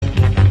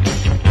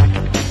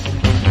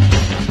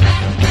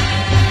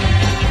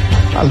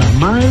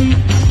by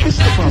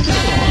Christopher.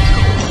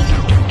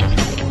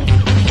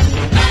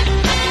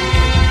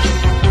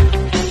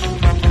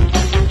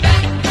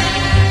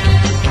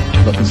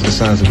 Welcome to the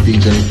sounds of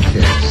DJ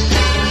Kiss.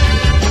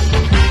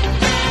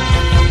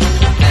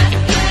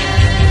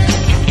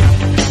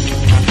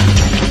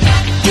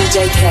 DJ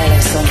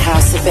Careless on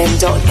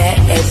houseofm.net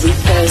every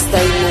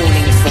Thursday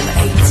morning from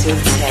 8 till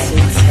 10.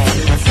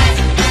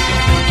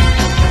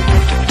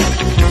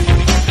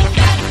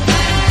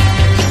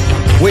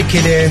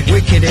 Wicked here,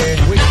 wicked here,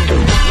 wicked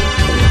here.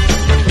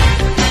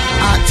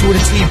 Out to the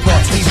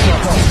teapot,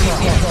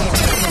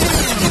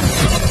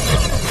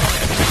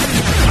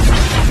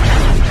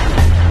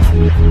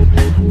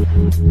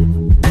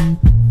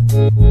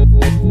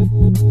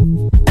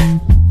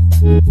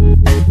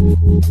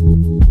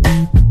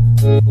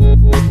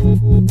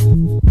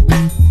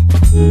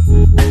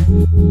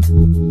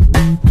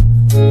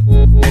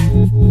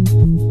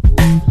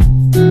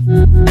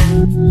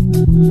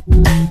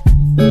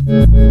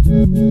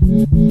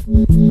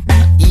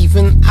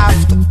 Even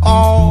after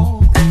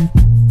all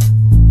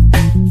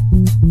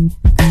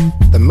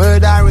the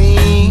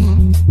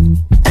murdering,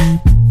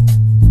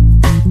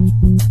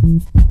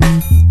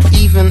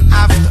 even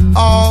after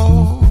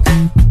all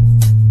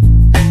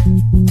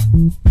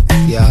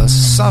your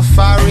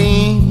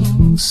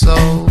suffering, so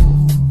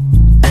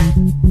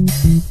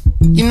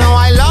you know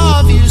I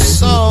love you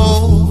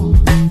so.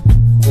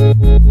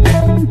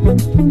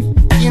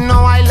 You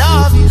know I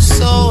love you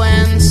so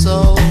and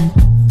so.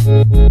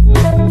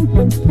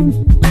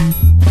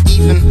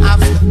 Even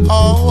after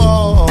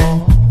all,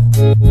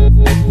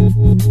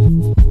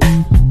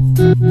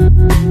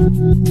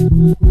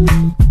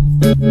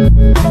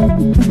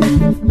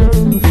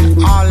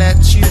 I'll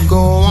let you go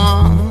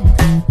on,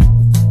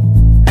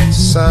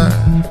 sir.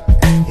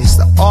 It's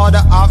the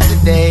order of the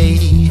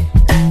day,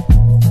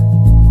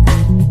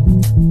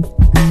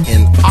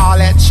 and I'll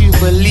let you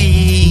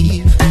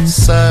believe,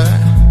 sir.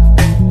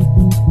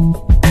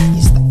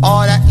 It's the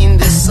order in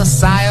this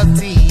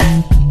society.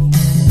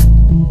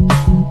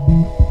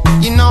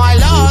 You know I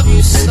love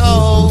you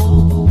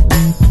so.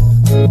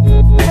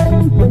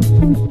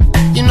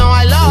 You know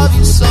I love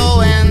you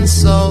so and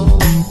so.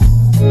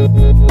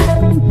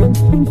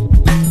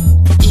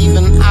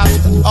 Even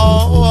after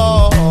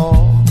all,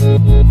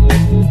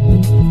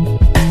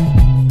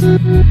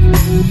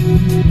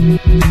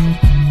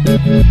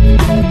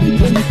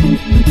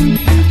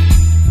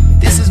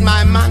 this is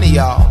my money,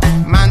 y'all.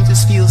 Man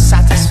just feels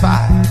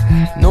satisfied.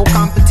 No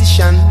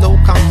competition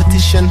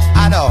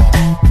at all.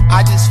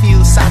 I just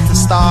feel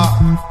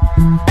satisfied.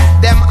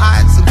 Them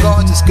eyes, a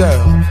gorgeous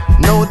girl.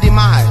 No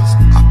demise,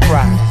 a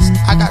prize.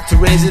 I got to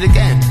raise it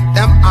again.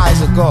 Them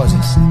eyes are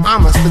gorgeous. I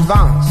must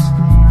advance.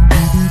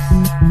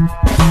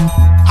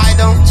 I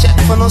don't check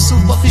for no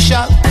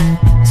superficial.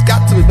 It's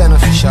got to be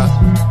beneficial.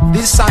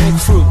 These sonic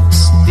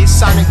fruits.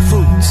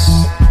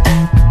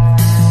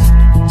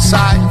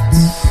 Sights.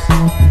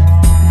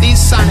 These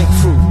sonic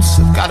fruits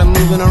have got 'em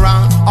moving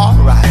around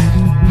alright.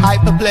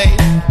 Hyperplay,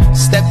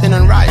 stepping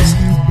and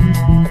rising.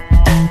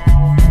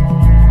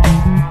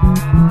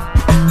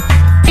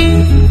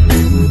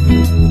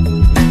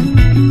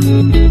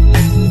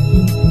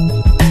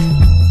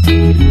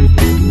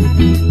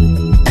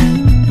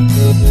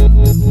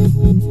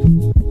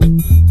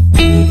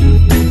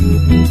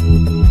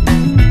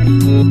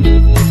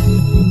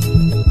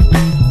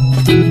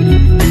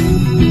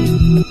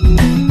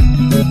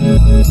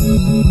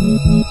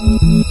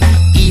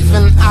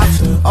 Even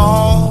after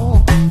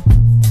all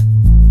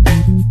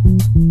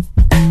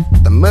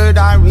the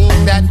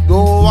murdering that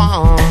go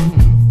on,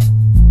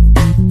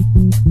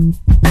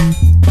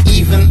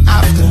 even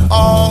after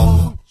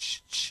all,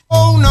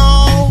 oh no,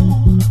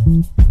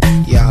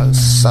 you're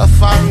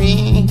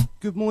suffering.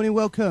 Good morning,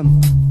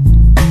 welcome.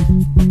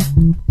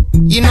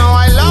 You know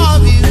I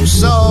love you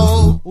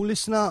so. All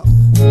listen up.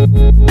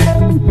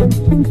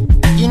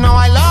 You know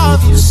I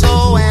love you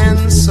so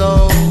and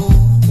so.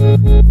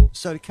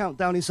 So the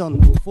countdown is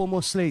on. 4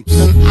 more sleeps.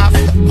 And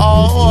after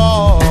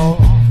all,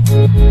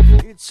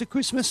 it's a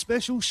Christmas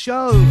special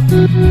show.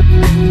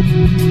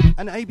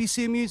 And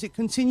ABC Music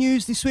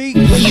continues this week.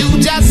 You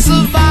just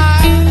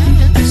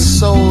survived,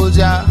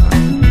 soldier.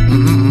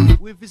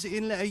 We're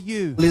visiting letter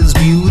U. It's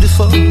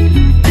beautiful.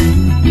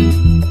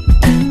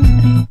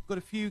 Got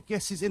a few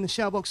guesses in the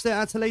shout box there.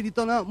 Out to Lady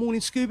Donna.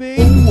 Morning, Scooby.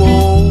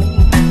 Whoa,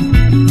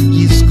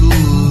 it's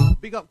good.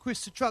 Big up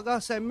Chris the Trucker,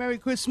 saying Merry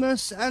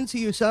Christmas, and to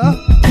you, sir.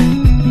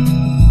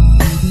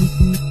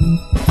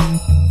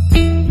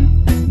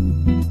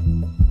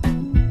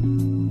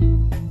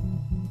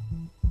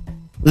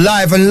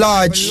 Live and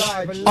large,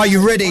 are you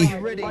ready?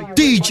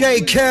 DJ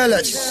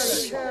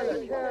Careless.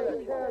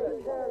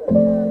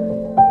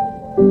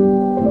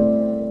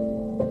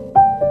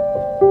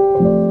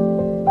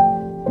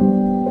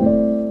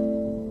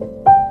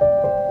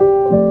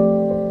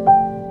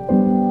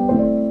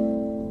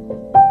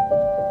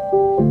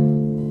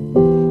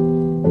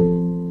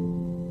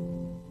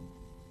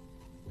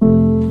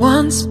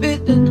 Once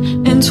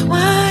bitten and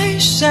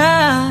twice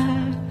shy.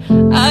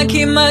 I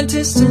keep my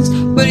distance,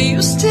 but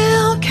you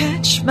still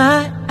catch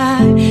my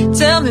eye.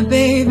 Tell me,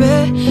 baby,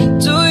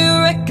 do you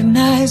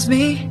recognize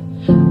me?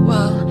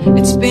 Well,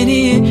 it's been a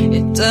year,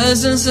 it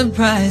doesn't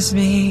surprise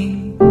me.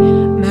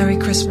 Merry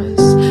Christmas.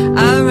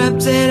 I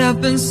wrapped it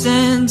up and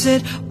sent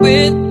it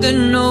with the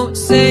note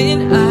saying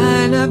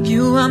I love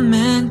you, I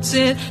meant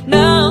it.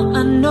 Now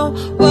I know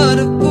what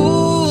a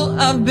fool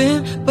I've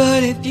been,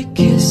 but if you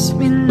kiss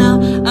me now,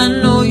 I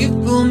know you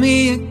fool me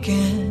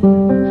again.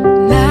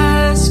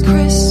 Last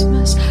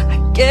Christmas I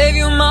gave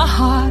you my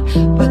heart,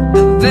 but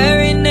the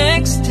very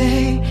next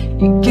day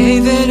you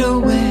gave it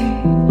away.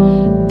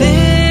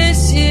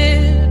 This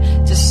year,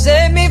 to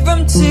save me from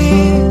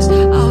tears,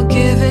 I'll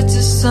give it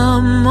to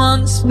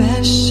someone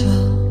special.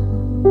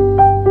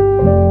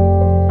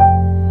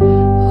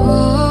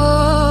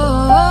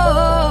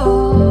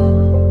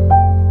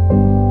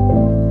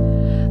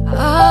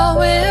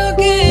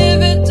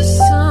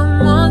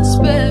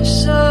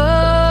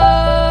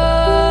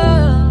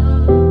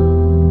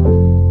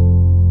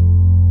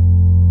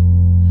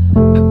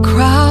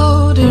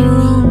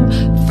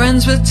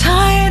 With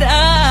tired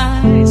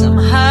eyes, I'm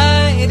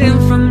hiding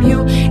from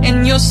you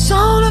in your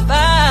soul of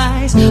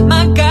eyes.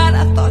 My God,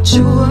 I thought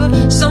you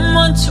were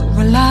someone to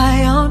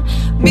rely on.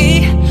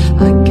 Me,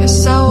 I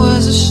guess I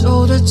was a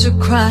shoulder to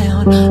cry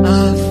on,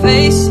 a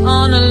face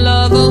on a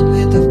lover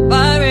with a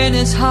fire in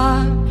his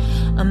heart,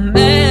 a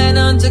man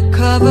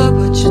undercover,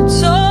 but you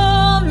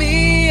tore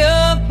me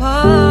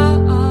apart.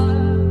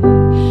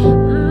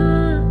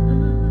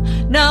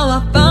 Now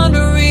I found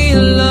a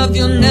real love,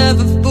 you'll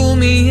never fool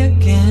me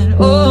again.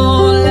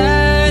 Oh,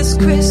 last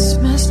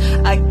Christmas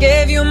I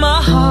gave you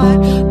my heart,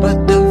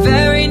 but the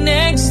very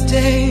next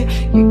day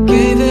you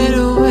gave it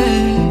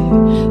away.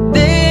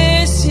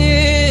 This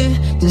year,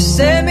 to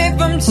save me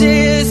from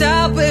tears,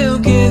 I will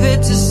give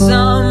it to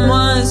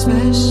someone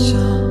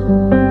special.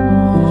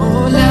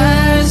 Oh,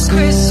 last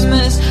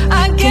Christmas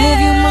I gave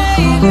you my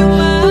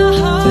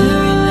heart, the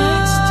very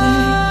next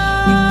day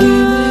you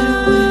gave it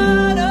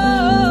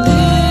away.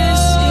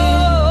 This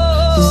year,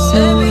 to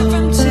save me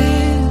from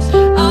tears,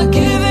 I'll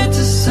give it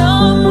to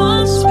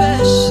someone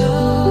special.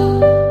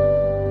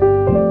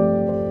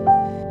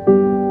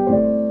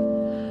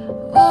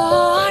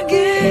 Oh, I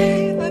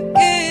gave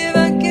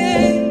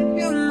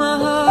you my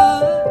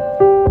heart.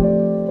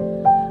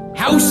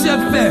 House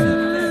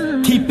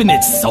FM, keeping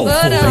it soulful,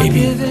 But I'll baby.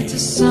 give it to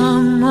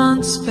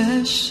someone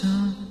special.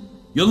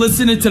 You're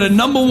listening to the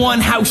 #1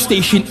 house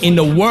station in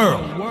the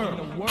world,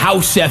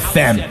 House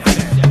FM.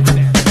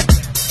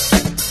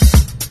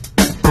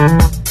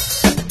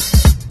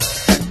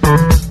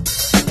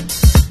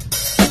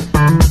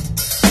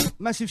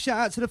 Massive shout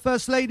out to the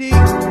First Lady.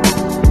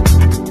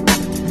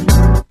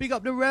 Big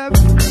up the Rev.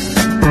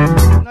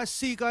 Nice to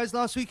see you guys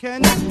last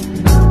weekend. It's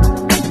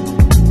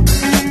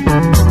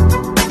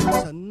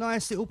a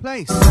nice little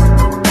place.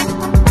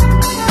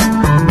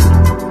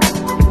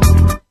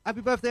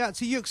 Happy birthday out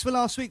to Yux for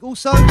last week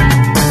also.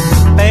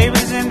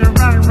 Babies in the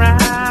running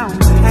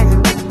round, hanging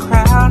with the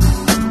crowd.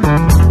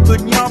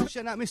 Putting your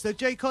Shout out Mr.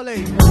 J.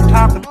 Colley.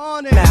 talking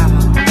On it.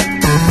 down,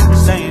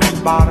 saying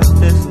you bought us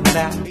this and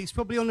that. He's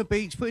probably on the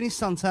beach putting his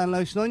suntan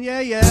lotion on. Yeah,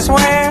 yeah.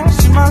 Swear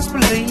she must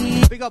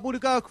believe. Big up all the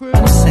girl crew.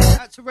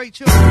 Out to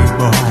Rachel.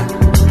 Boy,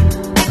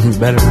 you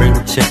better bring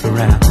the chick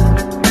around.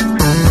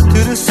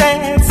 To the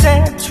sad,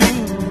 sad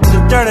truth,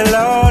 the dirty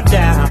low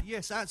down.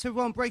 Yes, out to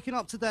everyone breaking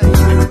up today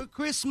for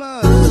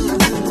Christmas.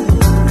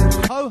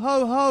 Ho,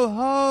 ho, ho,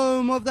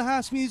 home of the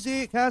house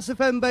music. House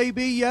FM,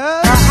 baby,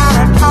 yeah?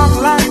 How to talk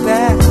like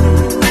that.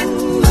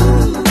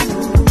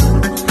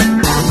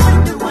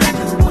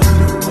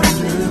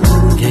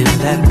 Give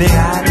that big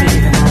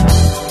idea.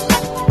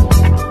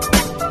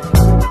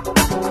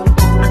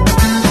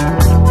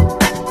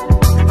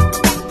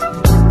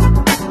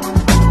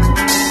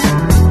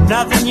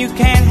 Nothing you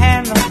can't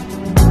handle,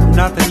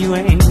 nothing you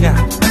ain't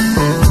got.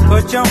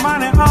 Put your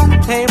money on the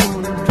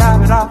table and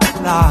drive it off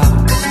the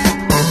lot.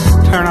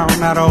 Turn on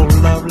that old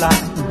love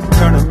light,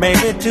 turn a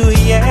maybe to a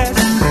yes.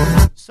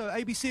 So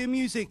ABC and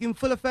Music in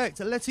full effect.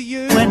 A letter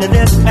U. When did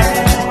this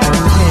man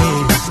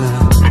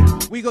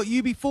case, We got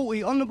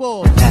UB40 on the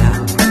board.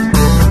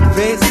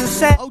 face the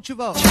set,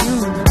 Ultravolt.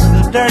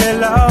 the dirty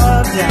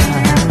love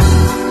down.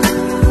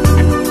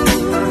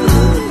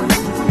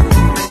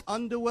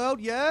 Underworld,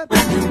 yeah?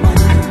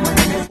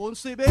 Born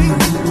Sleepy.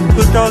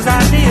 Put those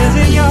ideas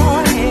in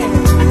your head.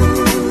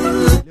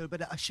 A little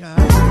bit of Usher.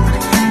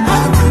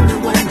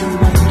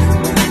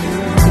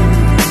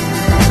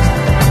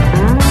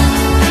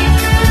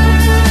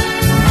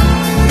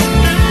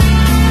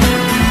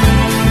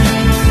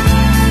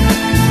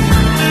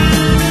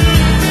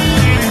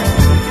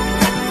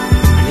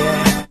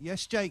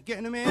 Yes, Jake,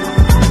 getting them in.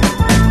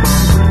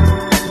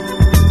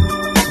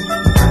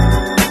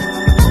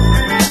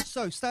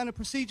 So, standard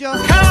procedure.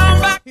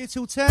 Here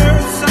till 10.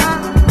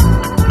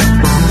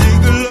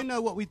 You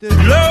know what we do.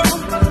 Low,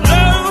 low,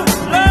 low,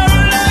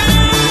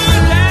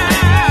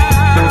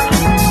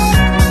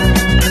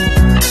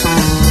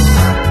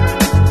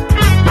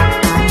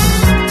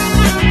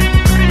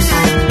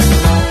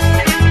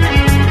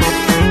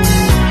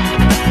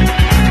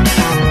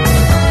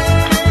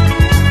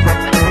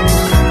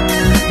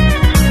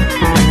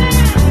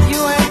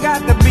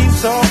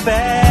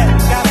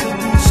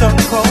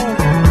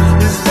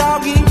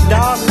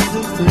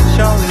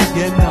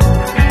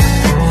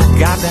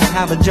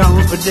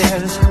 Jones for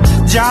this,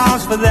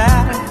 Jones for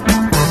that.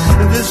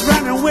 This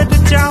running with the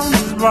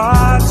Joneses,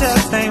 boy,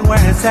 just ain't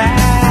where it's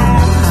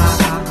at.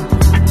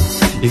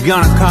 You're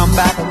gonna come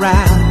back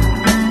around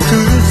to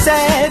the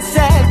sad,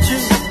 sad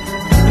truth,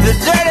 the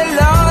dirty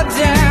low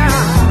down.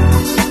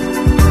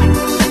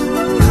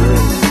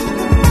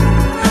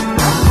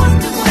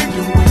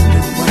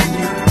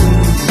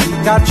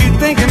 Got you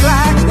thinking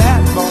like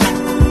that, boy.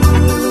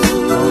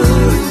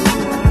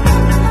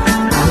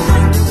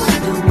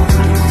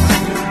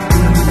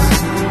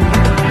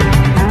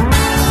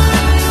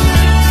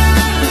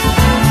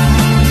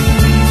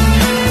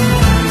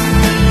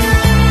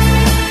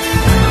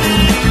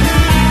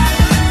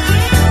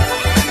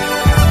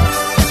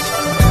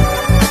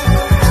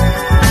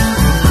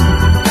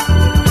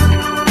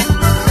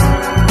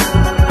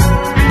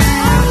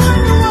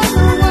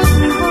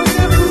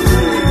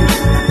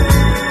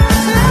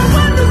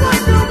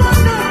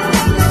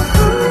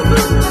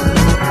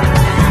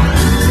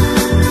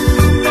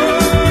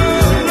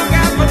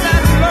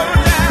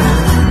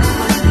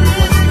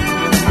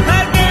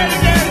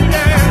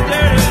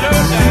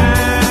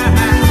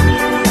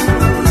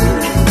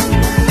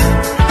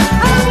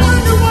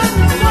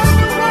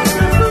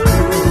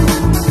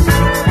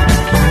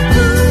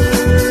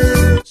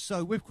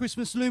 With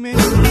Christmas looming,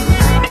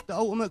 the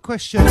ultimate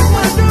question.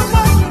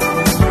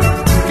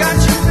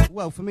 Gotcha.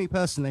 Well, for me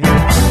personally,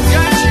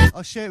 gotcha.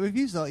 I'll share it with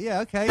you. Like, yeah,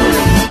 okay.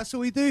 That's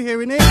what we do here,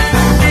 innit?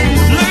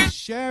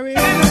 Share it.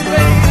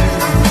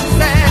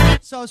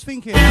 So I was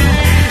thinking,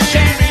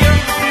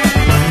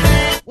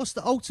 what's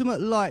the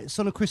ultimate lights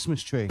on a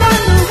Christmas tree?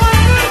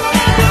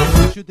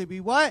 Should they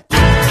be white?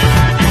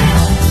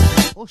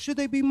 Or should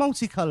they be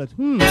multicoloured?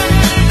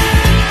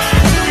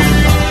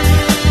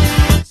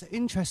 It's an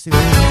interesting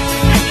one.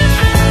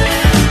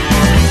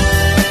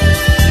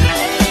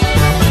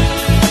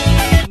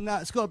 No,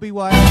 it's got to be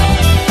white.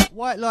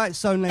 White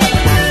lights only.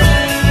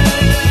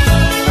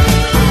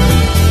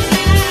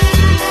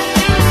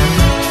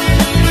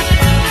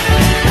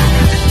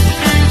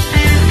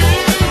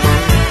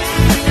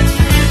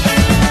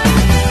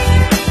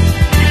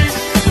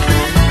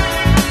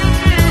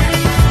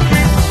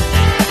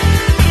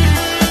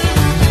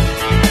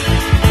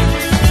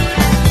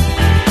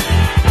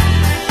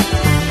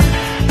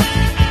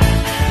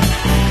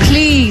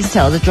 Please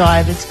tell the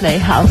drivers to play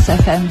House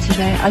FM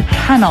today. I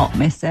cannot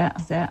miss it.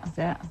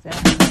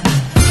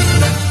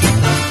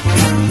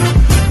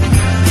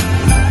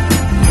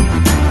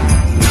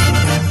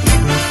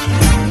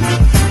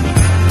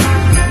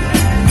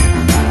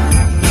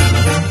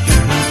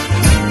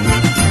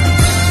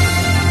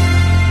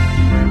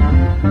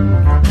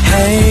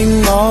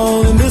 Hang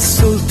all the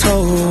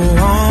mistletoe,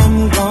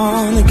 I'm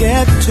gonna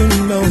get to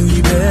know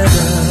you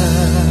better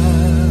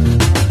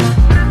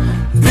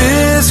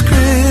this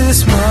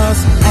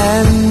Christmas.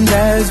 And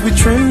as we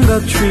trim the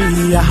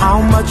tree,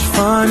 how much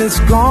fun it's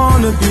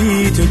gonna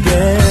be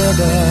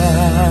together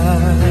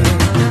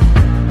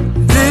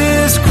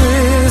this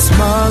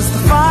Christmas. The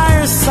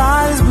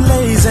fireside is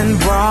blazing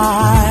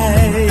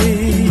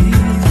bright,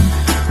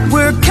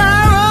 we're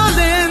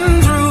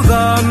caroling through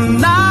the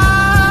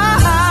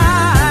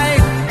night,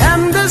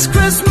 and this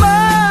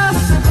Christmas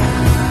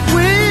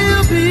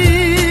will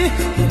be a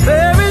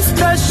very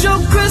special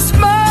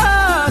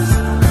Christmas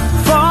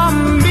for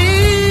me.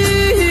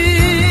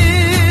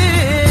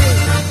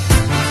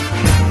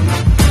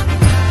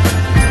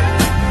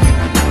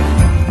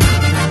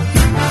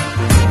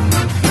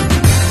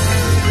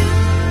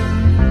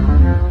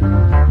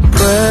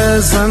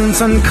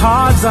 Presents and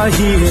cards are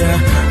here,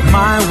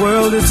 my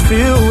world is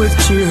filled with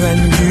cheer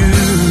and you.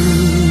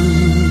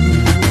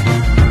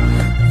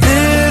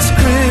 This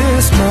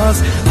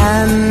Christmas,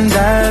 and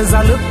as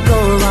I look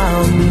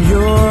around,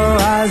 your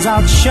eyes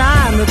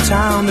outshine the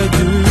town they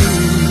do.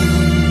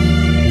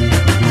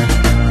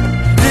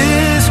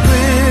 This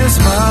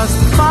Christmas,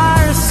 the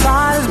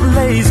fireside is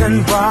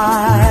blazing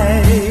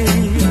bright,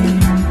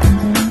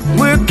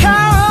 we're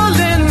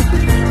caroling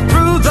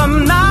through the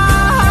night.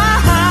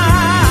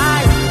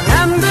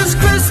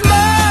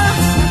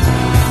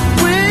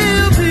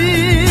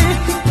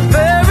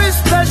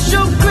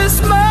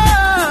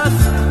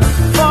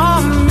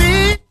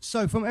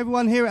 So from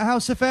everyone here at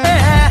House FM,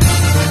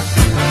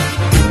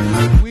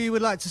 we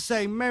would like to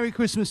say Merry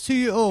Christmas to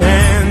you all.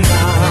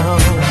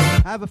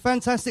 Have a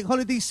fantastic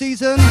holiday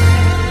season.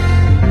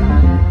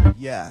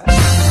 Yeah.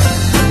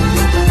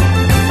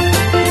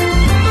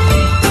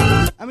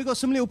 And we've got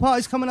some little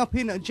parties coming up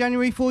in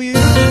January for you.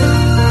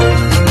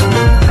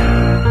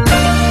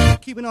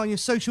 Keep an eye on your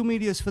social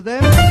medias for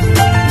them.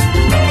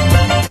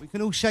 We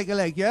can all shake a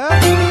leg, yeah?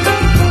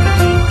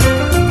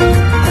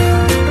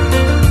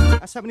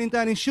 That's happening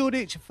down in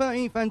Shoreditch,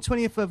 13th and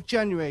 20th of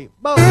January.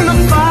 Boom.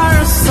 The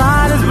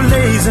fireside is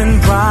blazing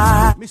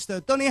bright. Mr.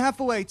 Donny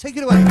Hathaway, take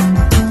it away.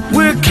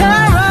 We're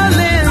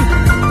caroling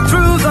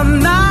through the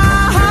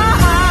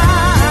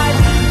night,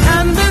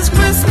 and this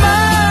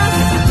Christmas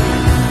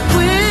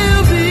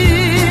will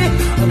be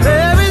a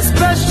very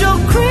special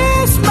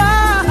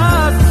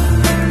Christmas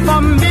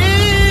for me.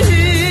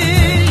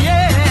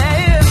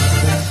 Yeah.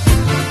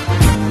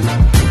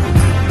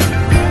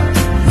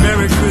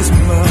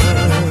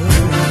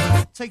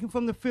 taken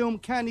from the film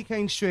Candy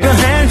Cane Street. Shake a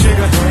hand.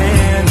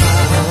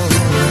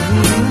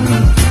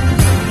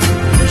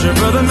 Wish your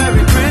brother Merry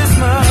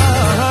Christmas.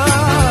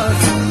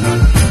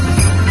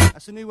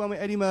 That's a new one with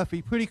Eddie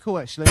Murphy. Pretty cool,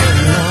 actually.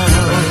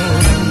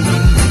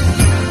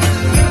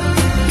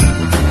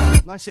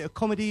 Nice bit of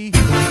comedy,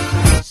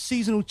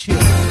 seasonal chill.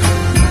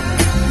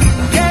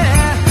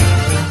 Yeah.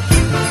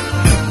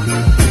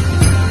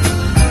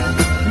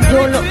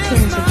 You're locked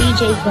into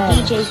DJ Bird.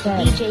 DJ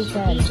Bird. DJ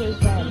Bird. DJ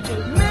Bird.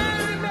 DJ Bird.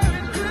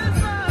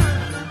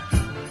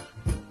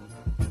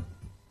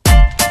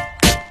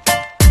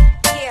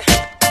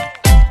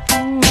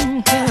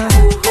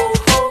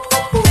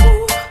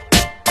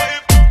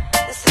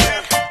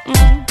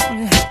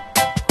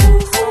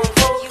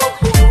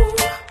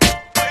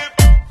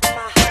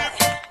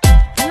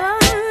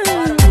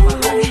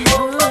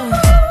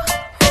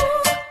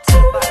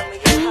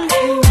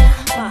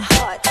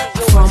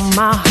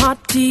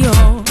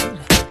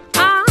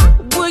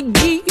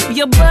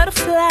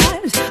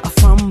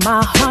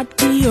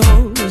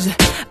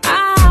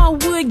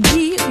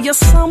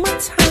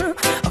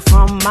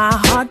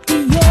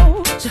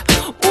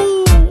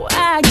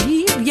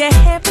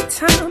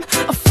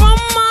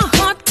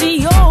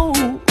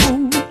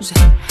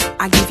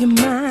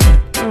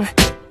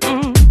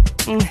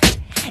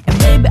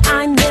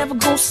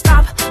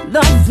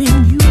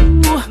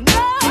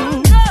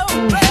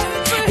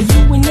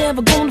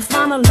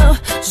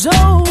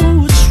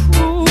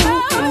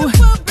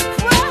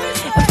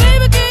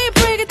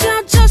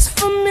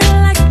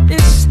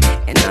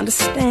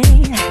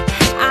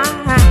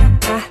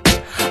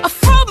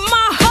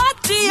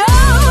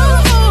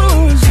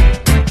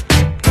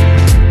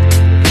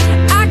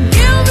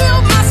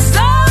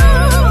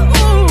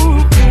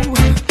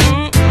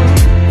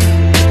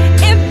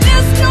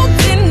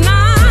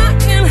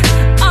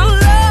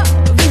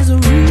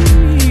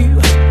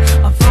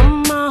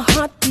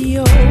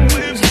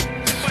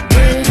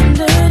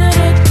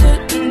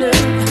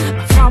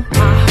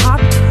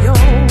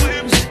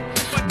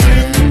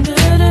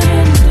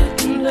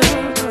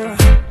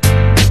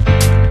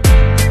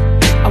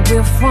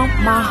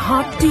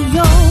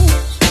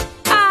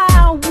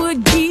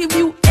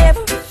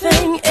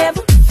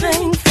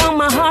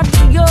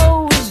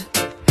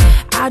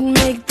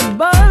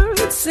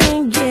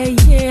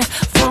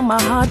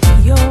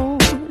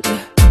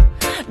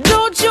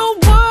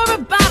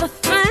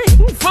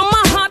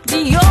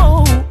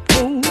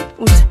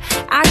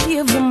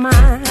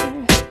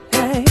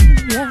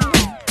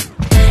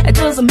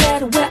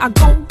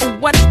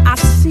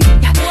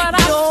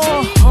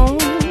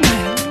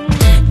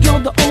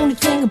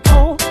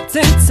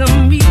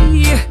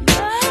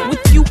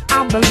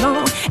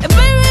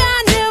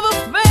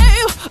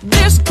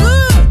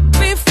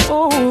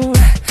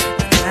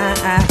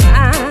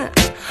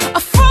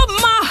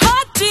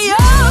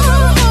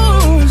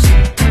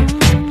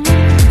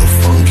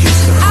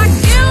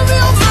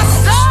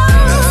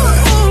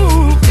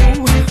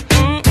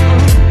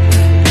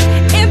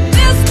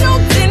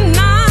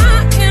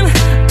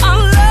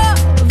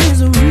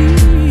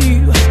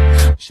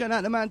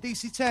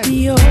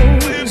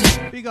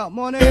 DC10. Big up,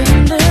 morning.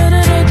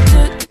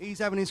 He's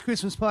having his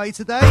Christmas party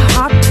today.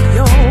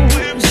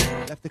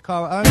 Left the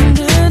car at home.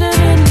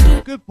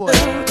 Good boy.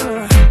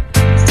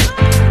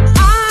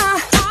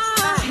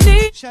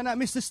 Shout out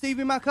Mr.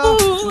 Stevie Macker.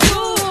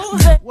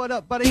 What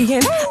up, buddy?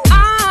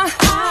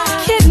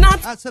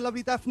 That's a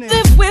lovely Daphne.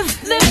 Live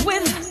with, baby.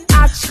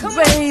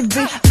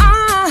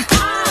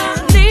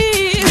 I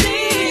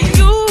need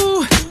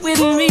you with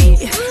me.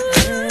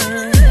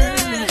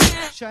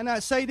 Shout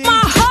out Sadie. My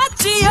heart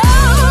to you.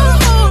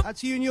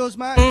 That's you and yours,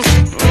 man. I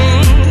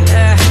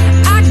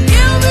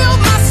give you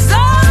my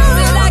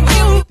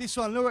soul. This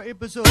one, Laura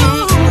Ibazul.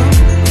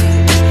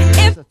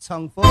 It's a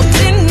tongue full.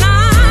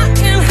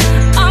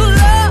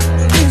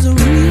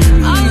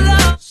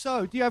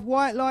 So, do you have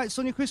white lights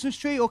on your Christmas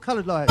tree or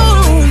coloured lights?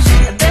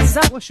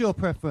 What's your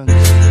preference?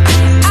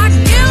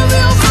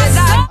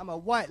 I'm a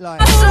white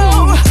light.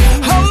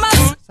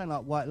 Sound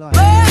like white light.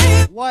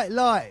 White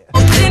light.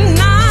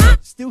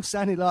 Still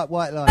sounding like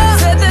white light.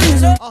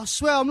 I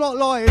swear I'm not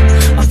lying.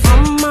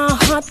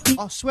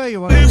 I swear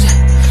you're on it.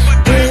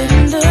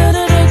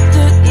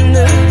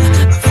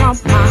 From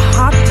my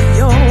heart to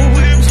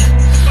yours.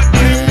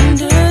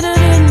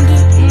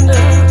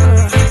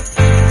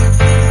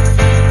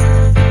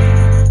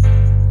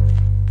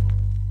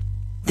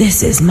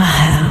 This is my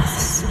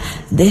house.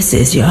 This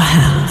is your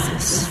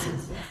house.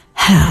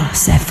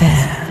 House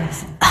FM.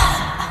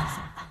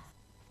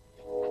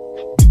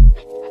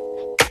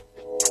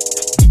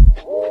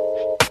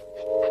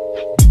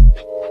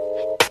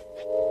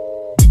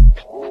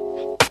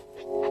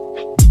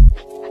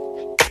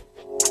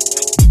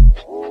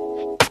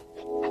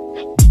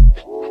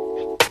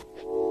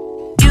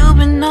 You've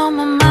been on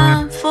my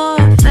mind for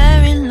a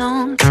very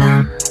long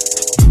time.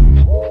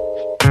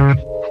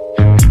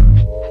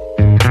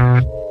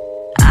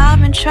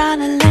 Trying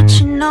to let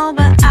you know,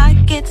 but I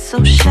get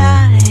so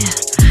shy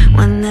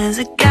when there's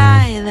a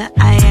guy that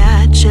I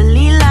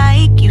actually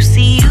like. You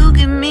see, you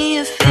give me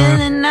a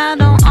feeling I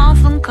don't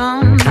often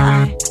come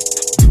by.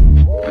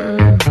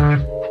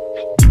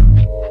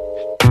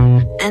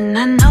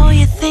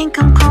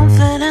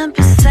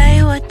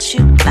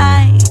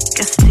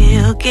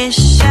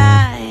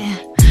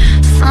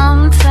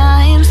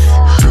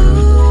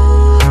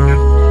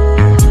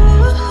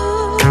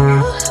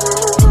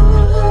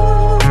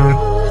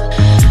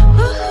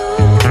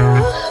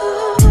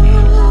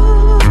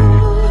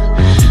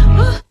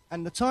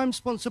 time,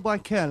 sponsored by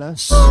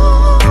Careless.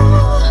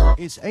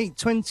 It's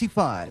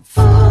 8:25.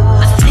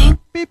 I think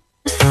we're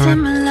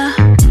similar,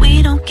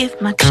 we don't give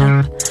much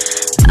up.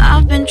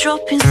 I've been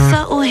dropping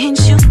subtle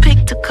hints, you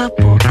picked a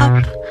couple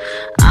up.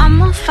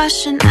 I'm on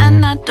fashion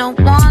and I don't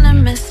wanna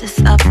mess this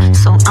up,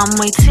 so I'm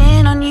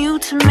waiting on you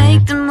to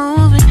make the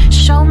move and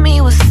show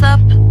me what's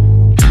up.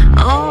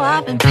 Oh,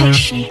 I've been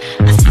patient,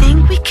 I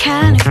think we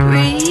can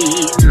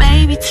agree.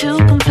 Maybe too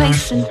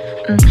complacent,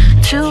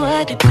 to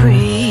a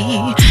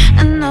degree.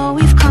 And though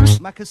we've come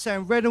Macca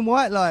saying red and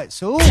white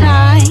lights. Ooh.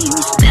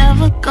 Time's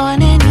never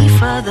gone any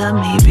further.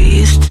 Maybe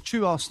it's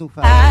true Arsenal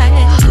fan.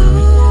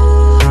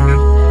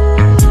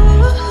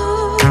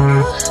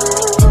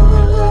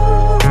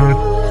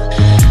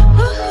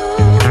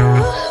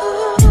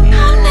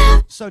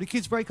 So the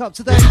kids break up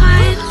today.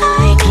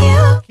 Like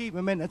you. Keep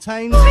them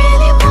entertained.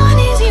 Really want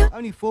is you.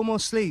 Only 4 more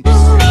sleeps.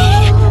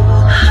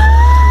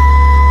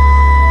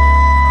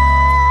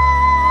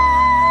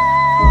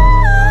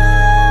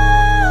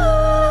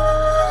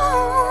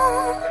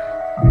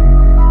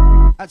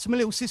 Out to my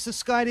little sister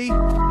Skydie.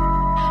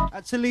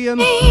 Out to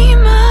Liam.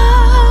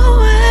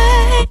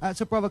 Out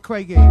to brother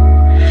Craigie.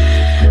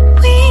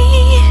 We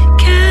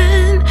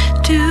can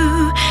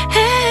do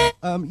it.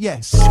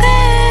 Yes.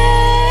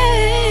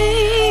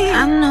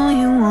 I know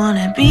you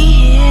wanna be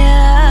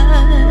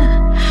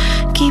here.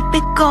 Keep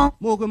it going.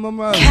 Morgan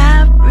Monroe.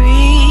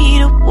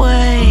 Carried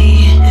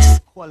away.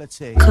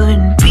 Quality.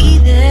 Couldn't be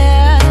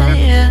there.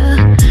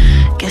 Yeah.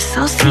 Guess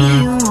I'll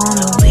see you on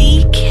a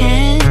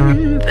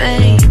weekend,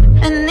 babe.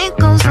 And it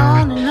goes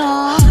on and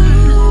on.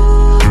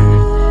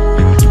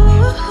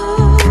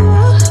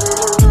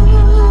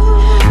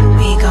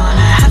 We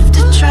gonna have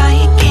to try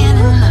again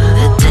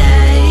another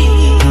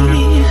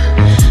day.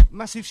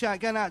 Massive shout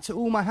going out to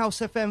all my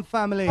House FM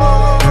family.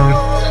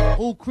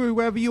 All crew,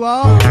 wherever you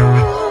are.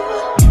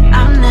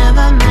 I've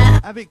never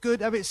met. Have it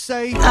good, have it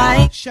safe.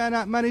 Shout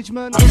out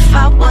management. If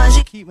I was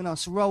keeping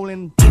us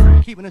rolling,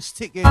 keeping us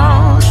ticking.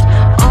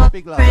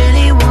 Big love.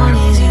 Really want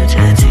is you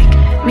to take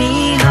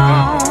me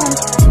home.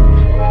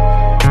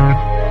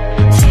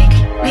 Take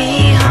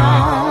me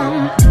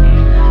home.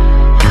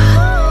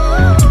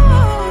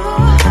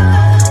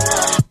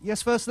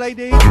 Yes, First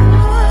Lady.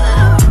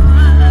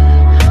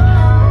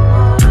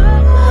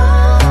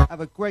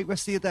 Have a great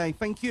rest of your day.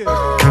 Thank you. But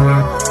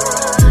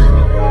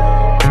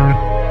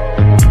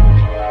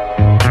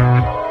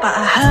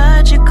I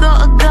heard you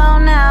gotta go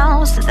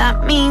now, so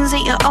that means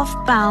that you're off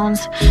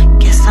bounds.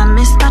 Guess I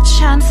missed my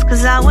chance,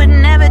 cause I would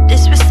never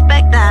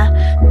disrespect that.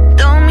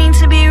 Don't mean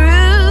to be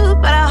rude,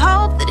 but I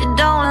hope that it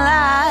don't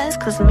last.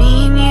 Cause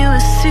me and you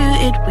are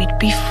suited, we'd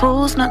be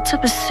fools not to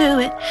pursue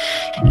it.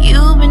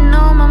 You've been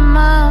on my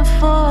mind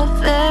for a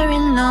very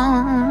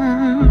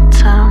long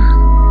time.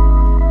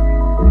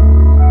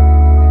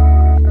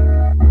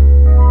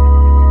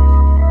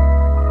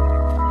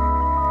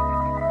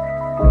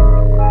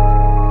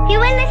 You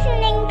are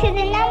listening to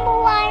the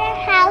 #1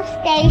 house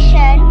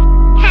station,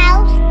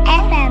 House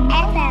FM.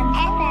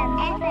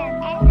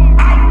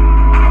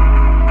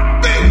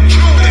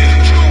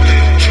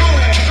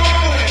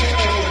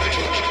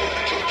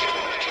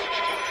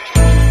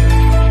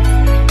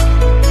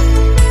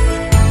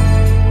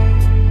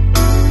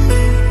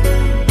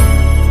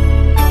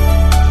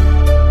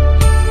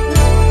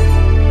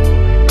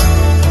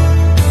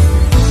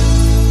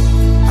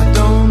 I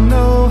don't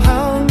know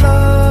how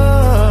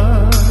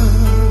love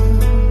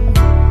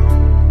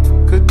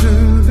could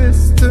do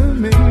this to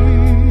me.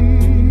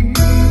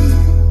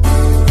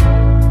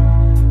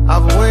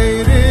 I've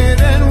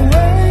waited and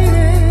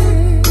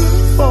waited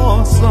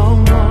for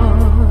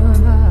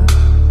someone I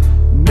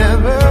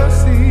never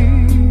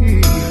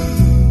see,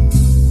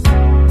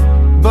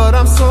 but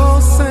I'm so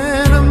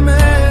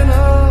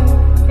sentimental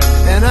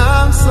and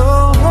I'm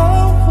so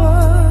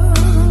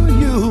hopeful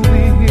you'll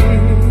be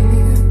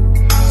here.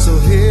 So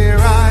here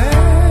I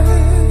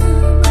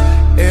am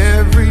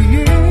every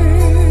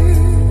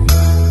year,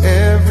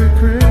 every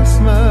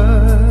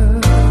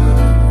Christmas.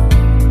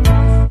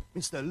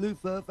 Mr.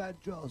 Luther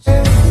Vandross.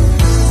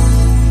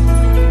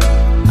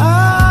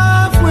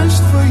 I've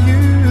wished for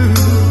you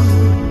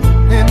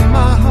in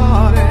my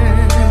heart.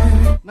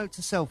 Note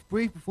to self,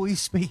 breathe before you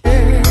speak.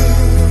 And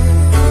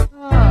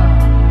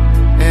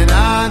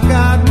I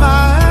got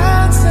my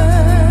answer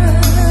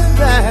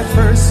that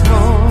first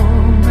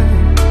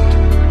moment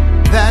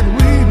that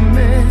we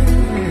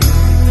met.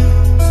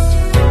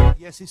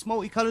 Yes, it's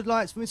multicolored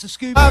lights for Mr.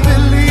 Scooby. I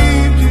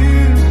believed you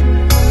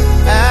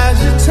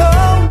as you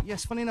told.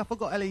 Yes, funny enough, I've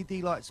got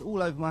LED lights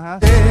all over my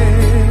house.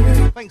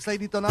 Thanks,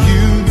 Lady Donna.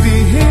 You'd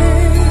be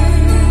here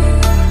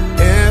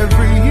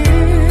every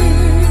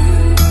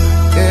year,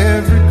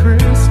 every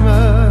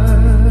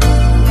Christmas.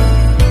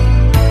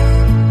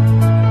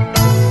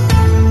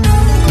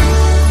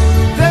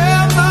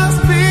 There must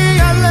be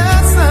a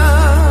lesson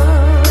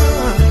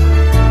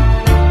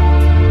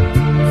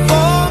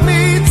for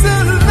me to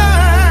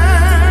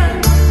learn.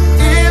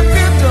 If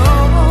you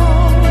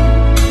don't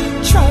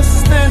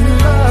trust and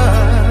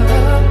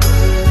love,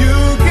 you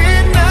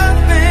get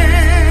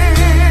nothing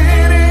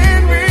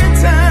in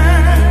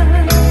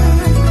return.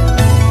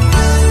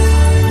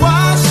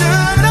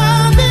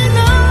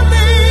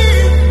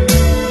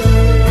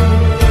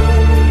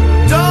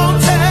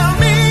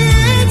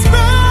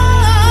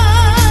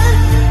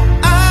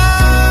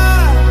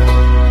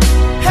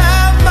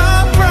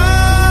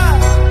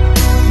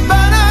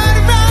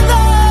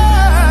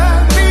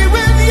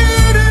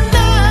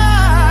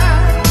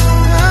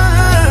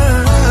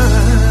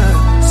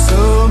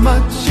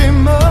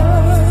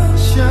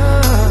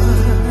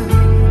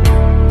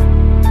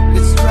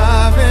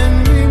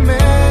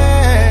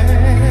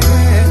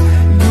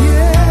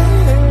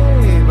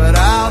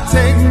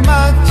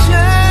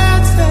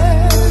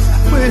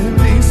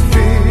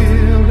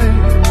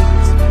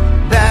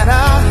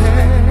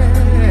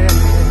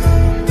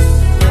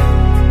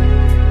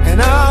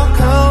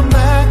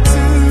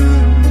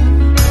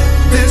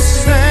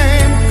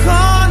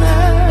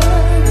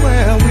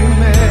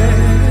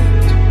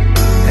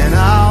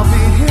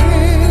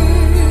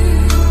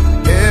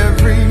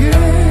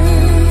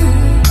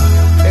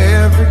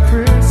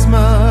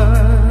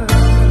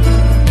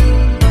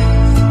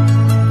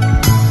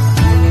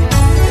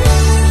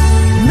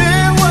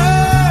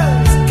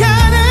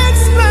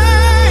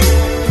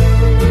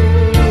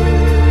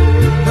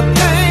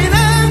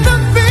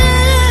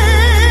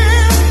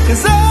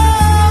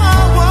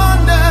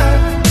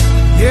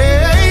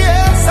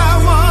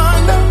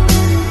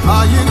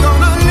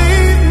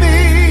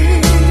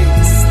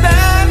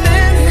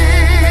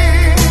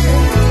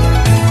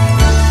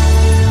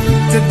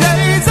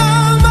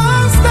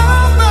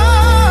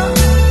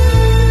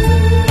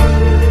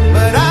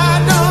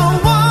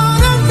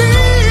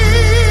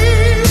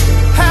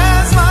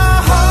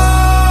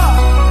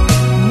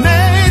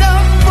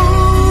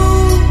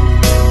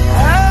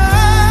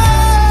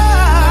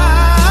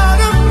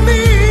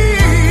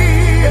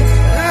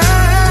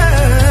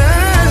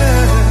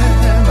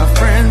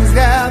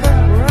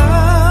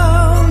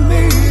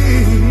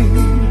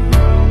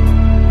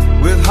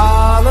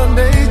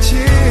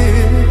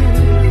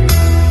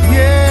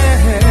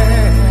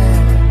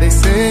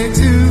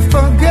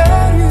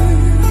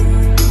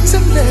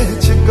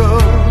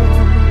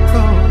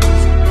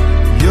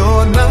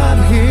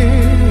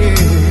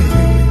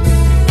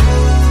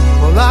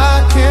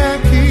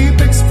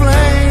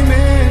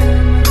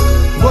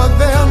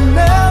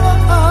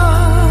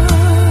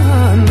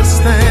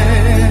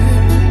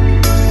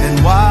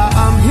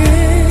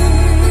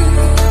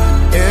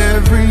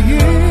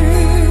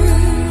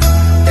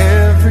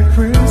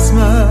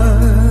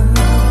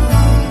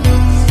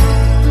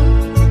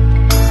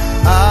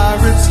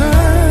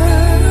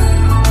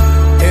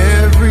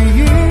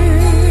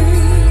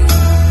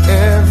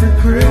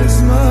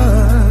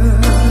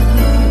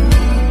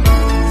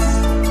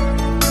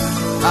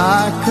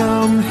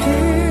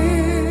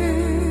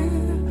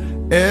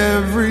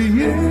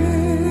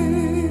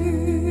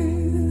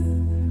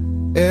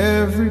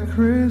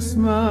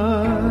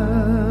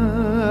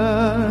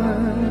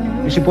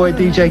 It's your boy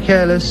DJ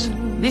Careless.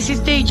 This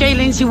is DJ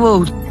Lindsay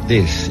Ward.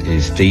 This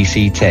is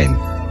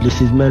DC10. This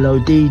is Mellow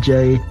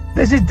DJ.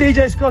 This is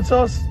DJ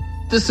Scottos.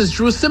 This is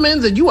Drew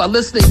Simmons, and you are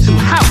listening to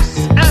House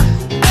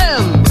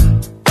FM.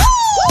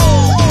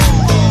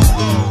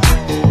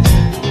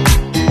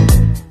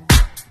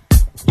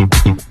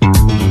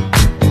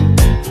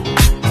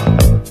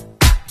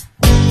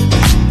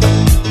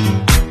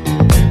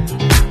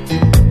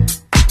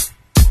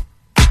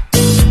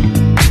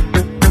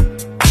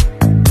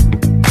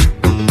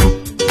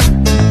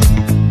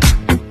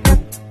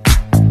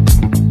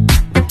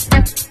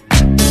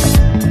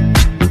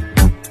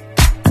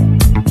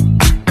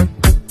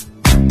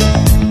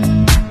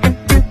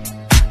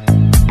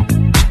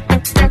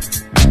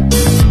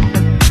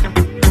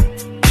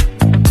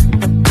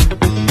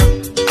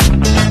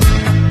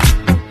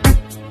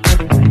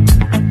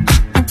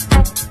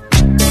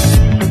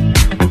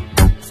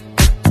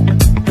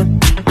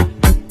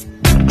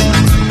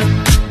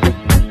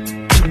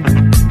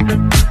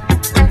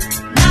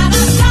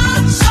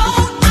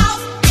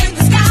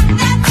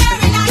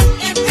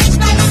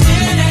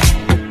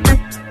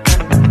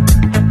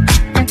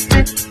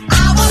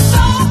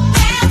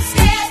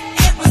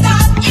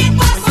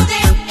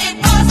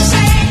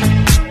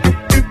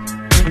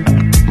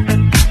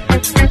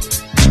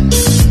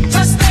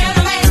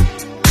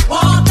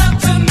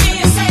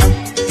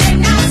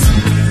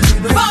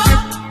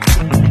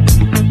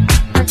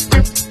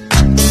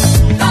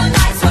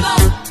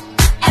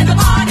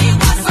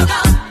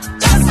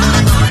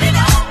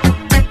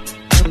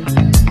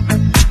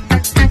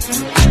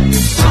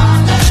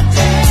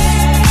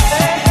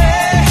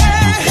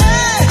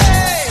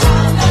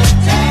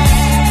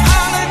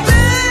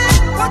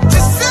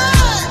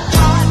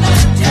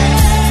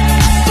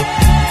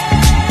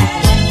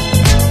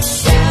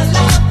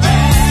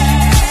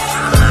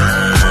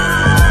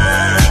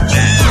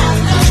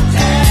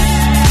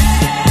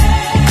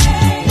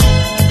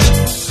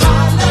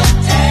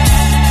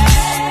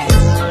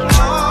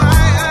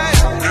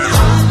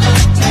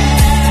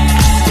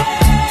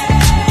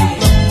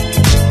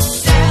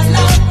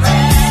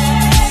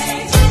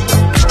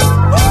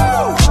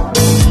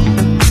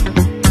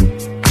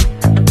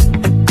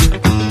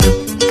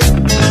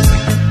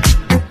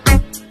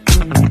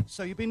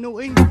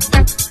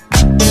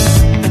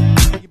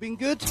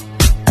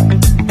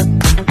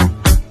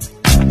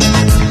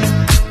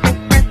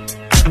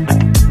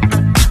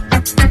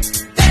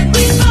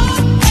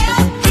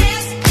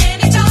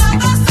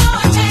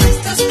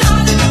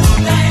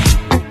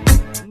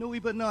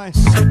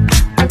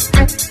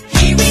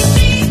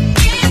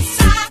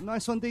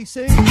 Nice one,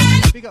 DC.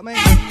 Big up, mate.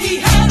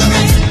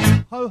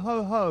 Ho,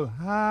 ho, ho.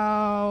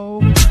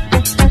 How?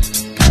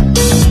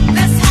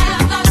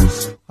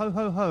 Ho,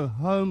 ho, ho.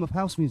 Home of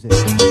house music.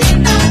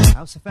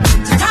 House FM.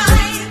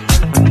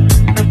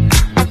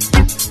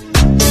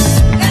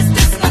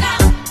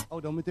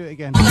 Hold on, we'll do it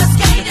again.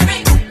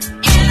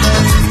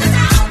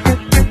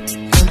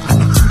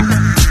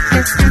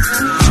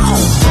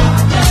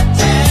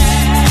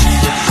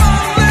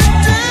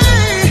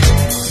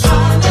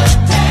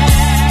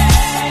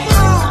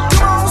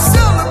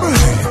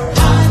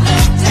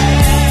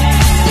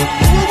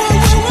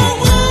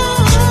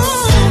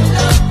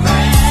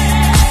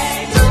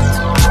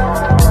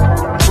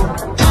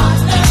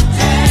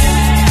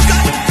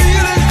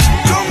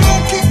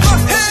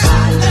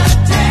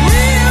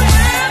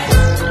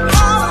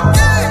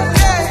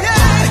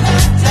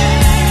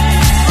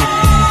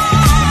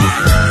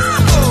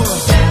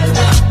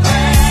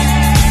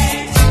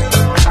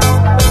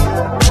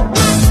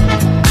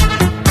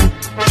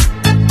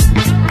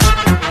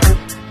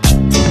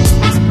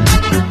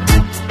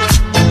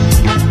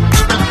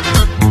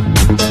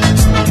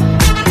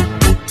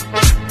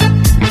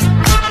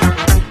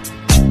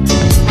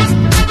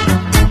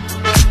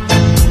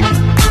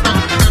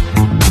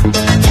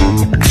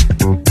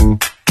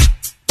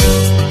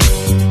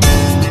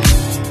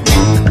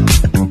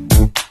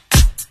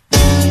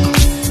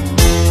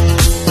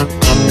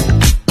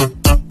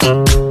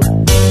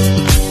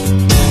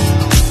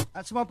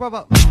 To my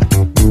brother,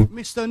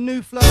 Mr.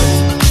 New Flow.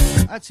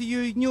 Out to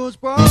you and yours,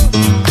 bro.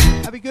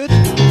 Have you good?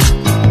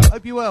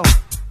 Hope you well.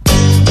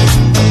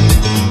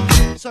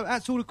 So,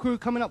 out to all the crew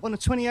coming up on the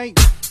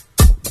 28th.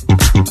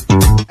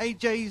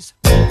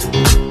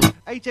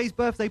 AJ's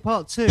birthday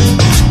part 2.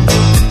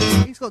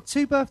 He's got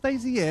 2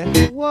 birthdays a year.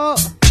 What?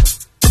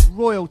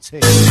 Royalty.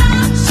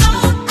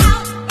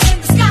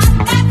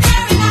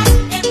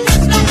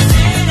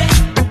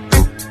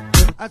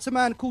 That's a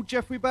man called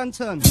Jeffrey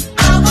Banton.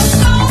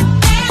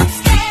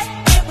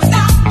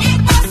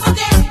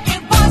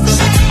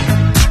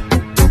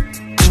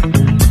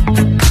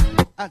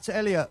 Out to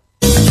Elliot.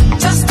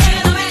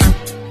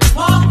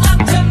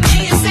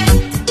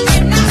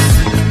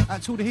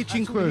 Out to all the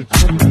hitching crew.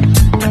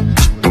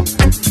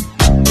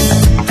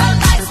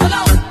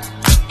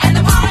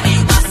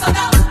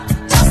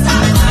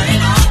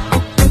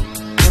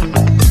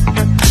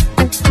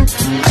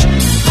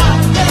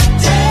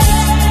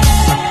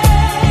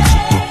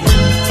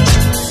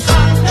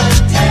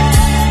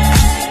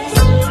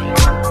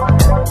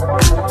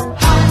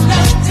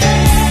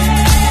 Holiday.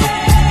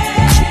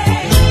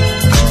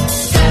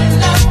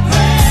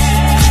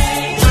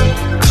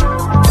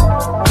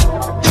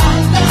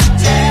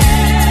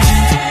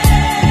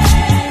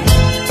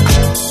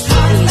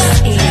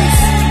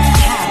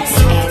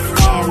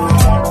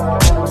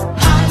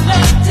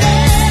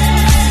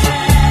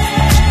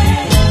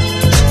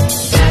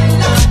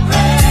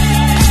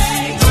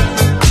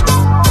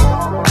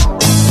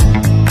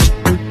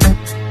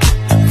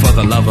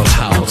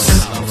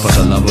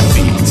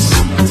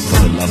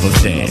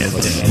 for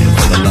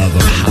the love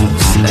of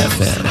House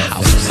FM,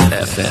 House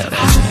FM,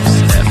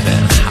 House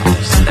FM,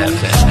 House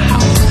FM,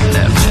 House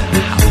FM,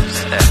 House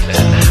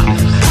FM,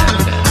 House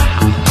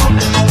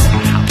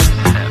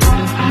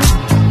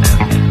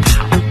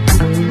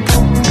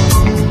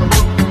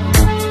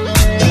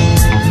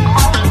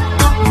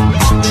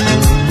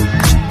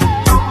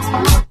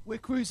We're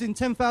cruising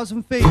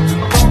 10,000 feet.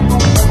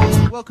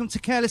 Welcome to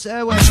Careless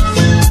Airways.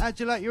 How'd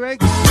you like your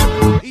eggs?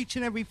 Each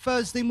and every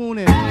Thursday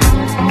morning.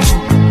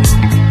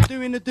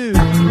 Doing the do.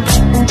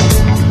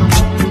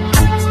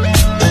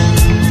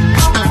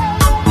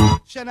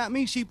 Shout out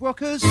Mishi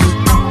Brockers.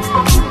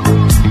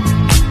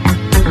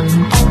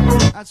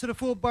 Out to the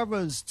 4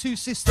 brothers, 2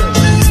 sisters.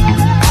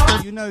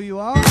 You know you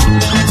are.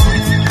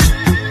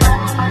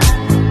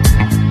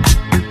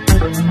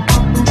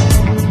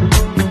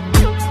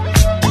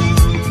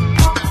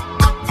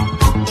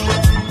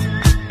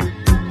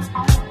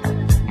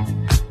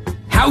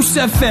 House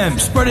FM,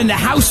 spreading the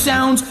house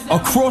sounds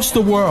across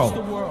the world.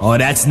 Oh,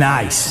 that's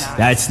nice.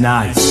 That's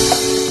nice.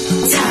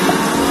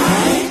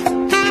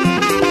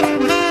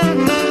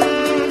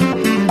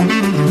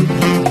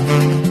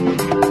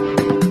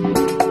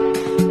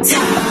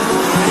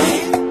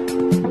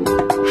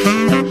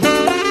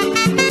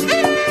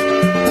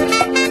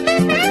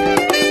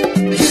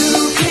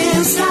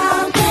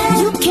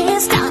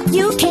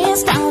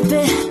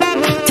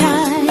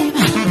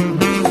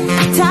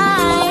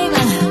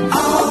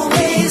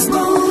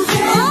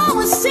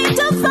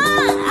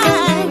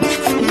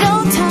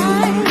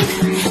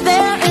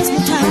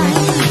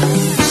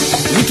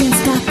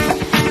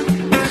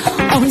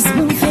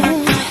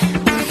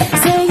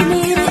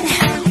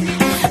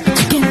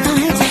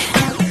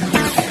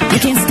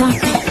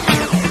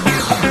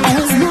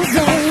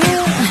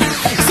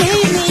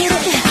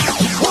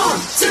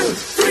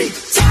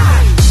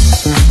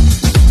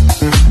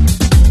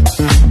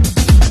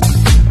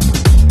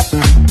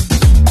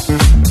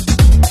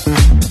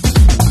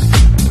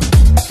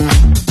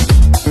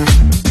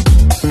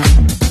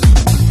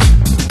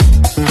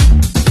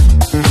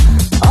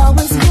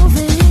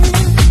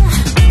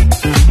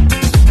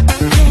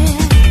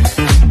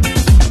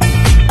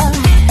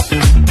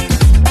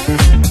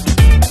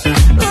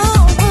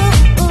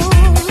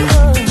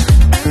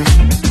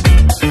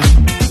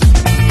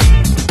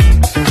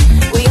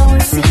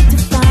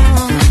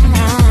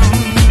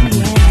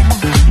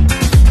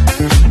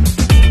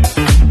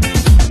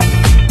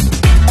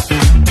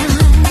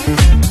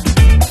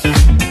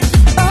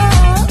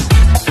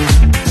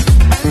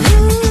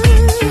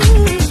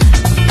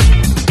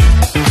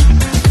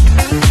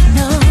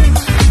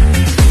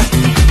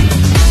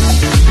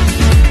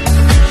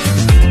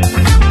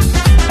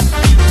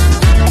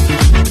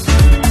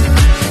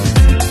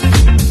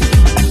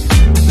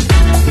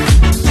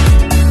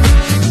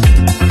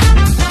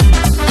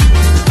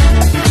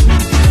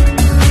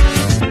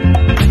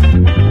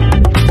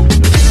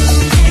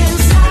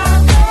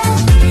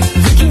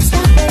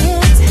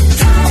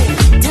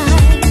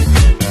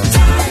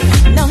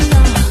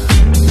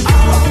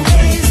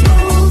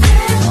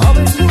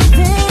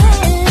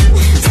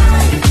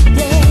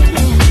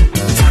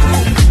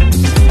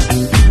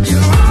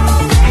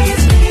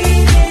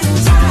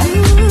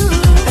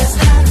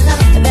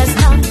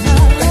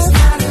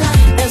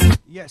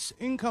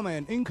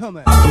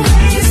 Incoming.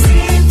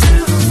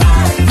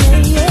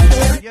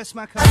 Yes,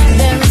 Macca.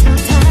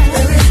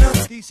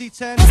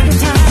 DC10.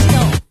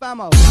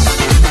 Famo.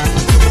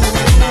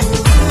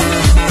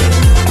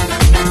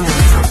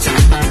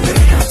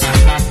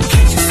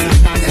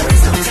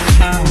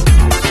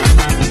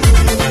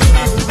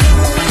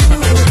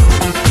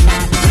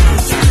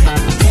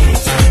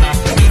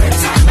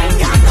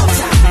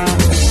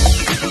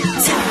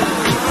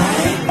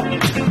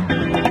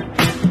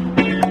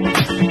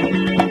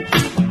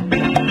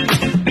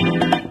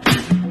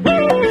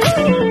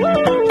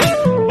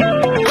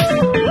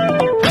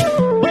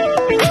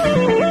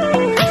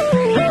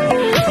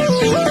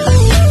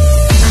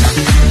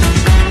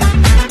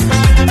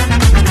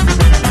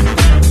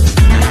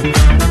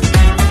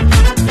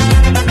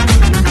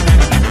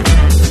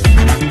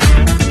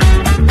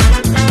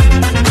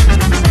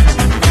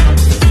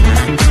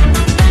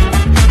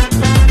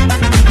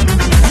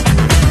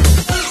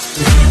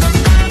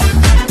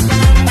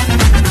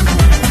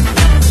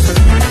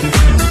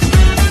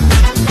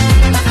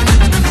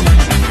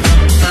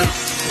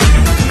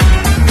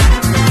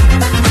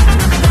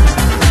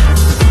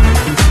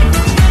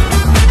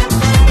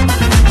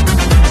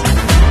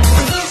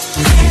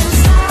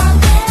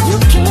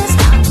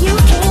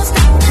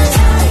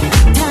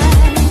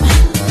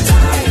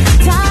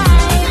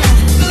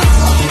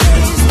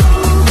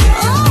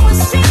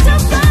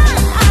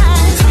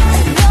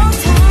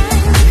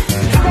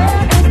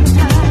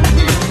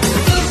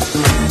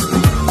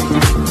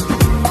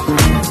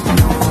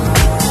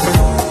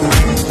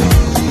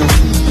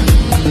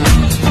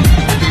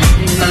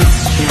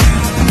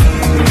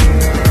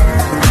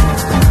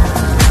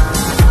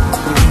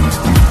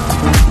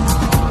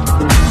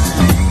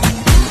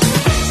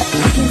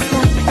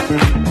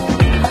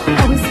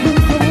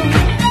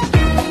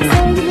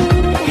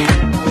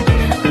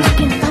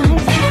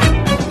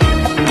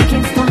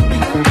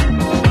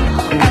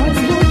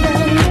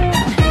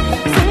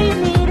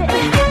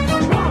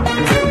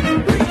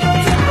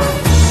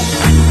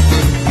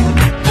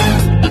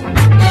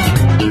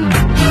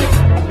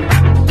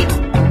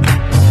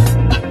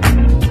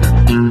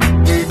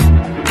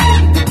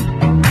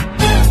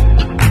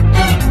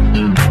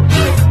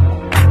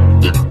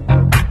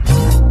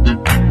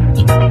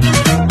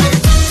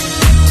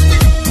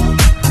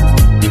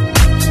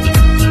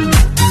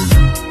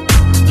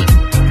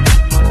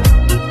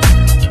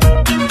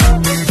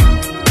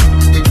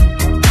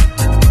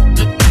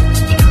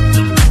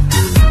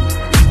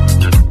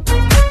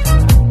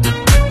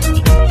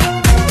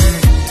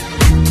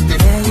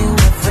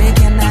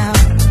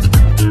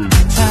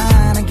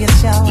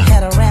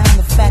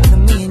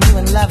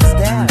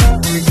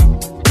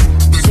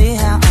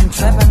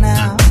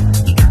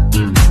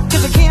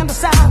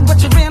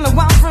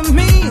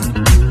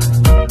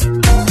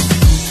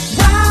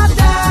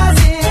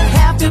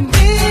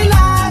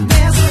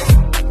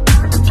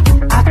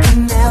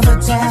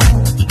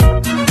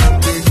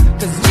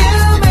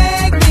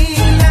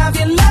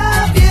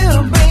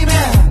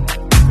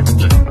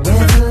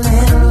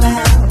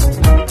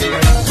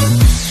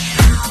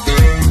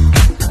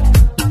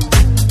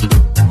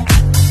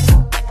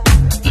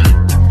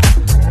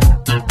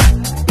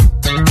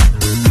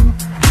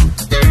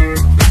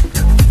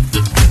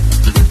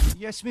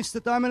 Yes,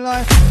 Mr. Diamond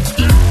Life.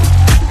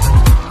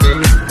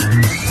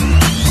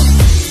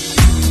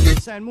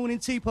 Saying morning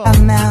teapot.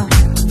 I'm now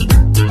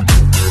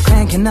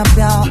cranking up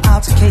your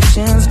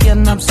altercations,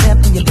 getting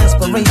upset in your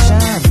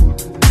desperation,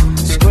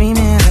 screaming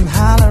and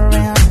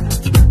hollering.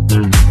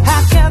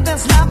 How can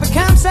this love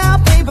become so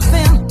paper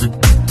thin?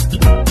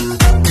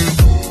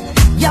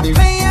 You're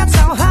paying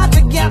so hard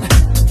to get.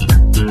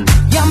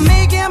 You're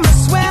making me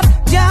sweat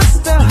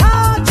just to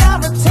hold your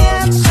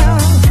attention.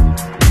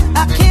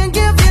 I can't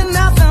give you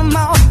nothing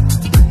more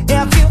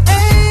if you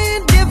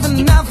ain't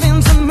giving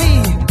nothing to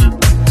me.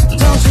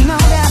 Don't you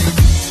know that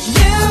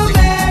you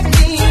make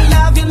me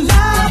love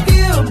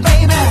you,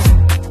 baby,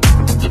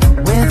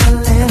 with a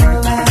little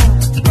love.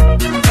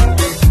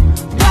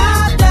 Why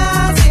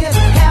does it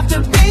have to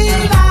be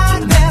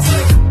like this?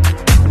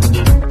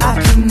 I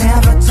can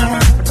never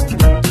tell.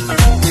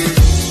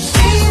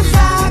 Seems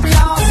like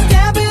you're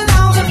stepping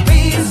on the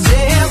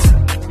pieces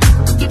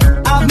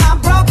of my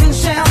broken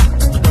shell.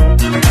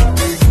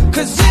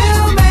 'Cause you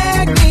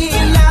make me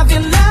love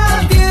you,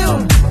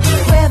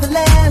 with a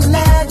little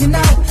love, you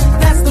know.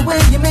 That's the way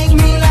you make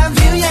me love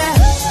you, yeah.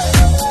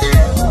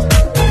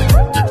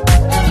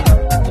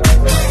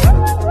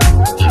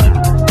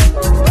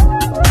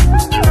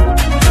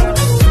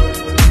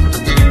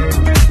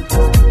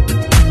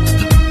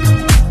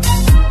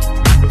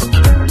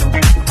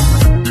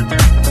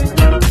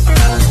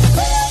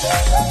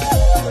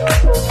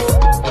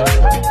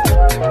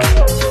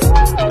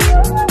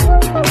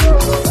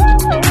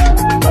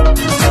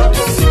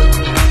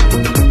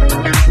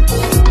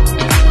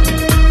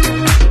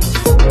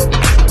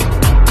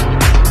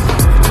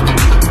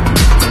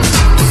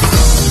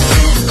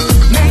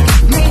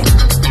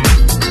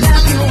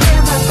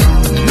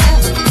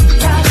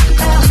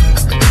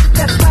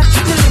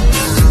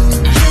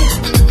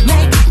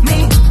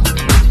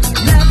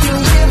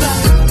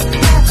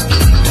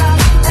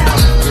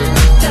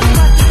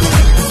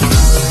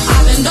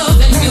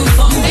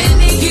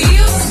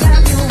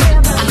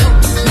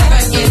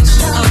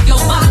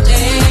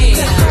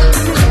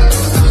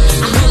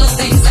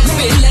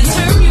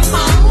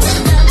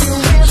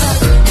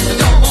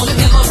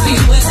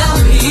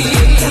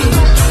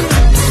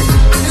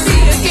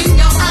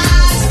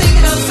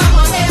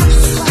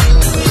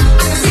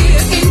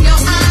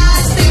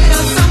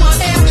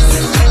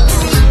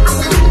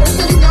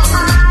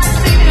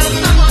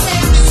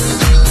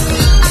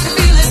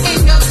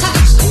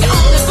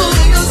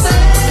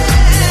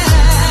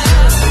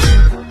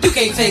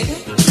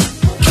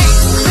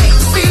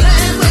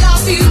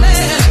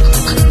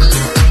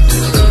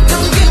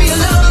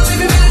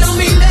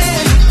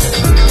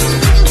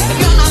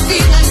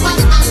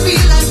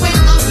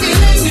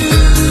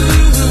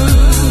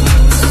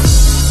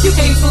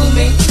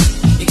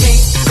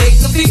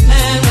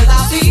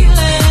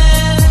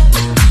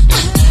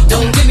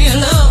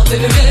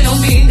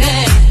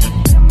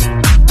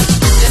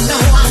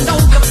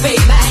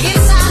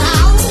 Inside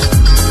out,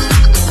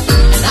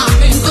 and I've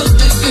been good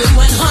to you,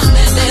 and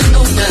honey, there's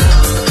no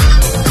doubt.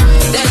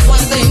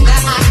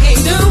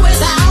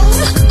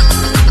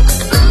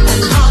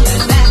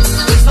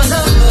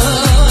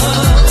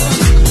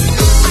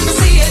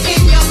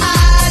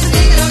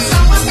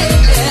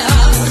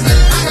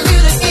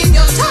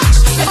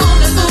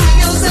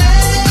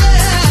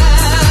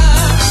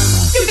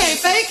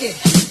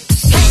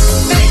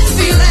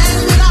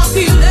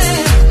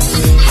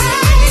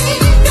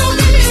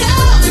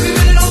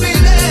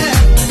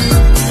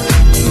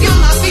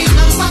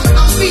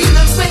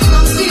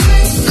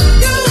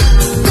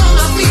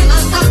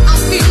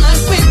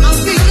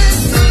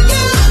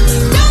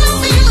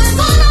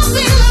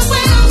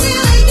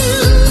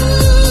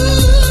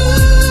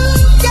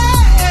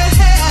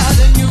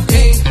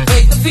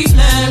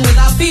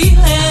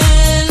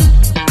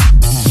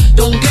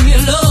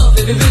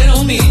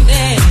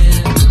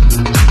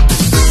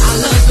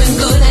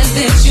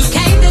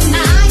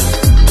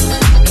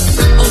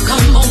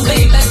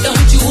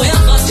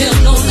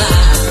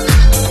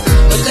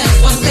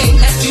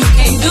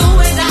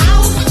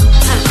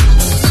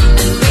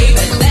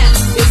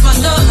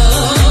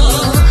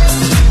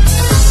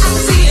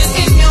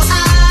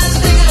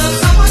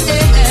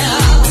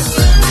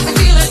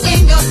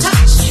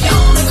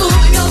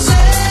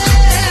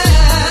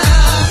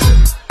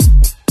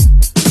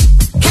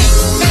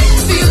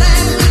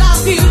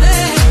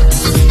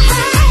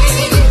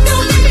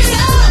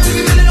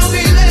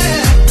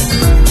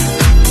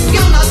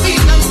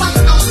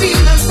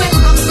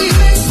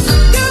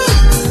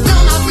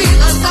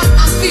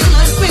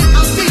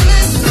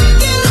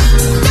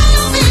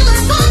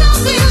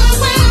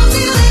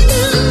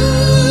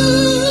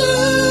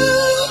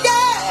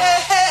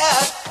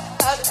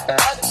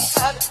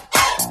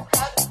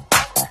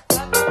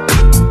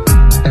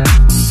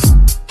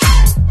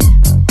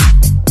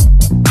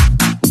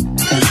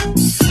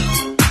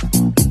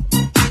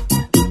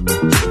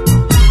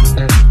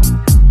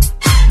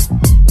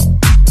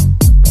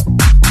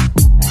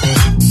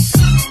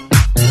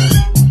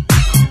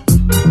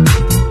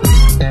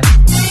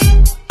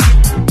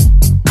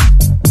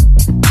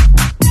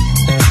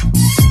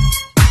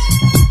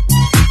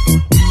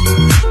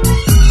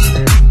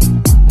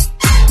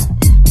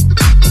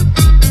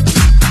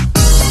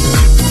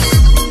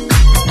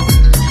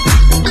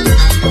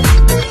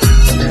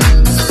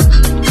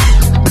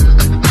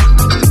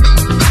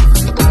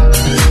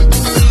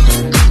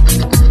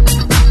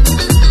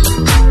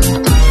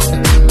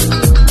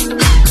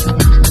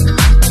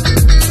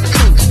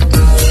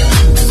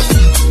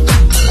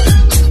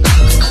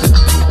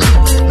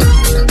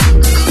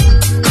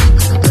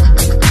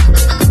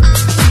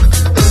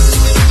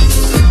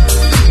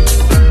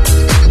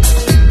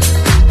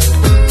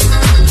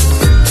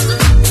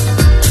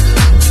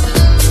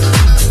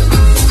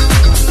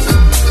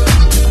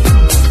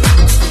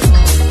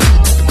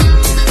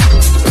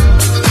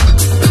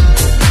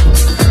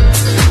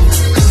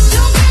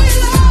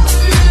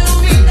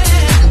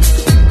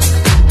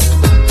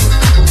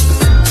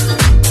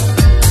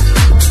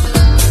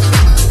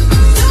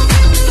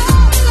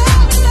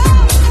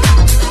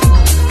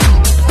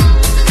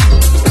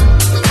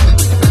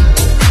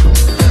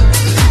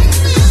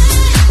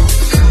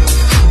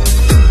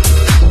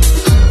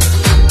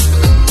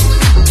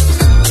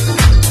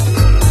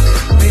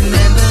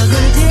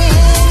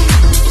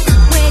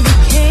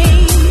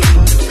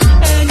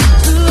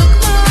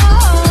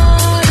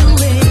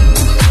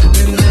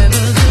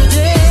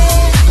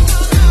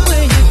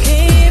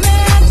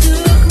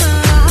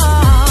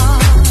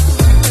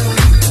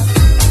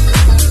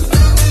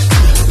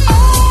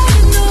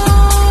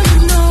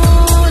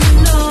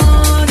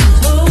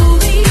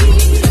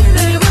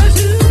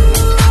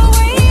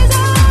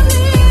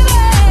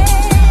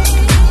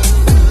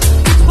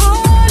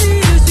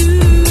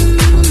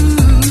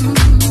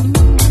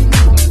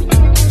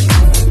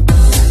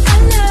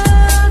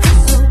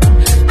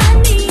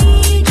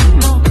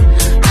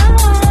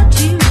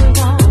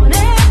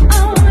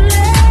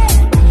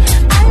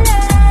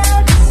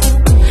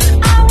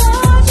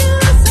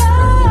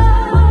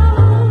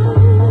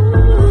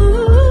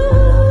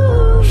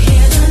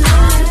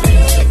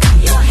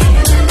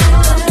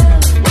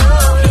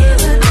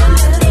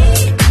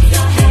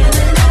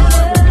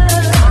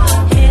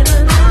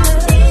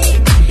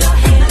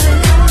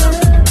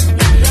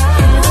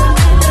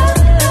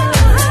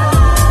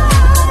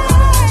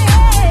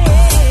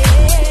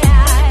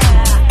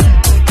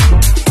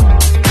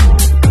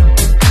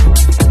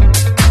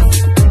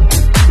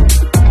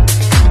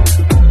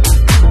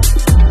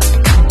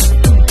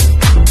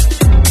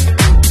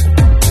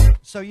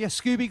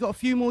 Scooby, got a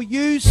few more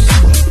U's.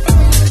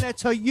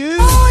 Letter U.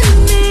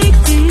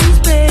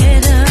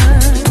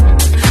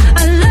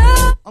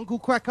 Uncle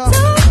Cracker.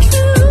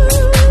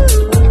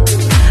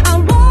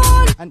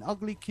 And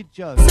Ugly Kid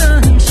Joe.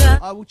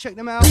 I will check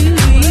them out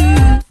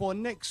for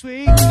next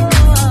week.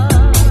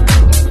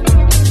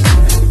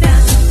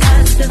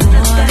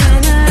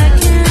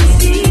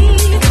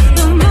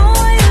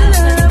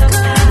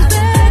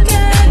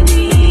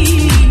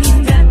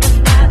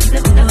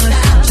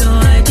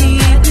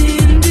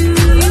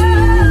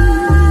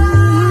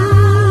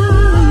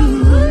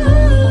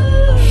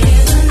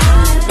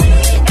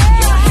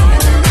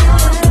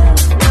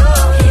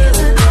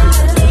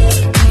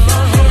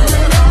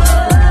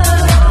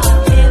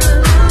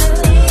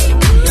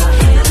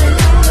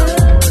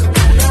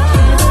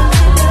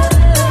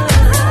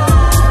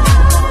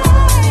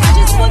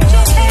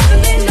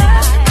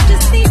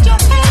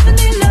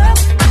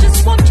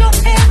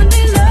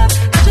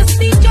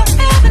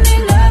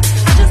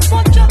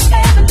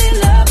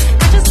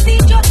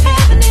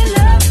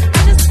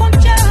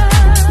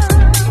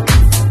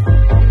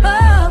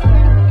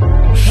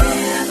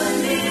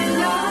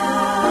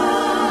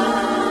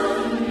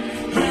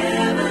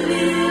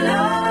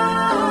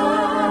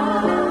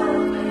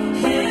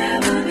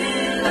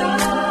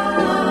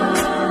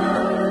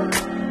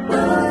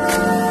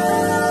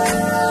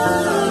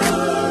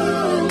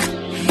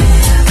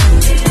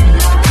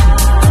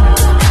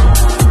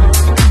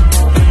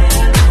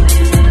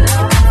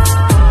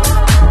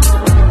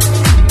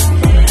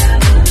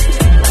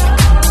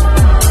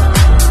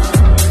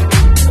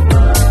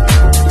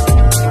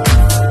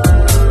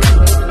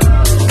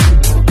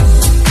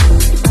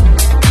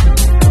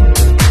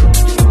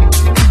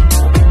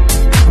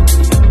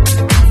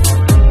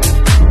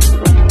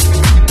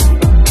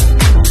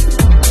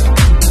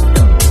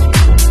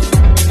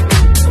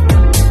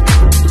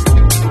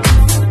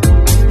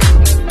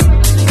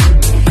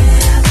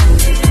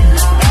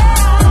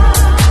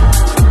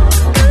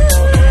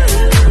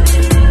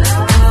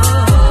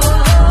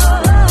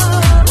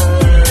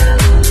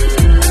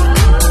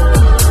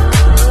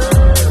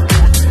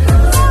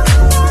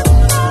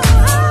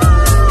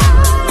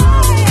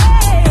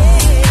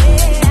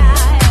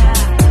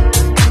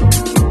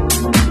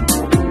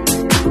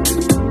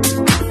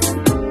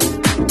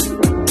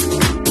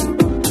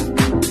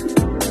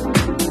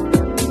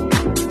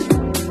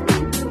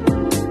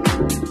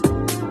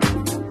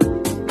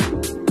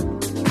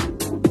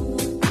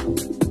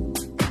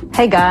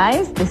 Hey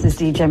guys, this is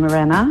DJ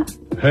Morena.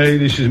 Hey,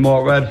 this is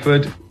Mark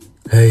Radford.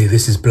 Hey,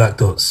 this is Black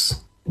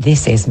Dots.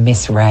 This is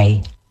Miss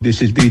Ray.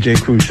 This is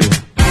DJ Crucial. This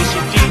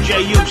is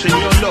DJ Yooks and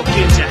you're locked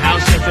into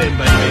House FM,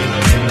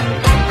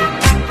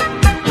 baby.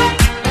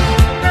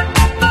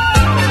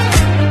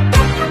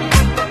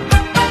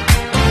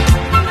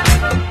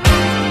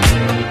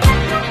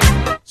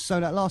 So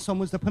that last one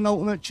was the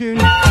penultimate tune.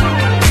 Measure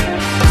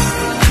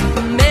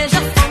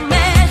for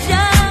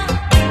measure,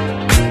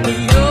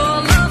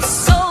 your love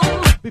soul.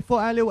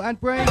 Before our little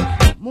ad break,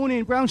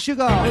 Morning Brown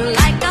Sugar.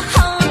 Like a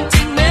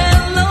haunting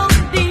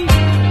melody,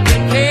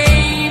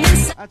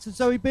 out to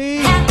Zoe B.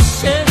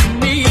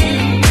 me.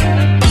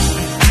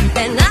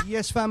 And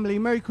yes, family,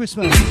 Merry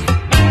Christmas.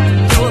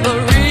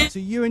 To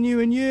you and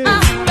you and you.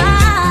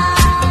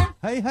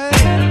 Hey, hey.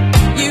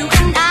 You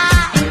and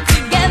I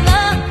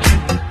together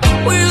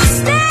will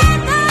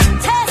stand the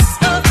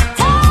test of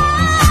time.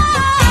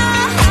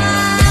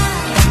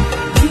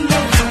 You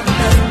know how to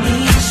love me,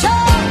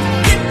 sure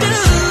you do.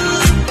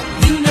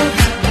 You know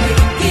how to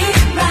make it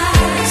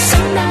right, so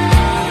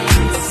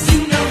nice.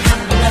 You know how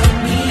to love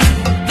me,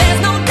 there's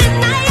no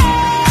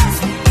denying.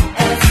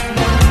 Every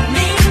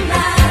morning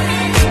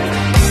light,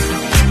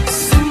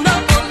 sooner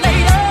or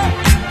later,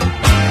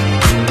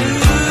 I knew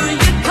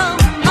you'd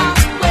come my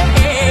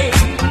way.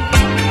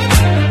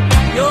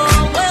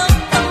 You're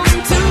welcome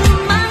to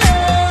my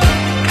love.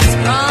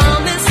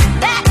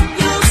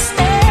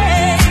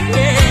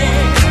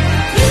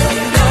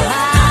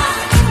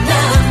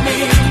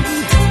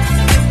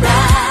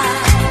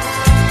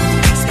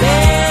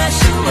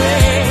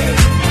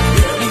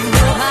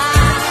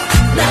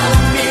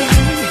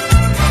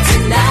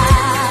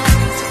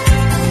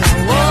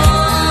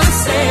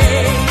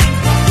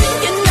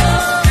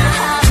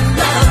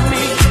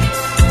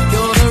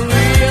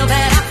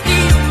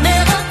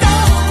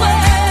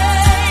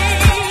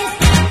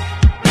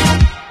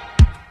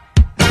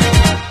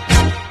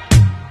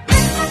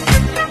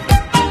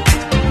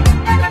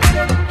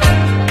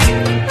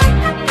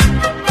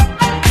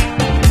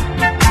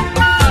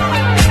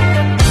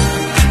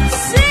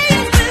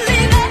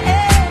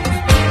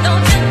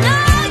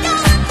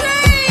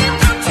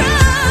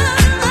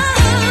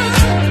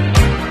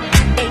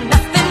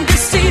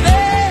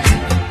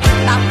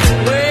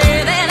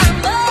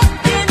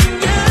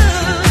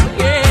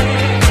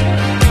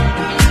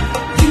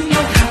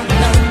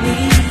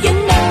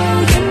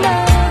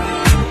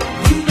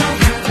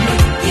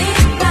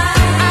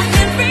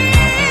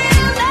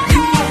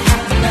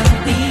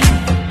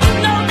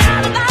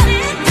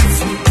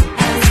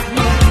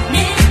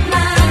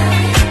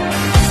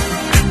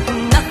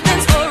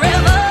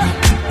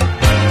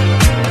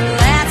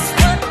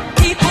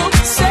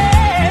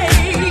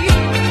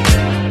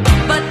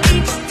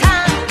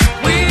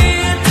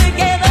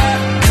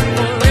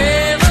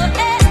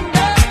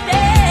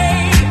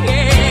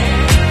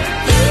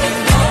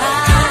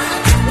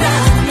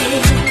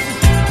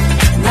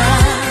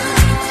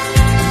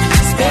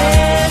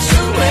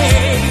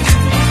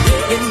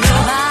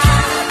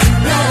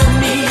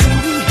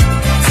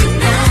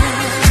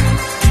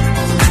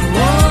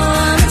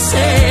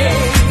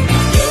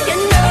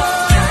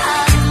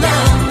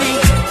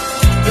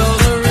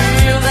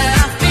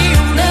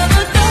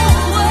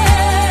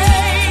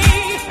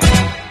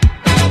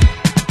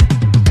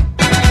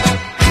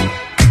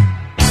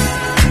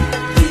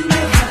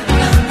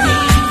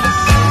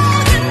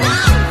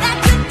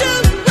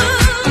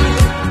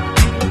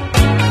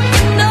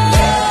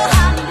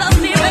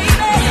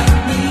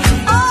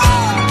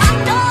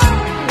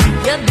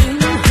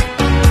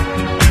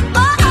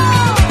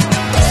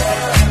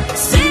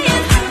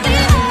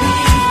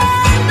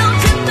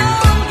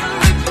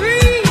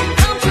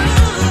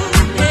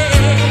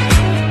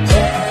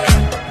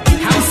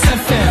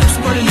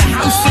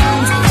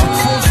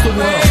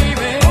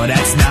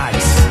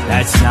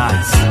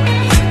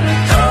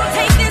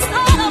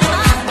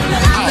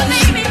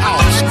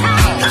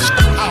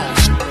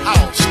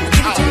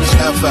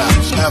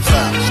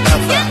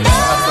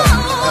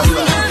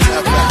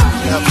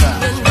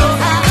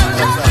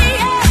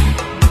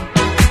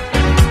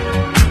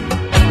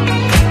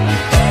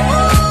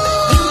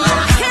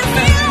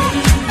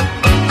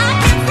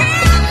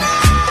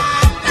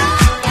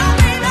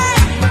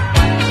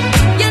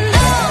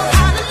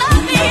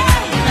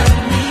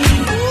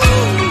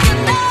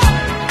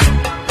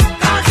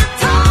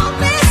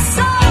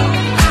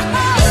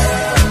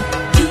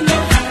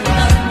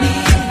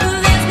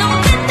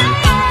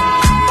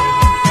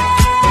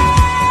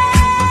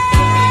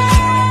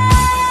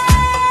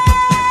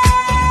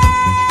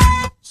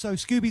 So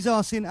Scooby's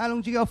asking, how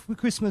long do you get off for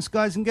Christmas,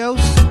 guys and girls?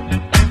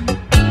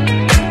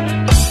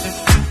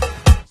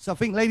 So I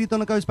think Lady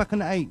Donna goes back on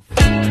the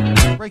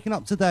 8th. Breaking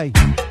up today.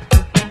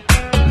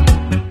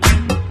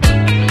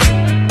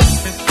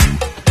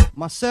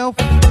 Myself,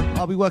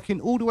 I'll be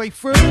working all the way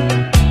through.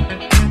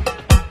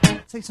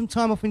 Take some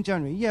time off in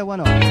January. Yeah, why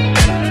not?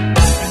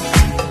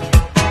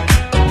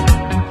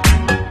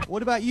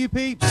 What about you,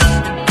 peeps?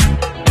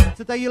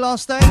 Today your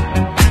last day?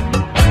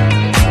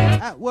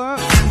 At work?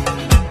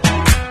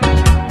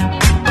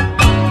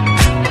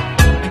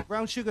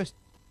 Brown Sugar,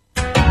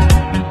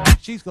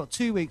 she's got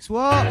 2 weeks.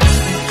 What?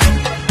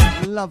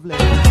 Lovely.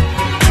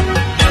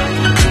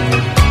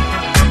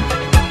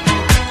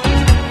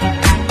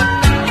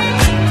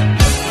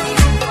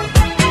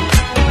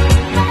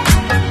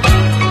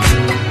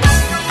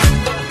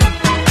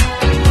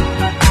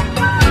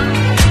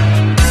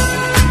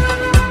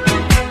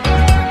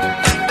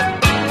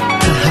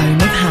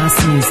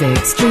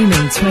 Music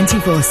streaming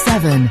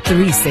 24/7,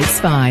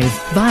 365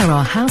 via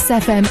our House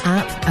FM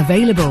app,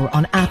 available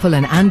on Apple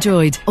and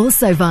Android,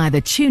 also via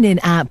the TuneIn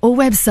app or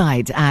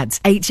website at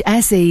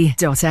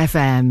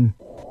hse.fm.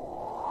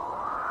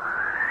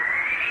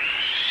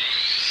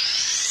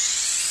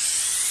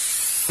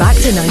 Back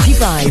to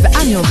 95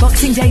 annual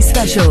Boxing Day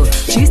special,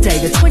 Tuesday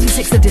the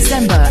 26th of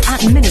December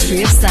at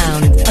Ministry of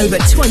Sound. Over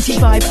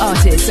 25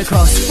 artists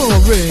across 4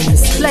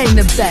 rooms, playing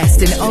the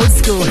best in old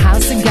school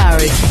house and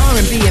garage,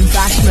 R&B and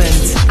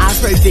bashment,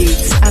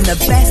 Afrobeats, and the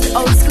best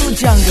old school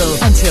jungle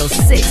until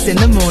 6 in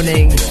the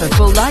morning. For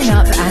full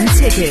lineup and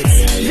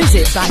tickets,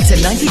 visit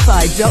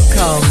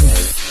backto95.com.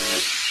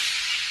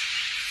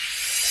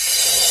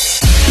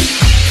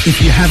 If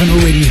you haven't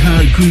already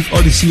heard, Groove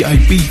Odyssey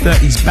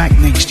Ibiza is back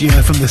next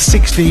year from the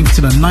 16th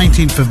to the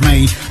 19th of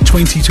May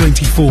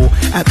 2024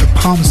 at the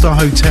Palm Star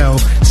Hotel,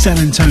 San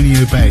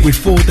Antonio Bay. With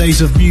 4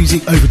 days of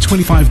music, over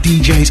 25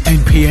 DJs,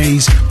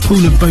 MPAs,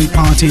 pool and boat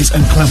parties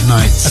and club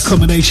nights.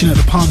 Accommodation at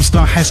the Palm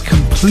Star has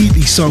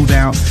completely sold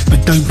out,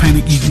 but don't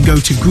panic, you can go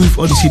to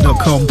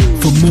grooveodyssey.com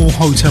for more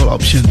hotel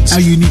options.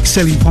 Our unique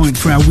selling point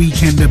for our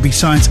weekender,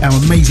 besides our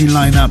amazing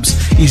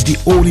lineups, is the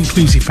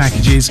all-inclusive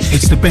packages.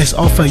 It's the best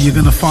offer you're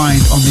going to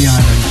find on the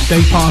island.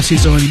 Day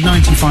passes are only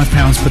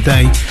 £95 per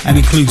day and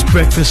includes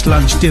breakfast,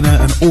 lunch, dinner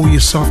and all your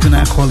soft and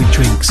alcoholic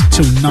drinks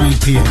till 9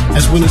 p.m,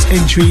 as well as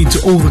entry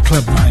into all the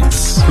club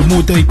nights. The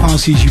more day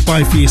passes you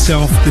buy for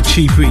yourself, the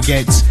cheaper it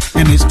gets,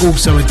 and there's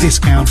also a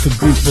discount for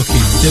group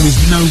booking. There is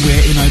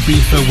nowhere in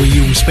Ibiza where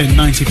you will spend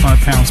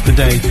 £95 per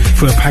day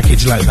for a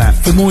package like that.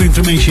 For more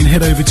information,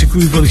 head over to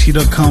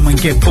grooveodyssey.com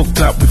and get booked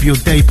up with your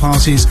day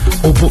passes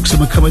or book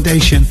some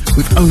accommodation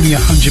with only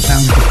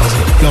 £100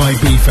 deposit. Go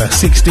Ibiza,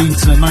 16th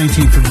to the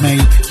 19th of May.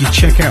 You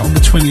check out on the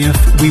 20th.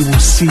 We will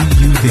see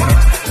you there.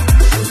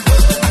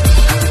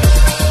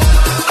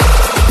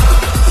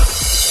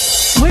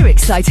 We're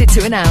excited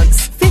to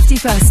announce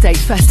 51st State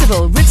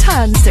Festival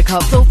returns to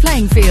Copthall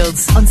Playing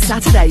Fields on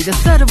Saturday the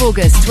 3rd of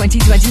August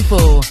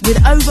 2024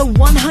 with over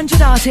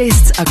 100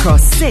 artists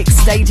across 6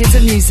 stages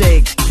of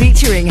music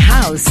featuring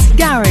house,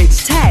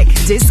 garage, tech,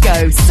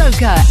 disco,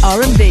 soca,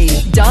 R&B,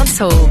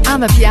 dancehall,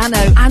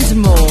 amapiano and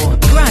more.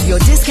 Grab your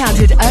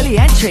discounted early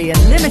entry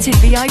and limited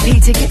VIP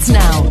tickets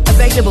now.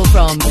 Available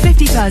from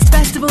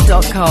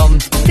 51stfestival.com.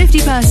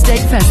 51st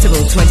State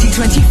Festival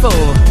 2024,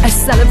 a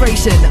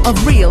celebration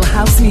of real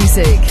house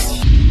music.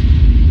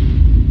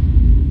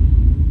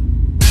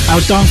 Our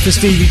Dance for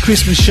Stevie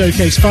Christmas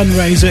Showcase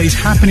fundraiser is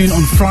happening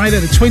on Friday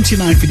the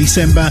 29th of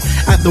December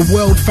at the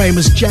world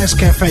famous Jazz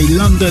Cafe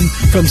London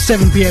from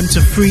 7 p.m.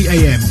 to 3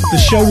 a.m.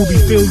 The show will be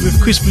filled with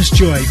Christmas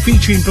joy,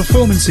 featuring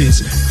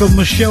performances from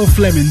Michelle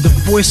Fleming, the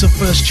voice of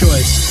First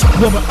Choice,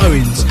 Robert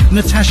Owens,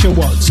 Natasha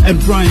Watts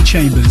and Brian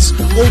Chambers,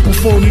 all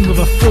performing with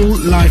a full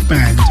live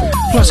band.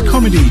 Plus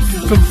comedy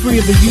from 3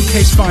 of the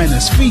UK's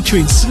finest,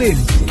 featuring Slim,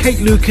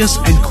 Kate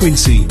Lucas and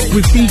Quincy,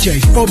 with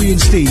DJs Bobby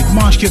and Steve,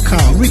 Marsh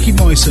Yakar, Ricky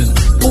Moyson,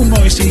 Paul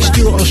Morrissey,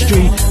 Stuart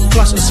Ostry,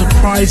 plus a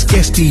surprise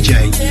guest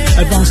DJ.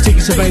 Advance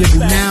tickets available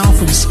now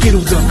from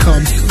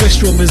skiddle.com,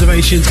 restaurant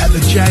reservations at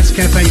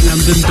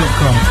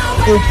thejazzcafelondon.com.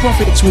 All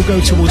profits will go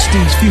towards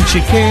Steve's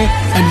future care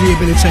and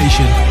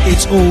rehabilitation.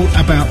 It's all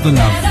about the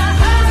love.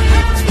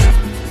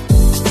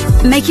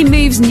 Making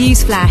moves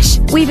newsflash.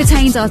 We've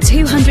attained our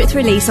 200th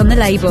release on the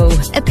label.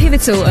 A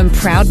pivotal and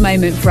proud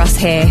moment for us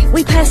here.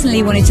 We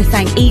personally wanted to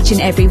thank each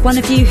and every one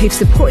of you who've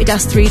supported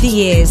us through the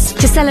years.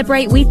 To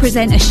celebrate, we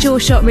present a Sure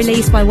Shot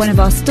release by one of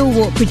our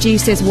stalwart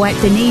producers, Wipe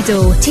the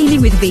Needle,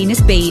 teaming with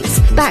Venus Beats.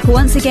 Back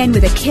once again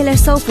with a killer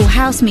soulful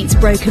house meets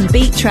broken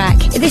beat track.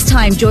 This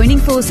time joining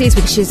forces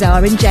with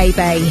Shazar and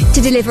J-Bay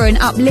to deliver an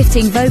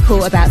uplifting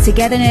vocal about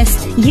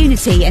togetherness,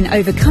 unity and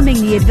overcoming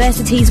the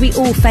adversities we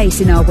all face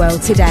in our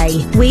world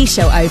today. We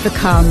shall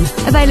overcome.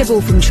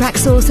 Available from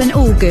Traxsource and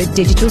all good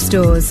digital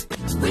stores.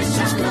 We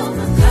shall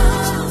overcome.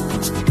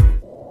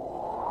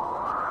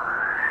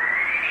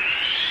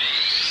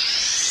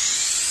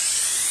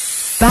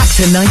 Back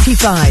to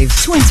 95,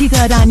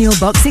 23rd Annual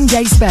Boxing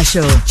Day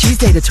Special,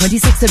 Tuesday the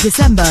 26th of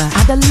December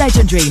at the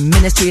legendary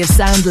Ministry of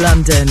Sound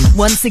London.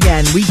 Once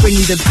again, we bring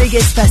you the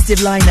biggest festive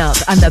lineup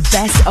and the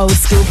best old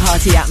school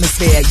party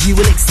atmosphere you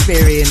will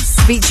experience.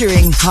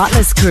 Featuring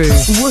Heartless Crew,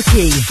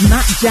 Wookie,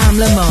 Matt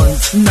Jam Lamont,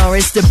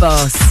 Norris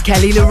DeBoss,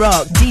 Kelly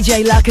LaRock,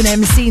 DJ Luck and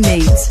MC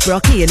Neat,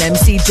 Brocky and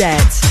MC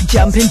Det,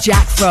 Jumpin'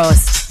 Jack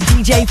Frost,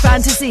 DJ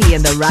Fantasy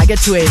and the Ragga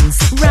Twins,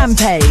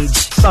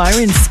 Rampage,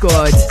 Firing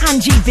Squad,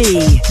 Angie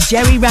B,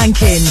 Jerry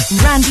Rankin,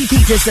 Randy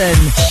Peterson,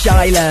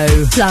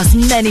 Shiloh, plus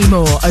many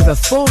more over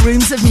 4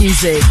 rooms of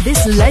music.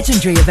 This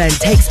legendary event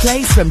takes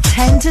place from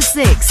 10 to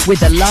 6 with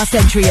the last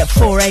entry at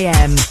 4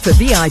 a.m. For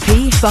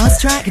VIP,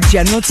 fast track,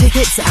 general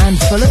tickets and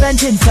full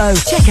event info,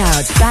 check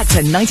out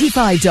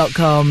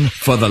back295.com.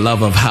 For the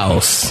love of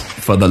house,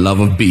 for the love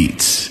of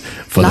beats,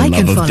 for like the love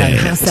and of follow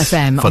dance, House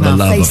FM for on the our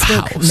love Facebook,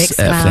 of House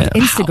Mixcloud, FM,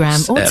 Instagram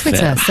House or Twitter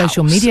FM,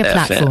 social House media FM,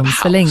 platforms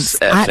for House links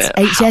FM, at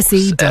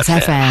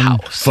hse.fm.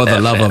 For the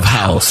love of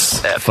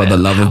house, for the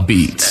love of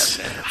beats,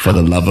 for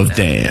the love of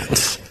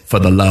dance, for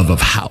the love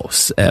of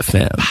House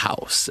FM,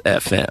 House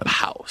FM,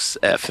 House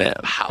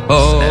FM, House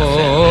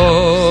Oh,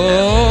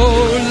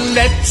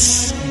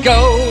 let's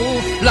go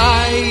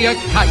fly a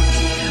kite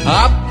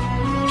up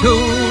to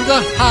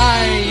the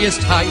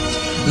highest height.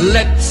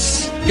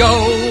 Let's go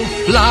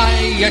fly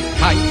a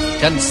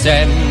kite and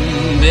send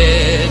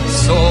it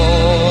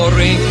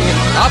soaring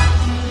up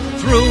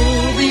through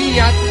the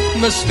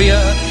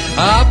atmosphere,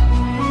 up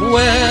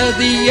where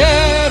the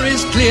air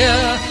is clear.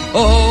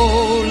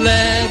 Oh,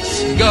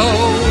 let's go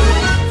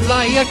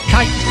fly a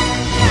kite.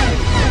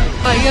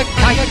 Fly a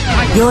kite, a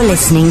kite. You're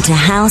listening to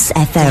House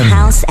FM.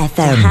 House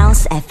FM.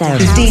 House FM.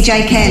 With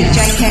DJ Ken.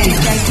 DJ Ken.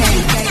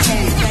 DJ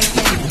Ken.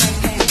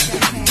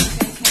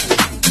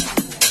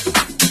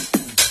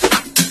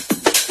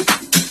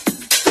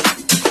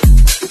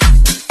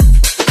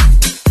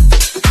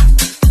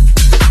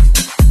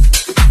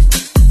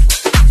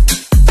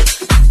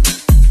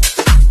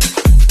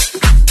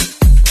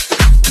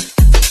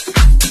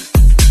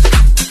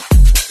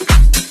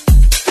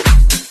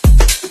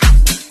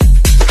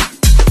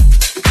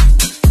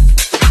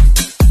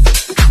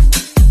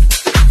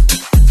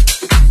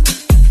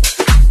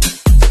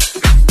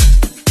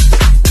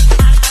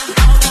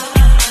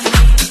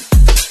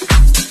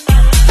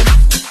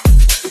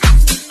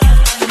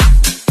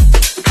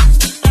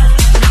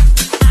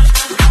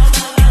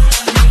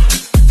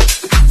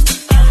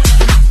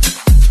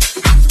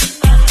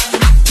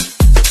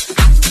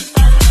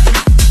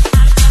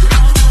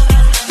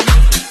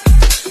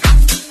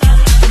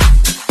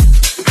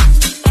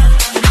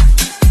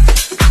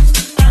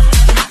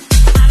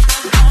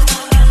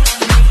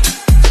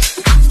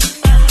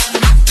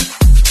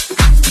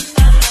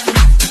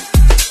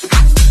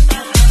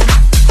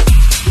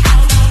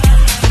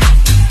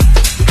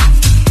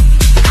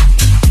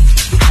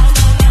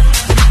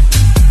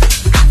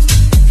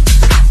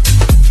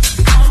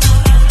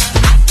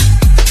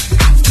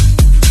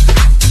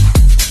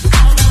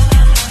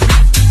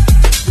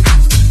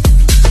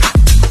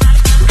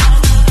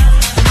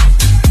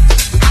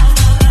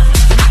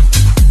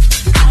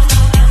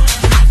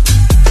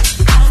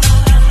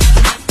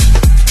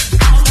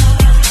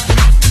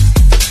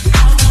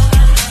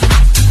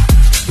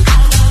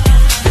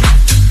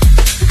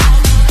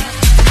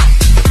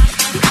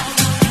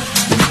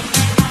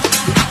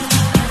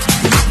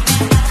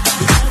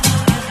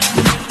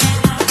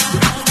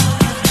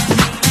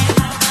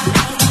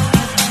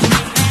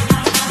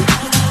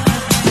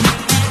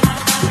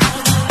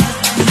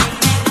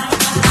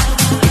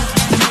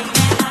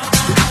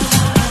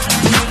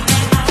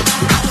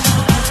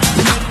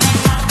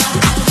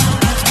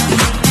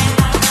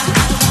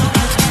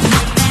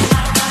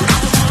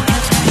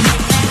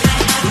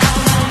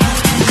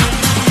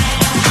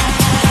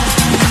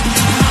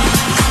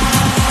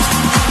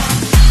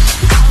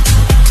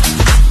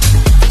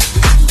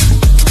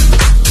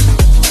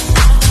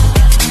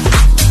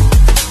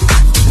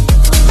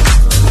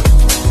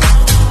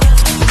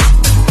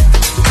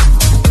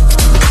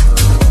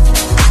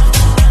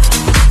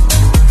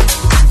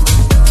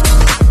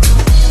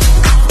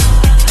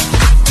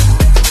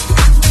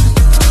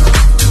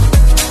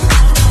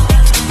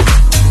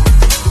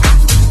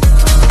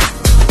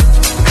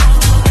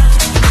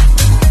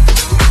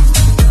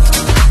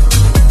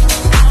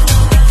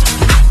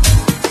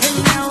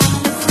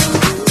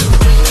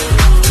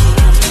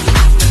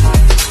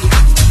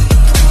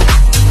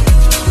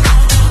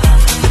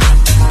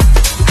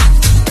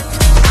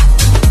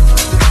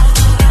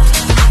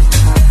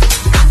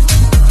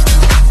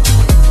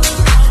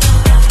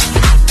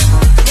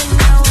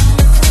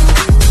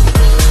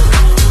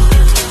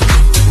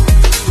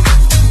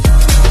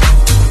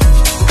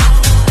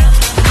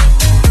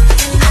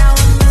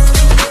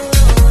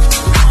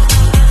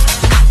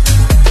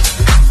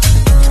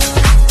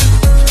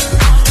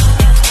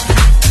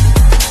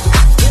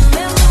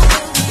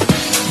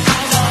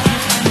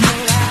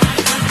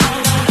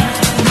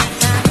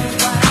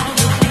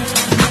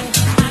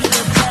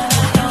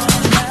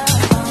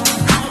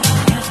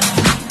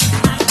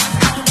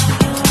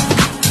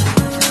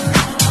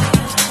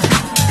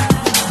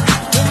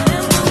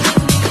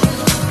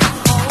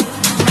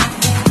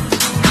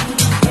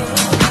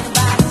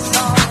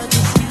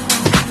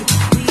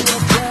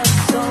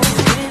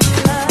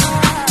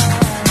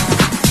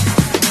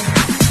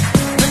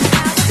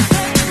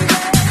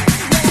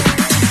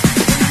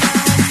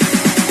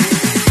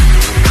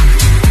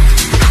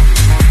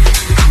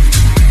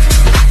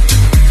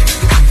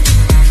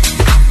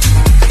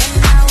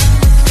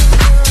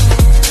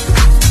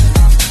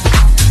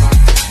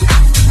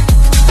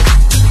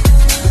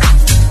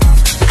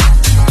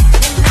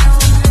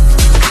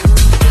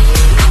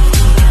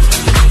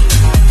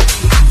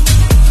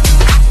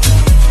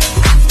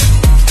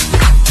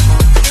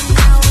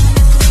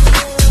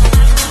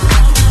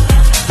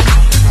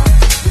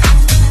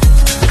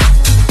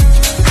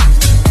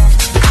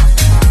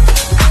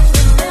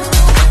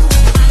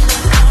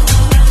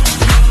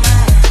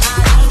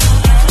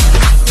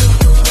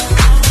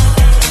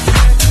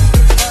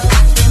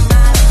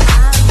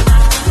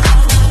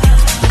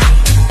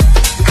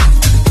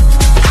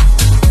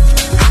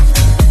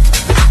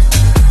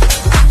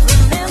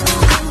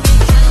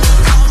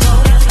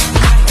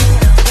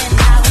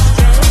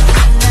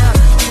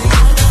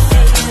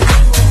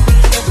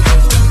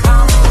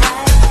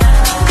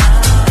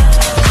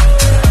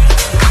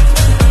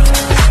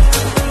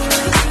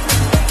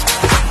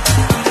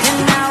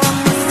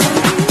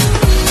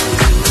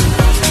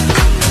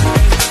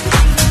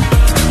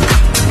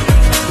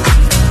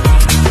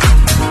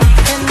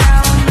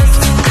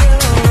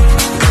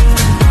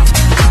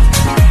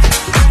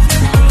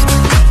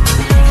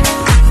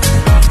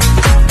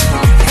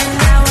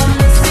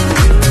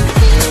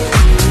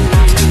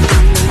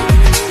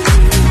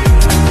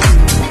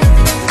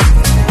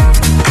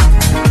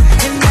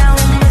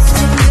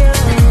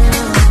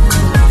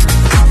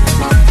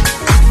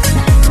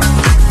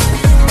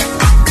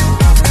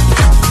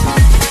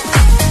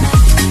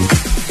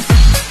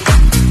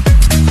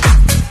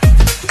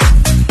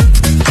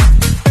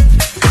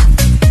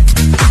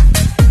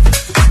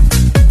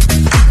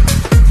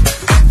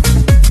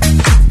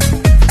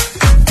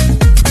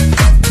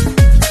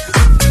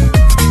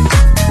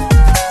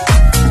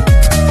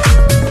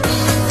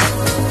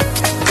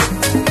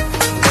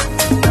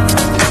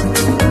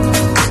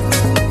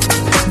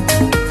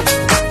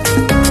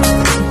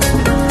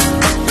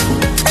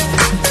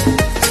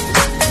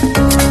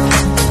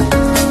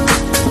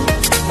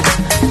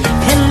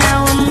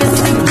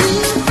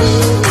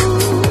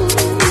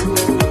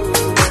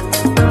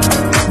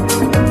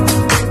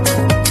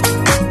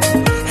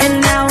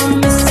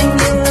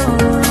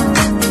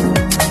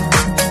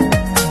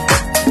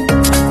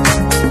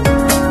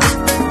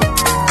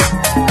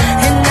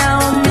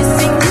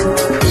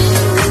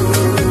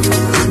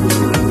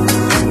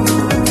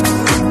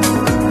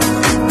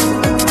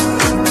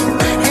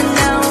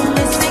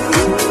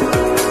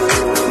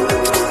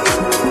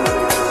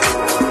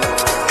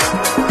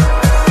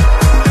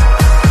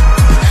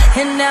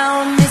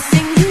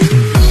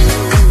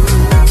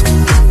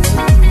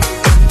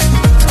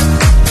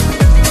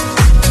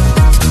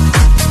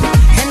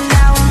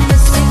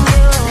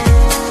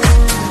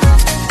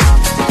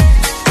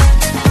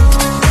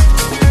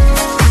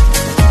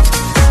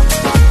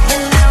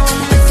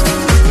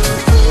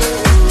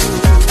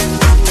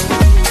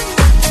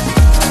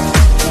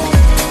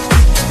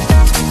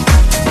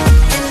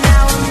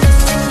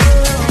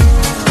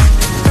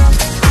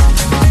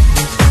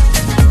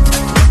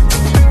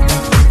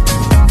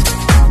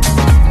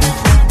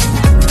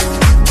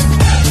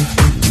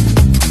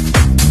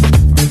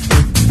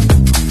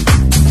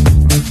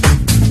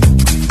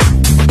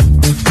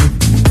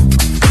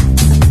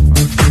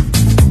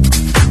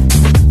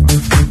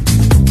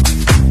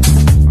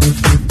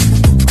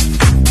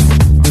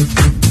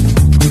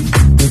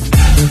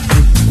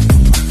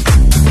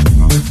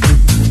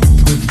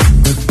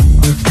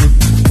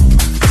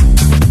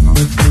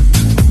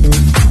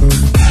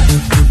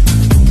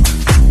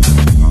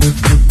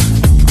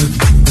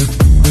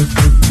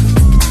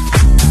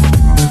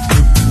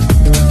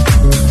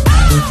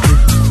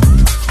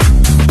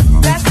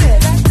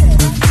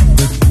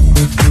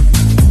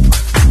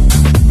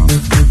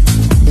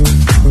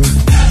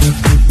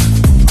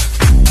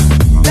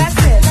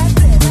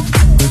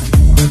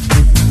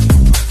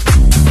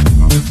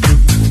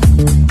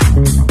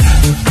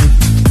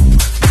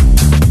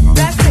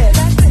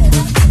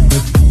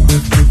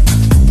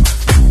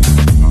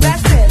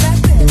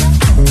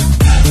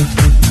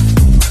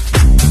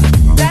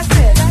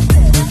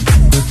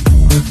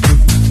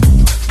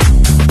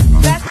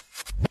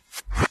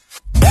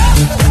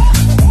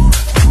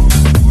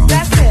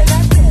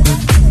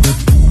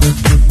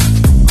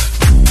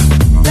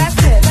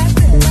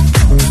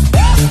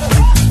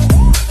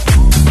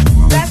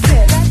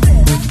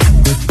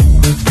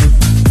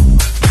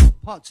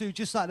 2,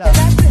 just like that.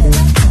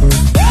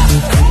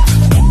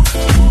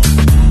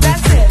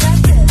 That's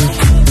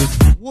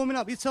it. Warming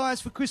up your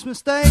tyres for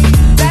Christmas Day.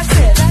 That's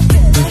it.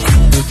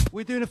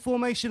 We're doing a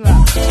formation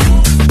lap.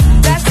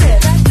 That's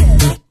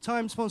it.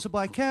 Time sponsored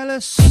by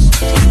Careless.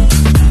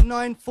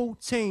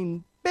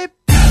 9:14. Bip.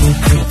 That's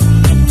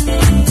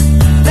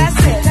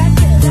it.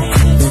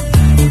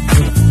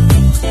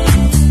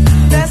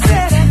 That's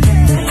it.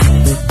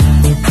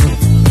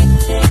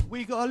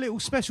 We got a little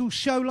special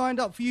show lined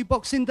up for you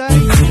Boxing Day.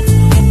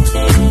 That's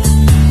it.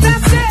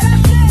 That's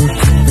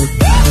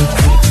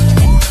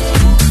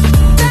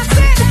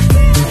it.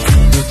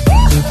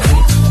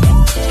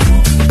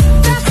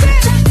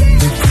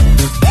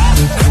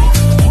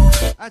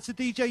 That's a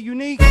DJ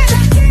Unique.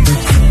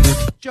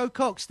 Joe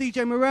Cox,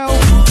 DJ Morel.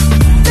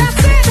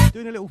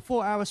 Doing a little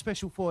 4-hour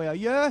special for you.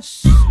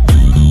 Yes.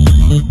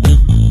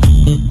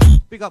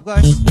 Big up,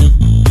 guys.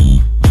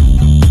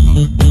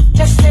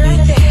 Just stay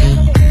right there.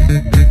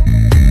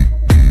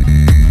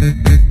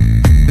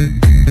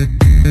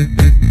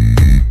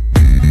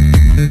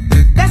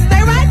 Just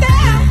stay right there.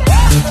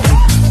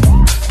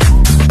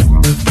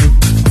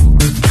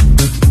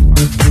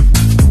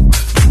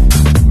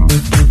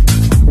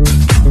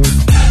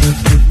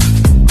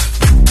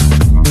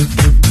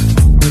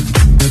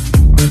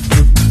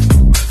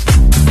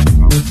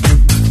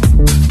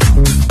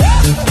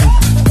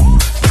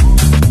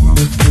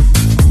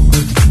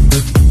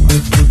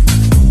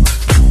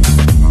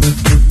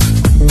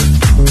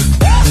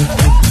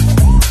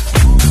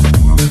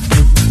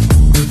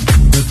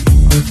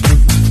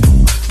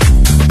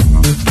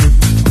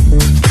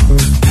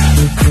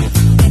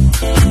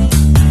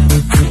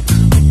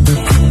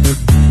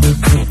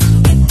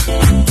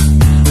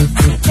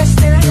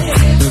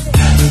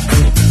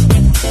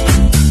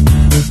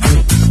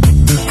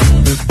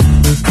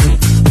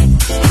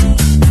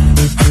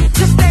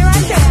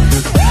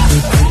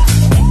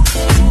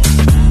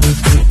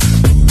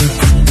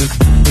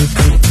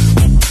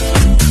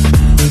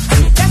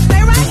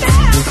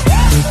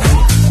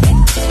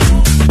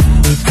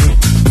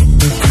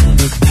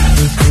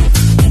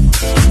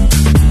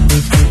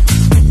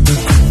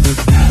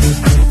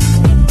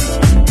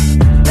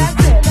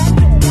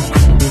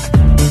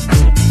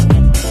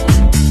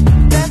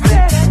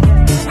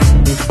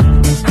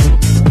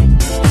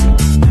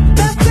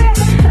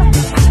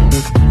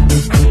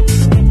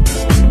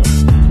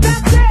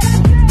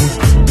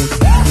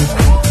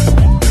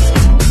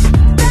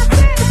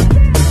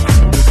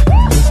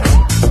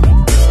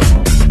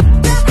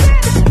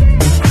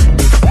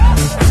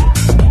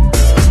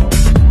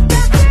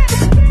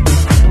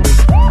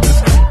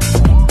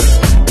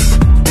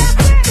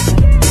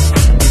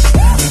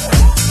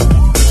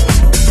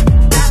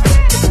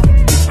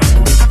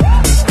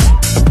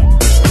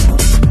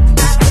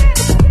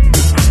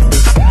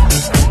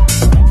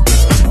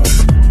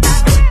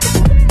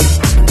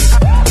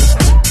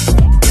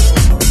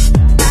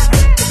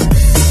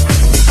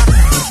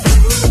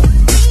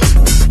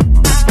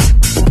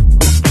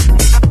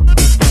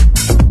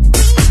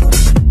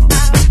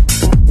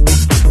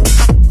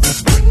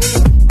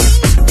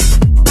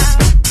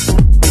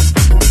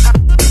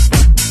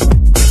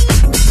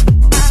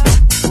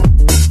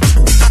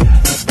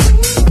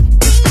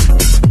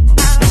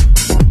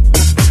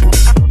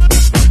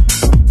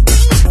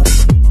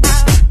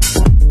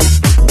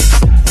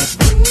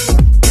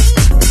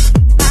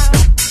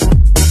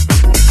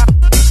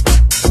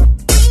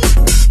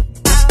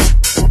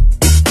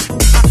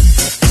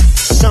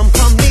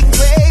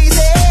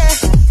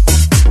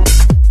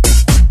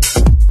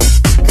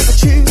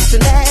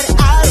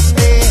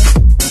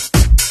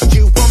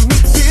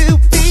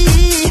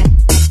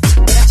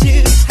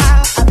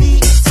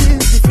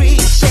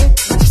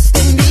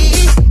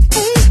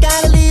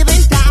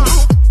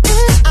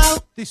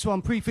 This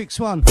one, Prefix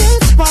 1.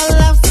 This one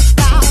loves the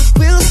style.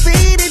 We'll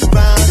feed it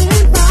round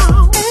and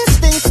round. There's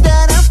things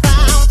that I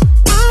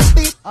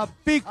found. A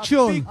big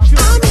tune.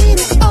 I mean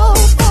it all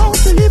for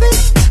the living.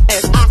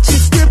 And I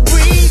choose to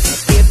breathe.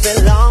 It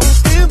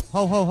belongs to.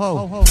 Ho, ho,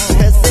 ho.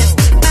 Cause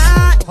it's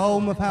my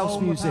home of house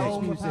music.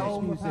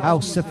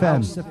 House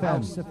FM.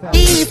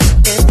 Eve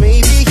and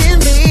maybe in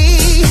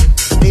me.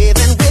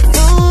 Living with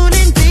food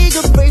and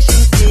degradation.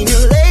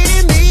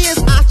 Stimulating me as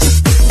I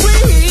choose to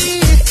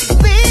breathe.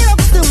 Feel up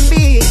to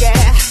me,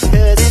 yeah.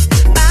 Cause it's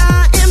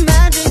my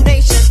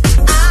imagination.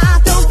 I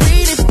don't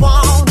really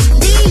want to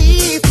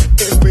leave.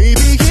 It's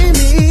maybe in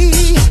me.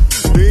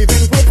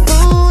 Living with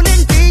food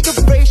and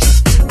degradation.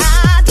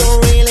 I don't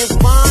really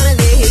want to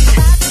leave.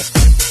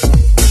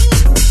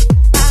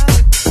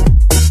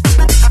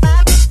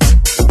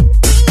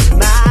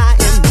 My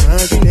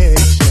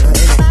imagination.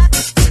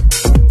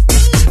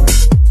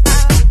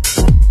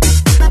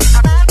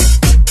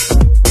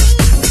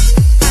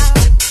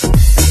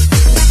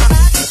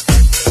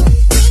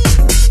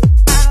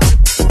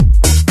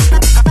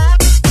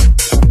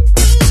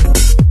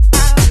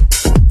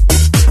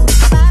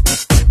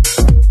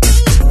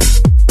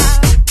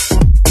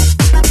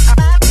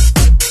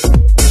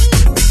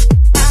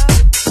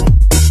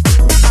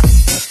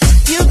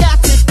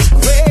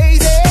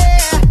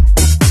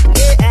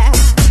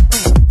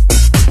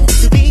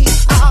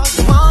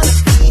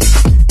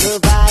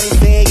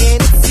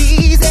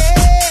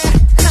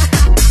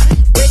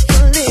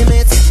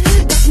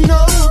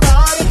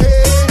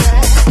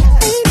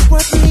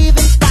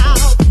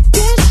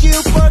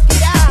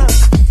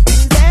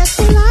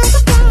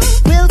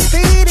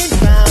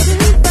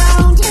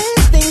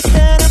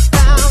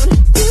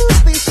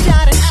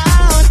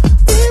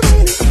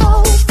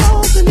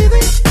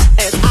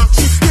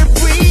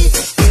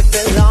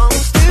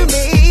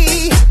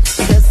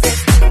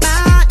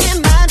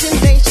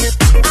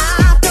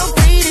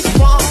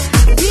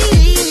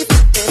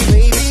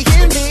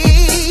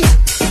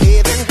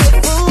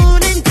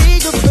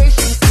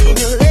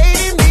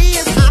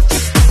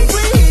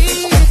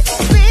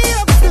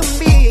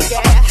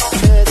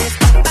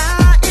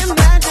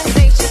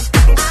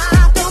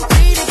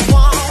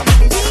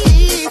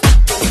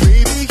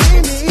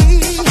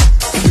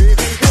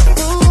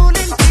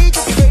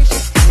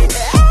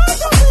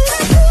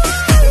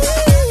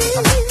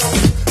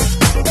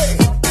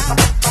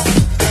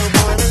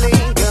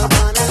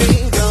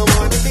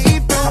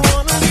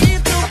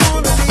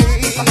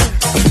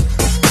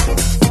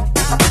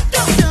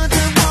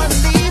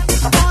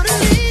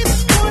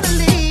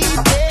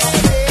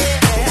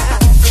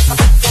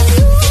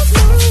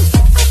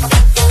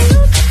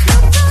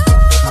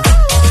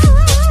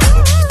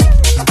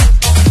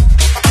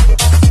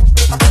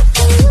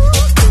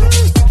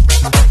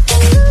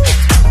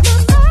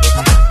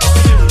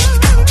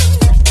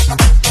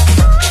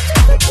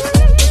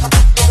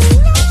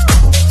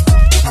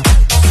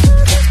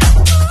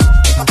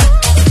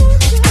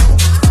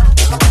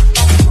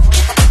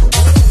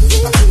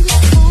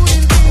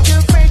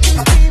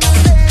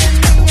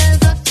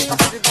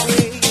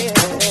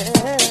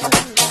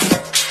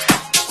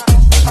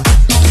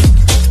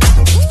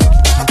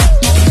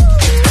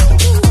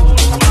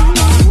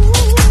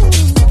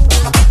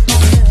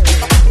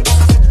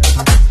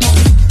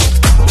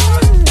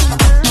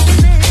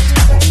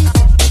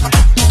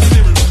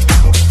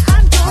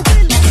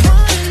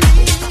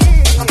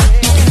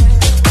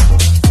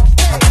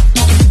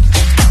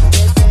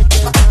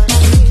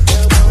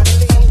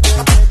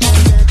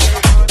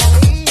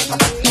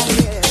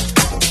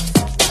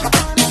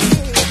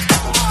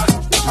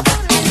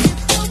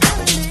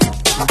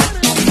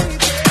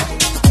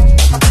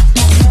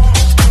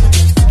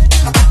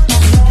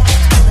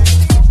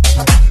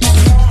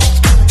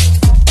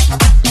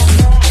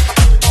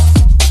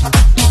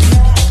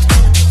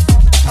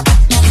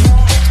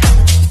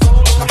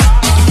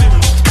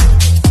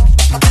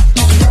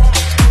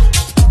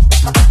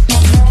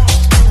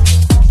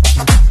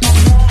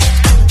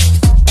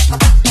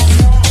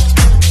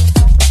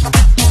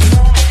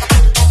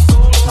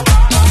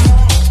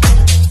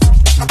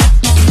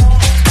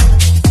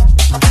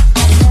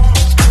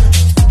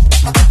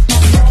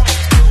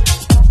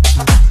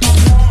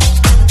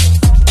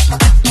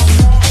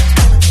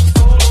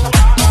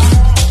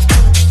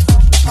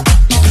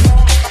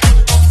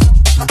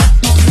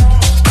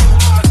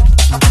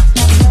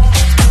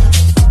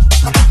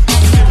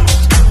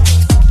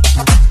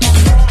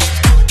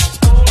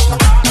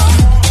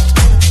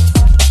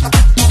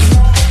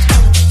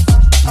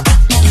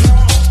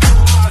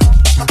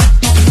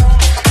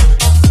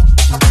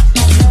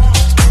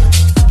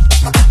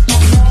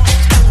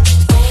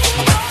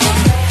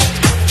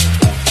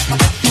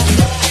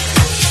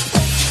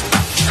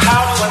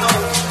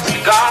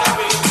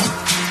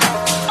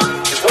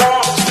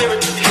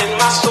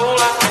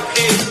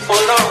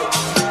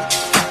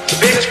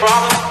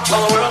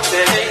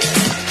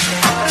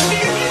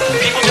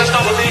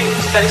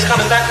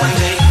 coming back one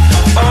day.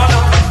 Oh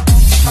no.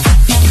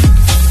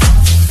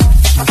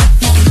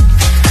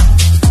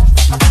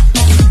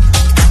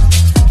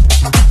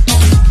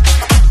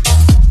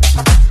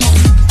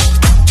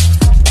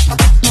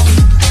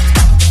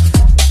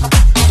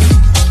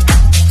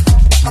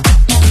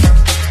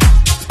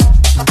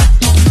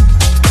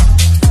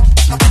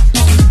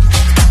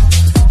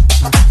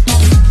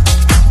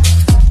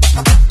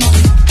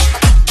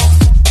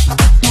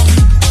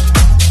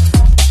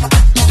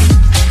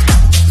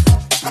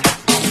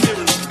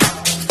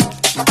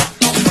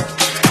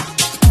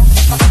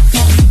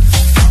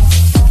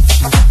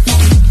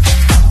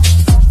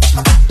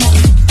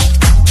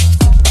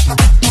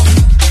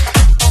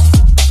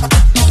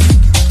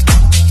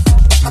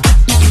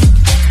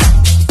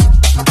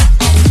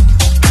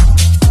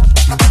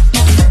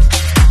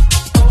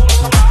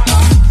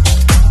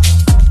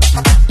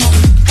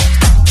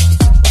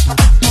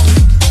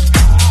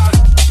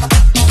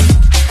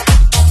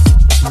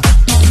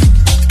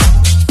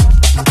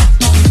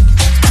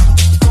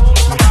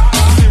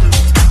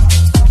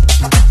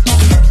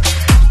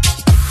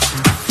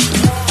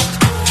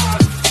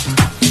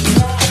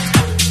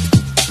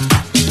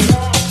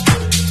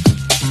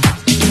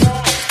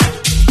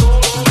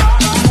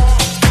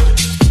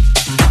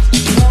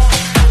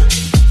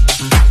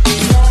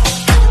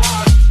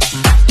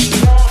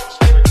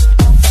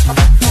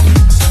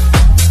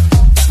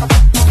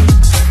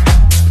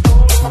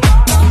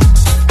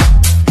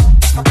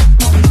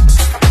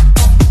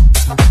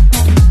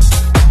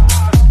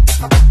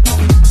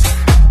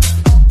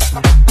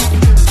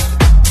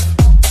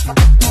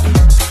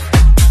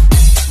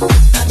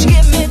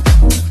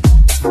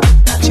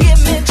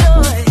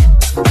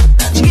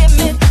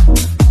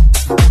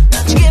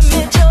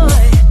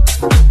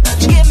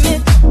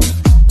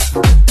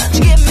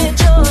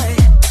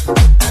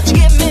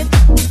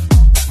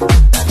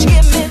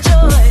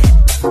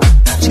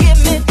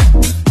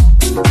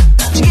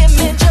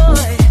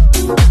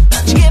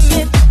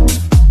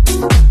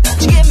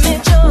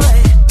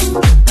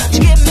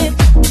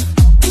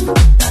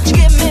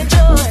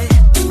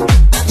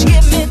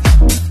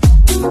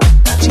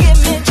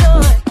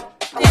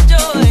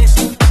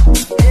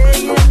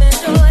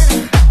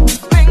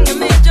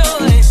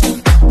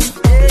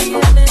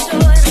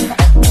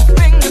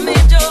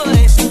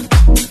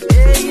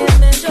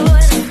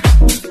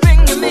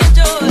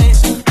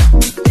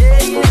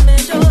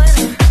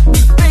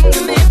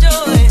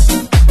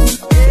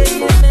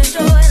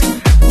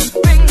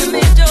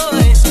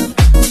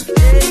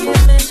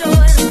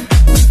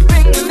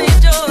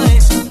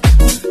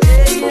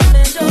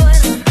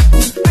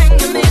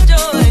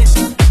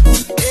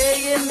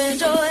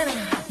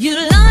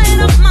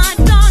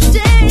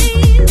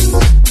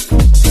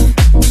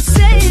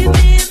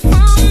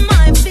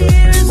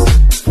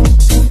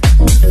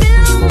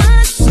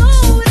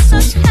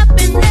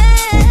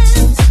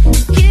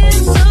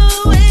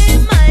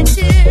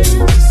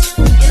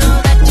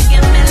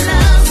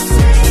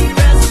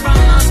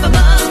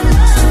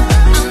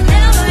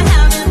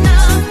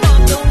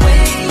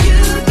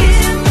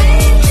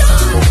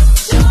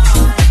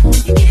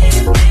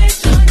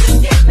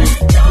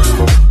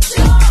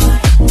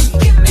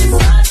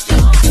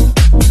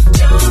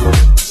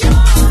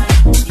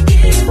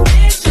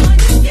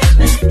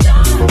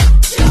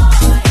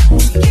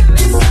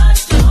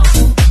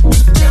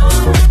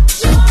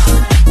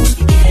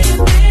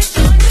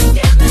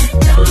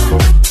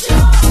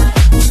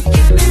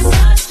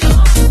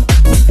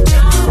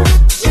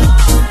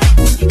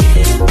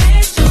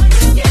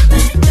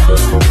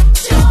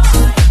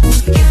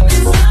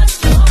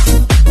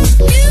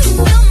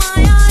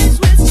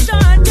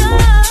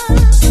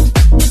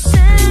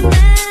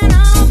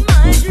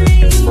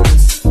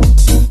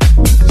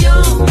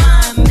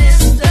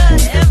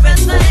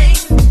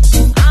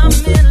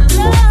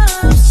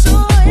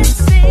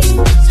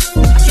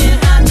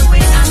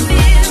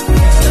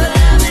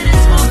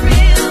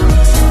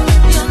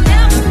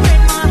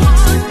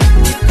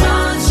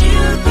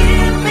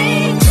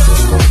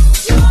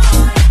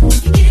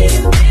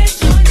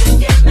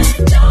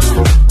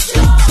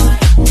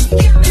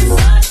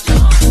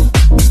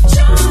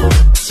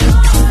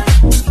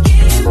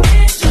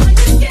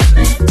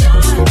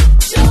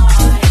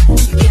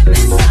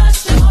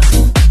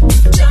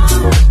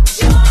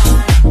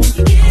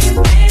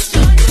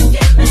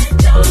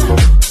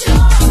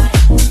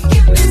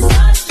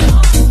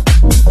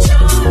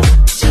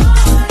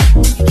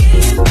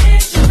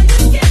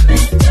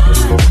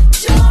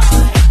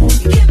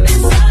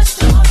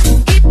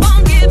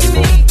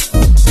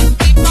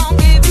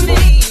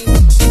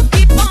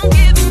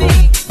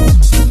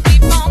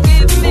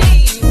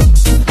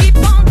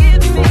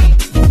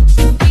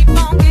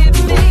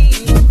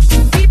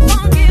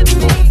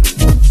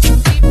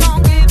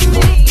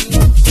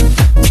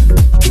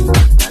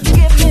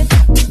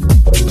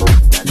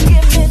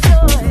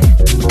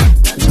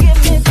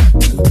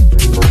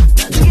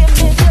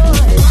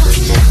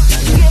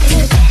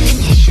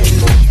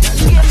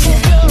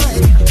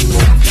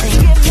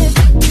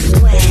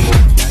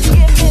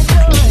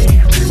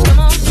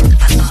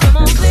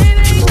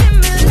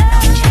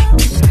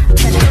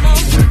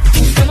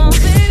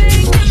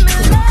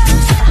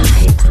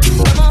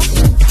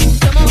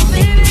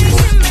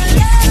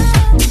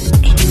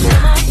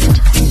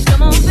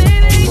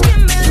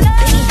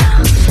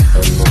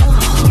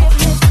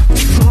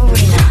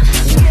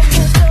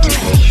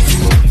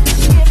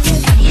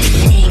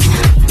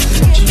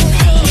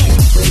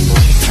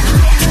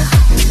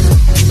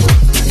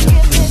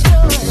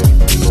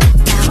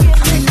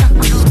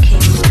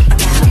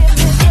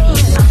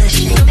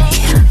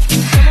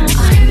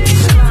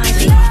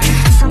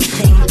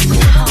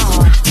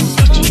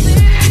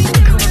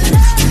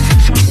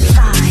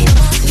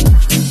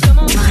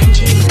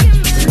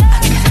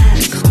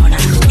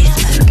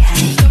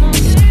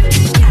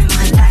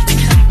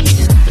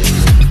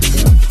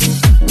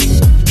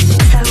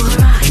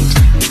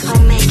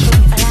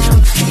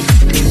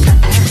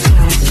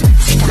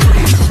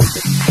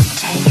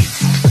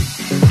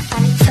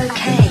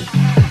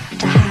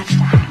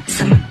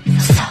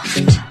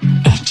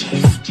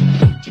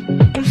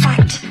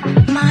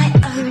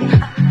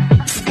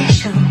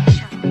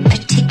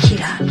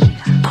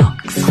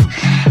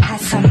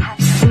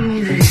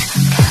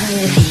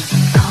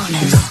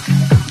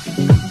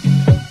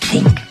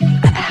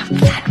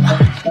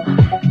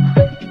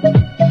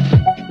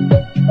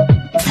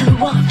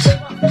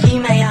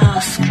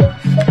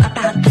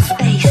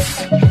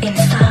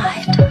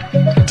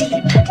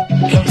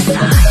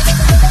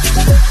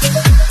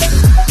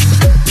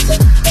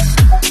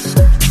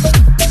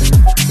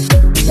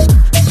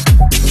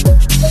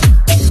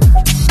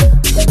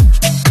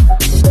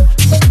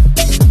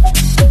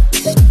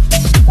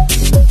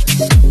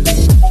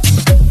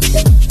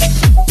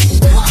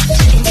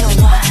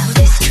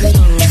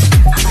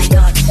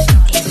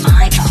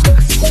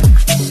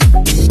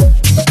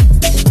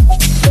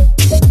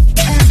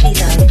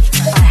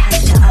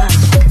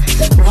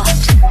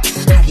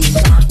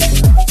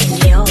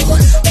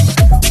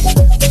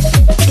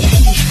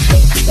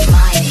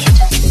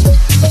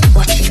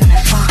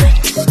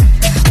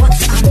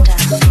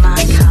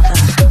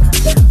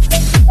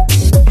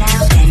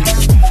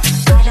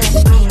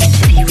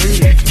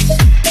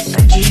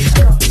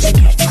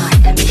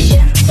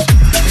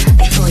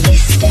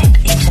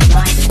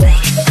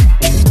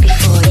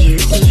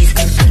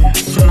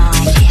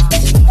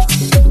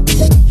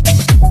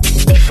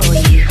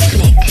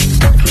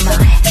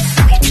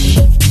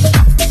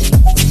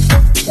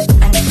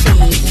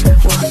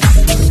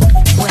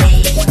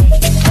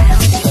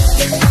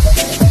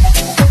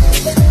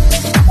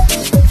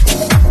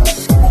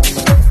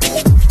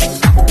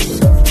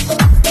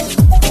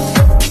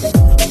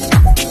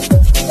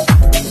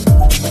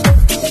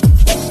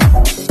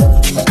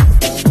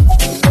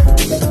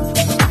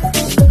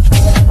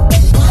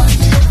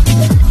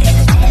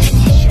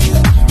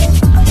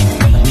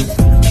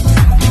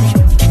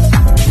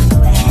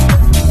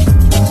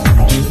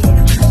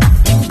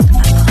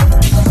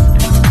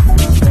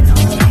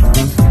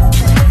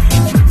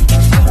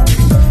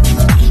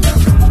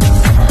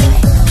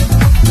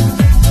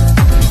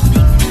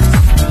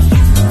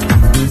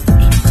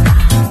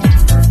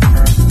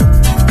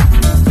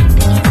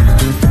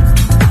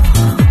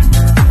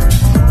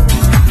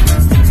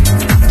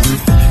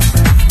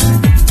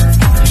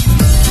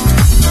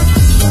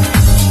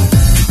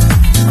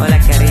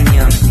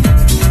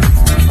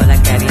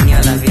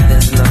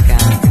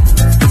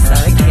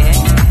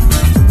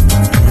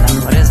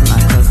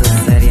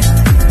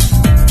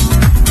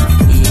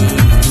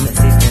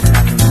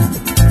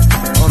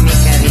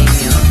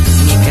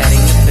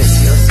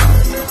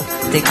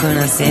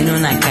 conocí en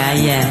una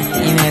calle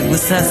y me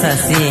gustas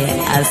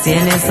así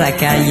en esa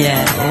calle.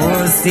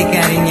 Oh, sí,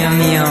 cariño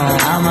mío,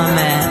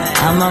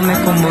 ámame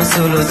como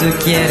solo tú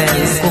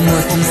quieres, como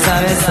tú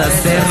sabes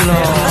hacerlo.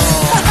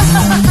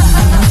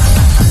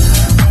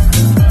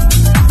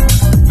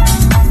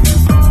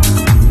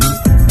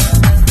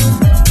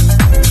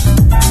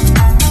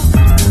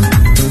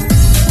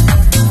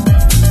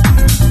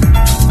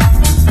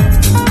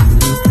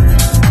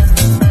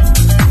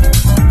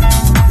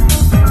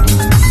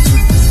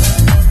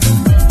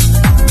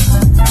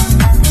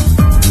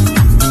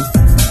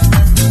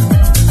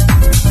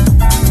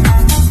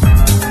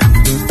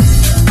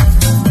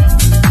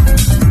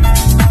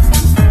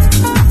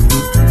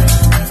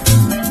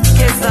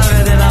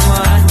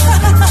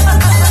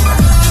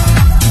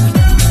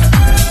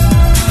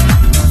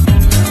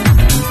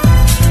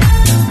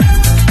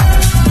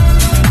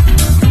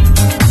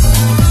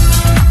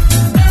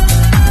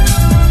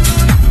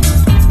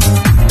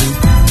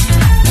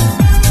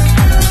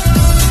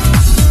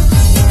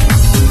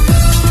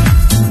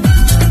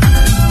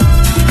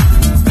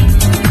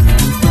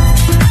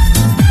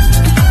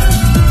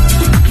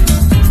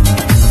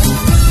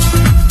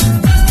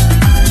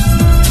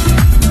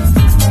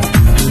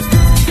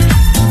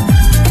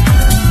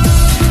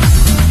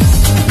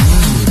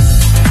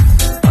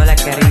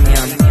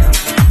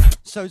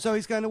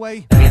 Zoe's going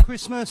away for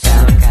Christmas.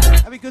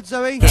 Have a good,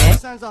 Zoe.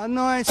 Sounds like a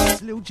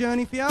nice little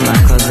journey for you.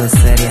 Una cosa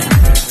seria.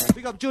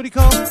 Big up Jordy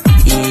Cole.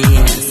 Y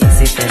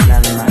necesita el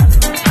alma.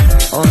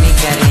 Oh, mi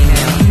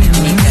cariño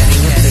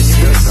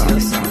precioso.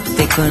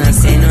 Te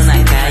conocí en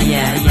una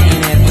calle y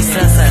me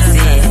gustas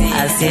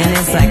así en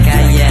esa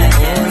calle.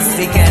 Oh,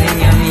 sí,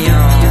 cariño mío,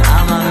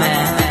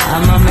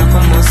 ámame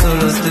como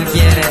solo tú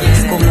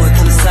quieres, como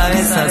tú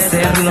sabes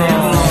hacerlo.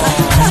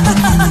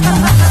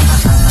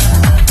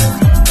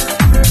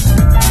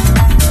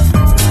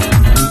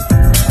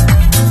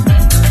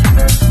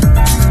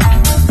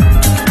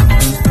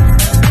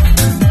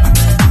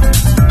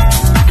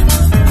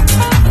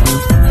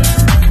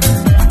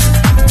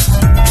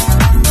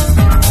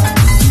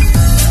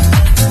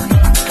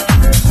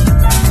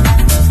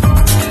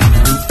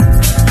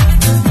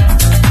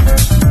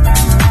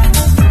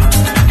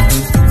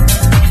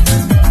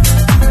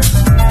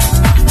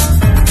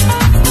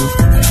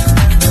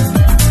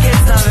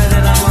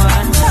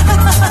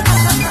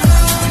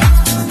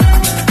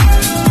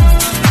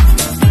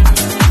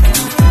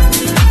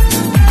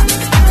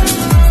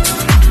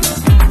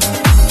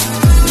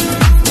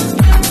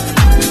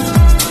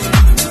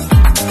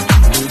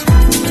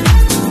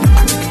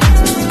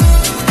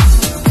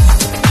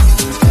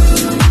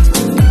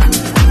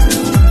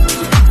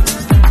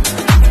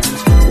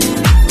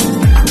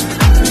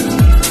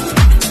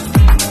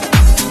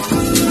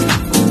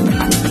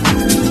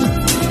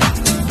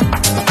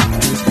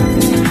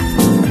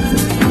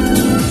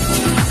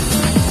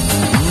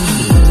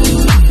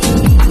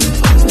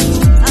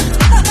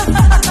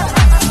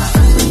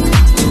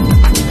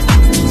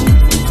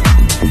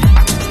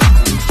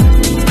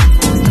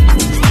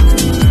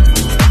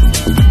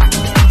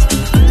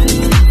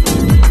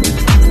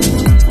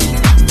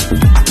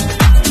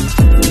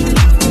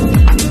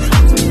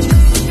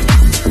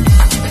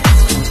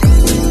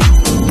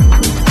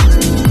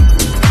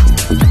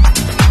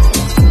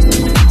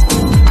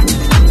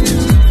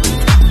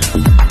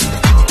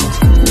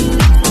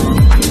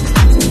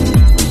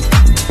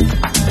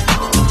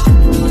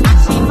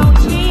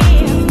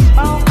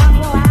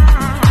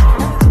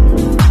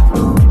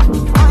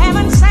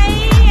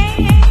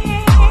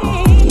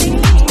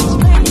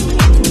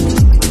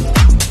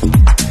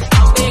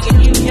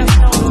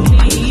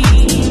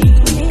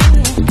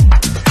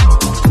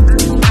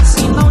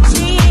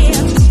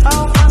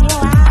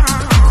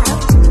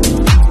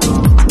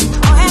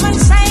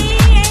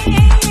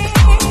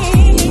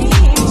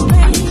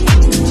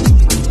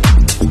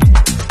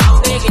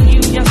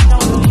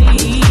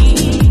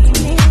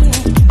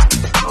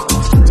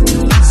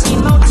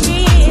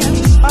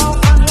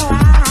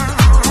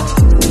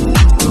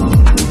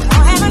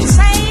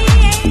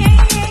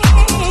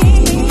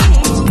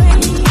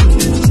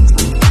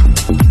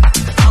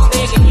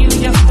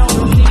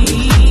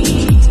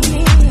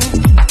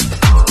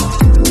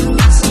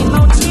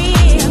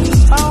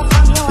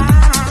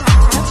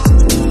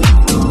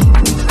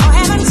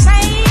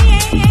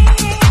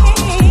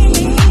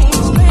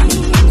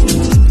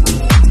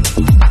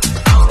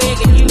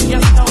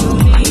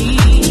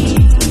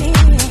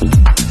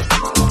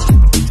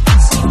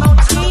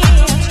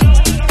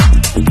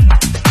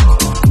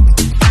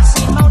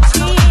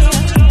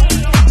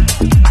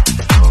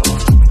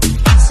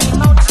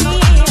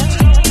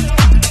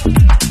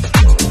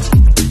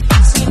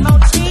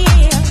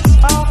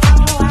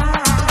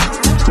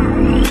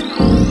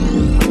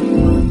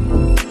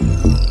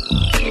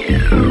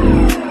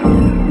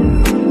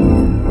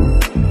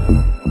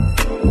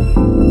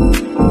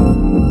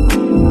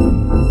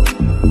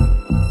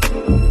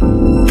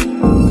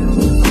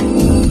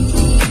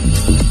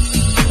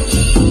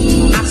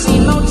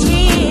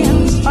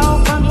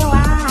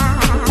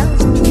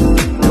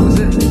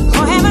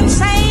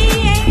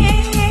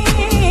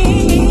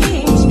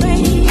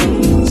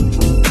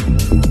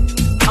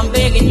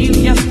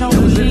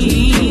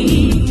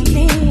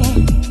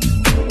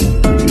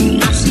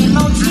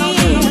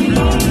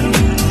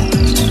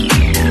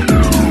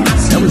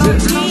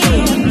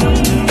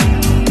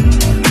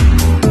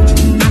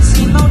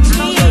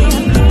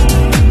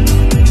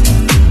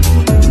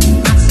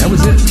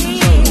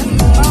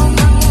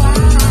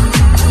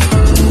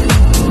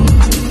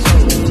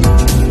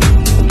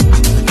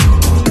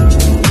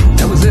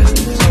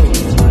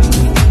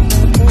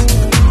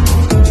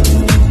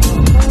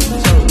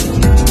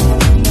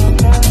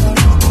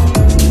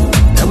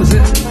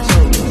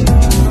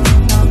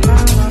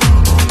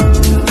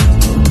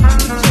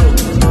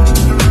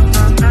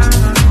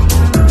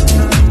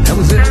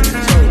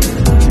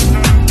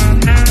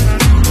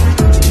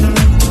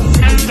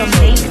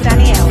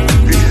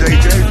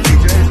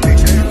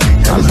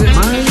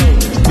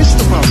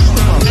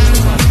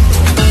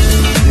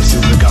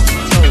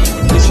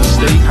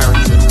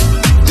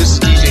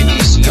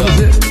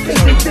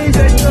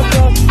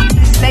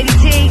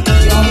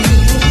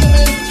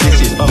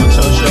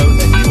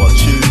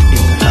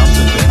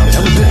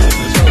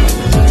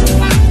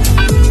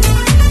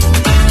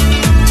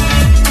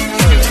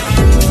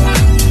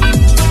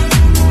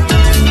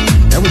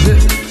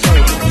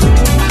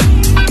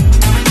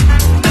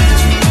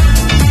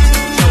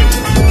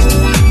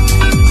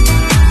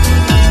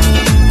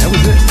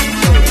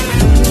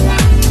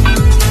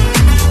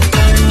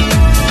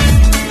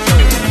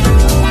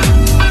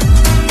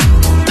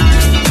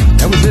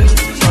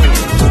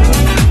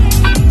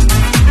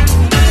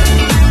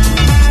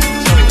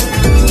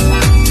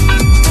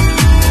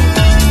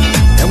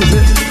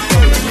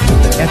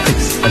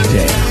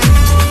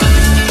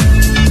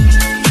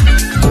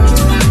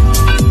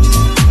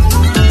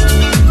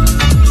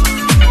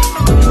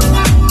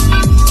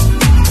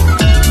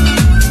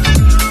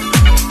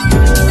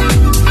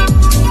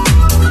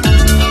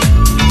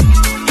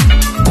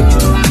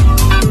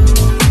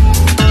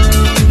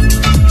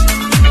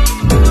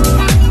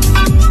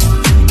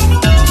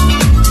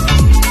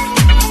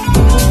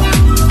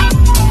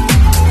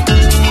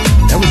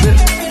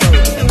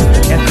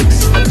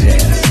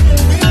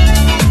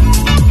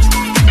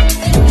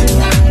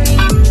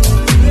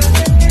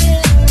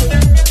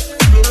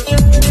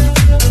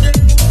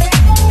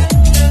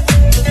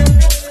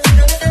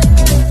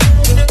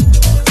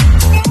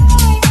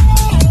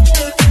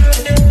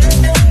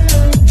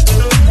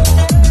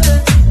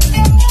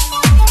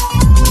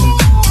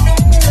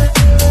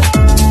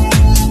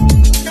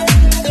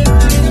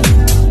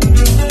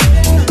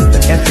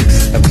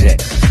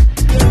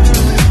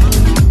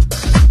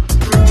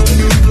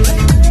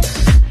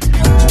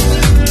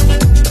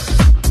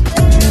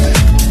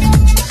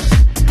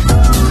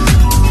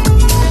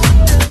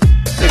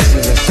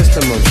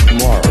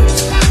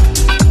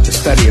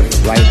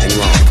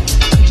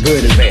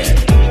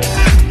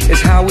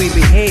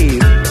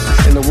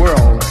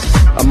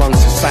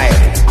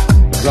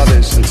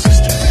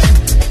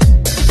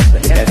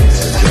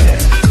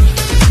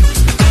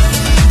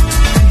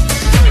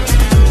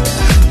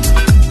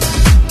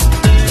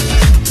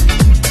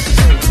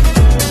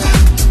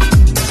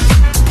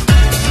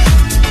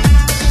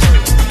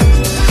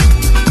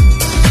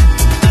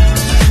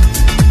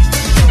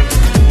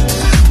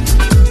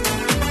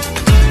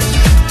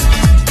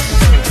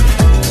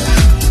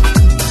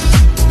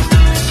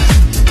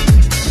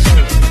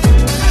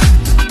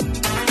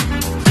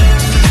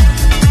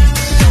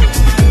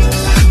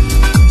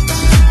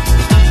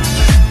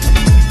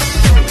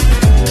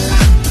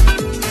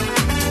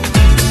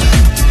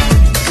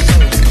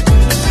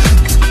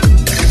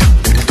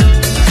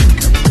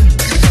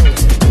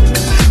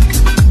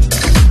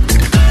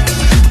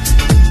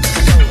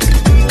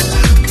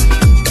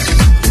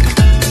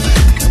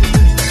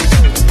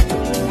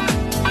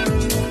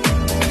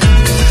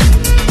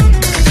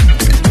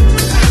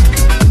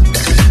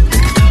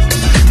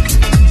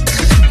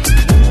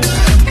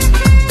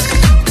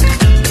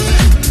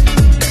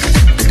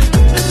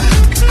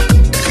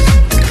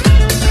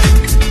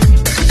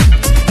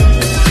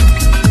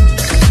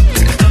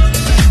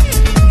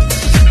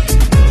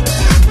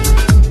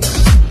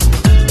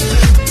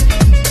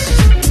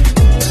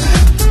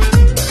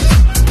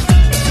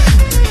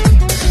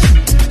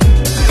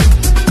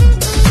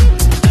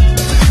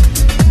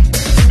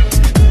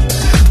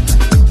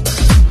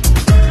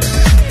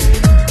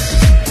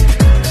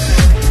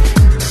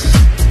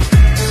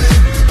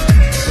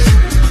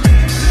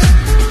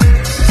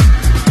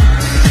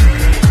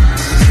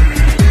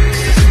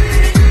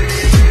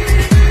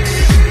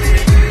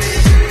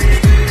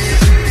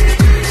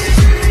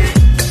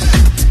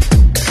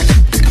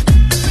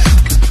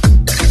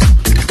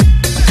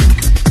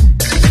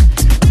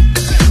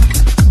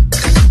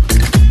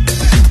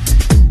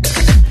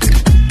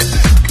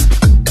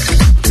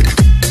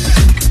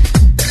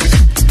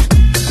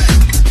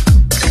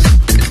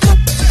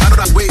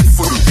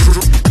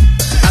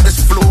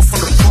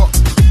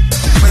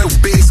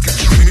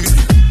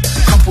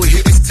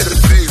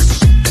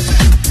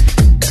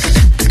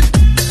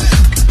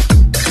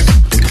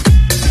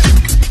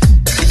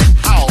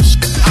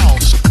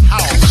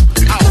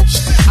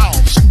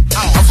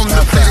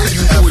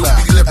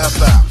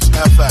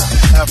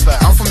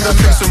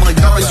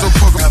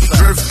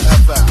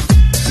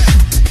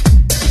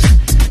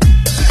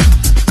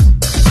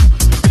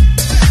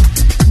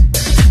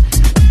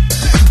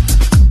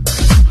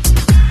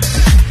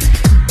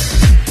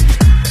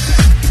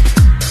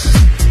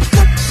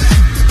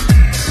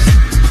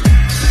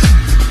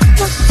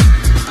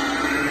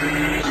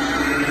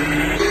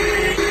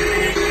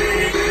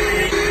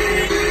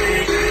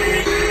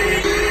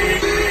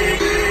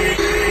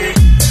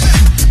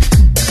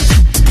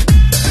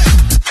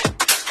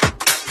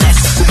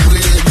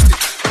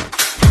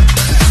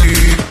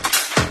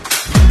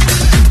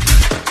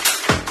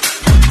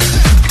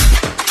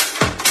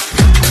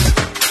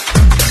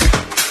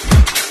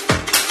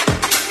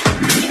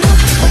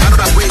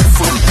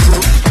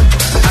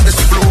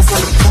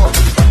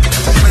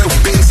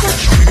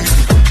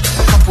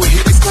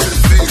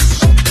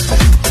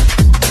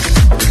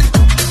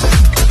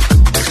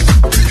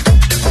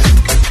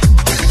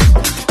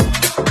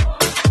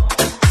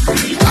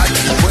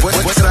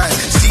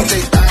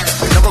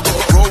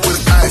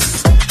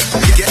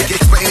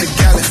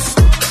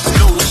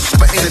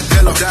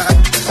 yellow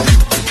dye.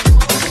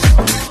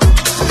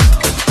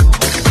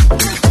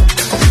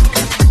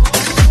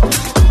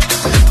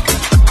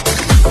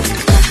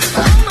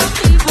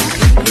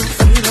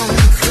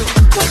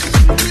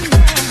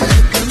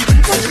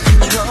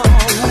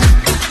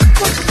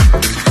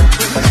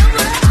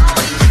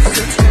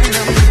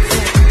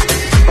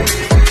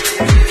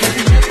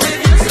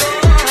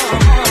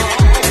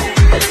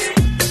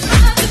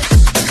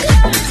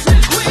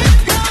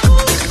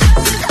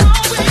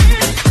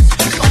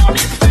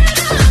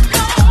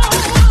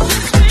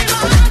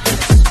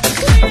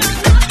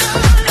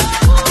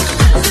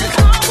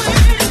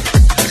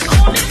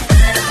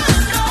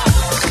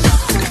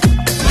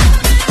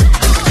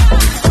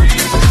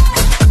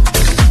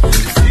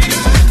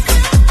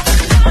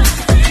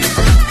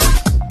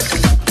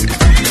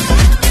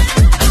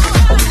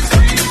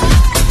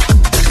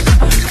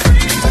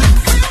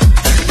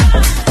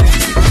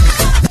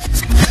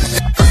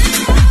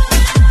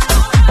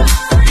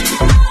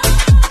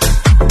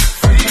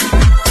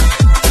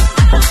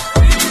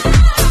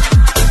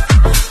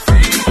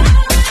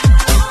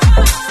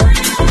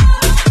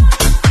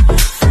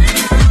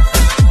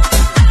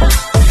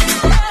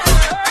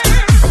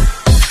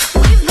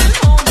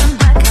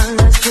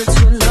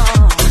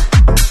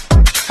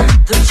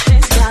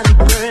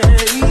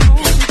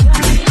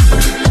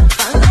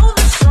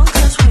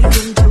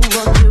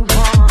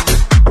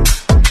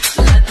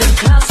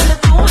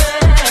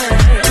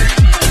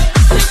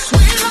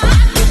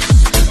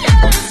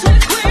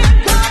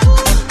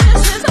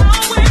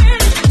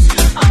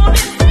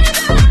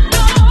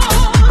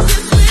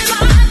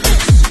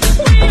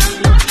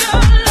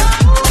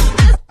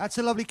 That's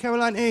a lovely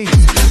Caroline E.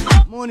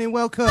 Morning,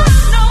 welcome.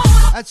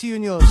 Add to you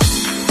and yours.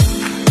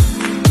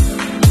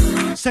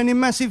 Sending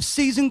massive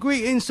season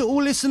greetings to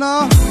all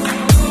listeners.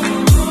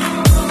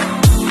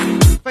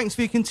 Thanks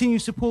for your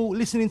continued support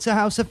listening to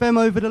House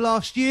FM over the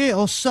last year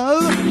or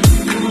so.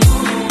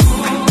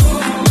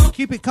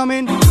 Keep it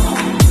coming.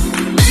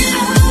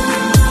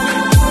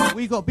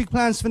 We got big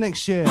plans for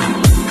next year.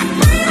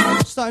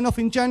 Starting off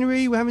in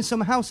January, we're having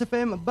some House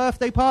FM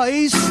birthday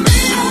parties.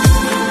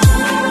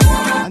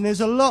 And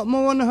there's a lot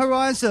more on the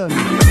horizon.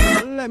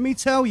 Let me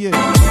tell you.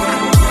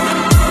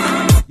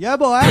 Yeah,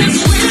 boy.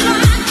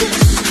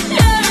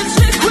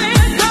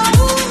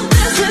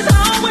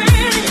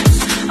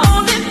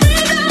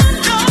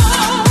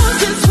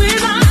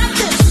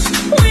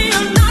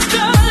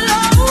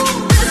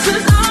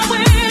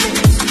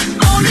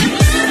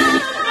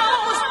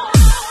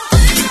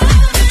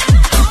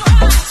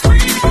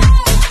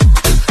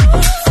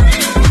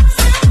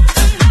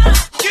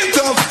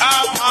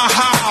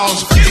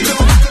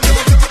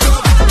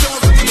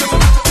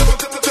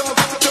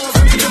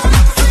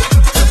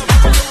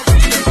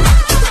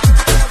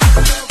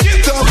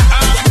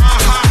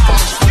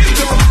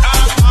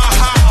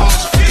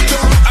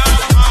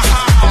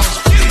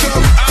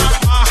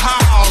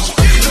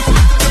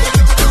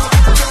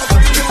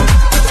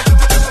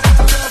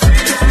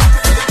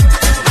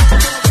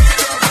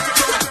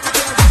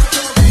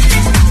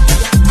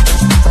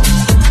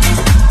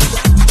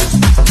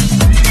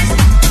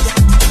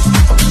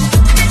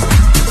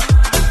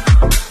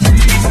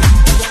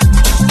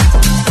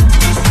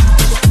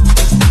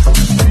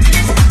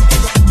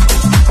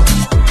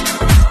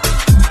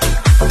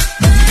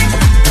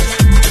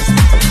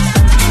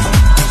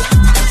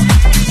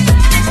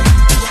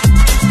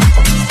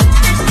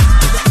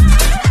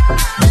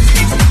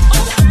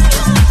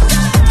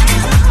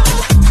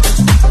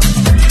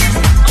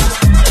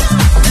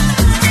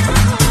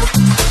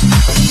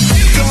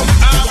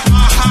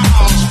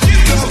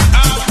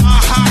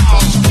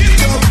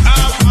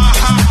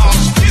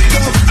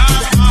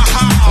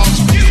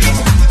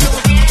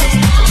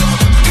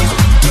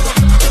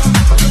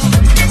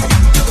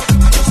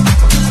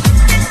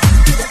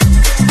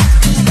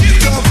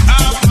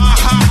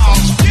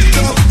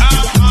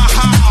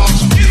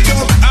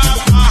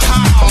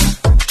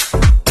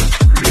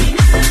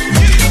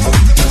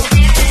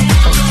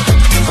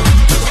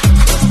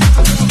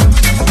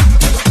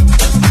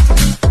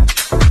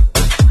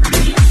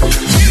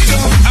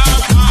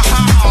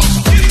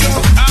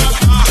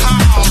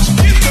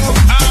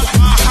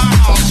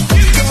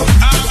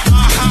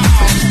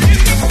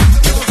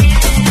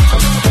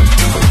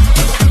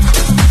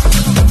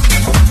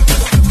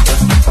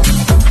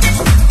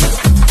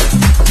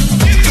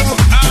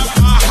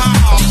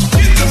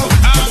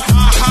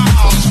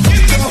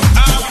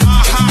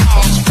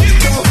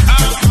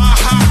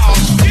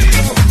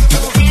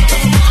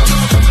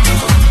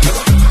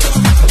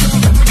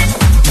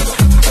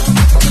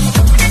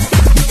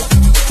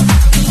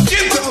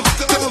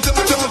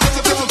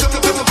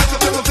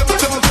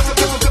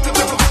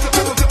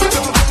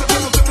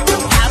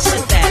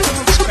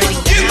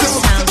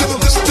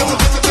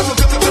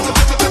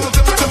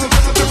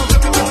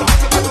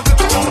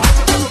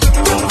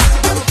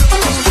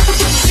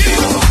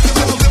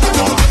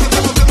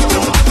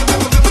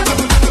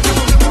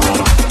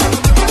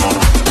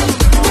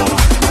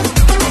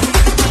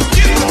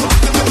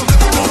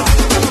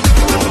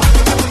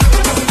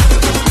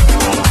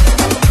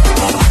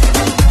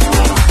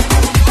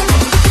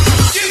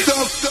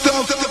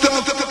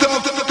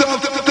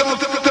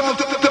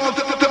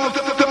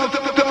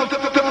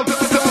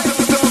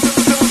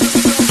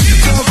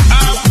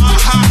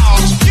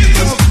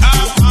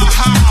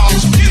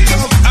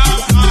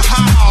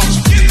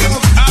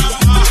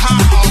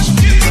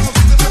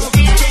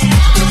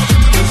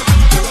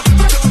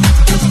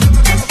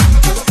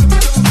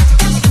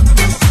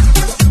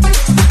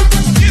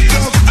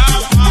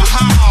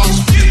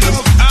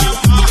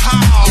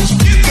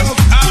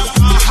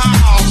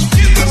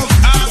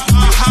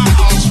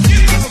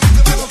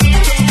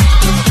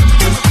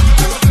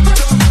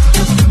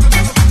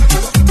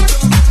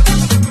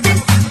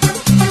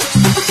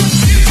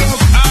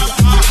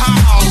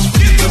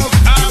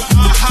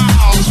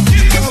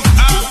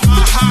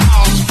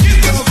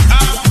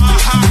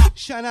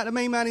 out the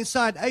main man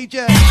inside,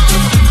 AJ.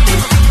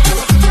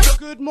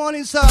 Good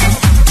morning, sir.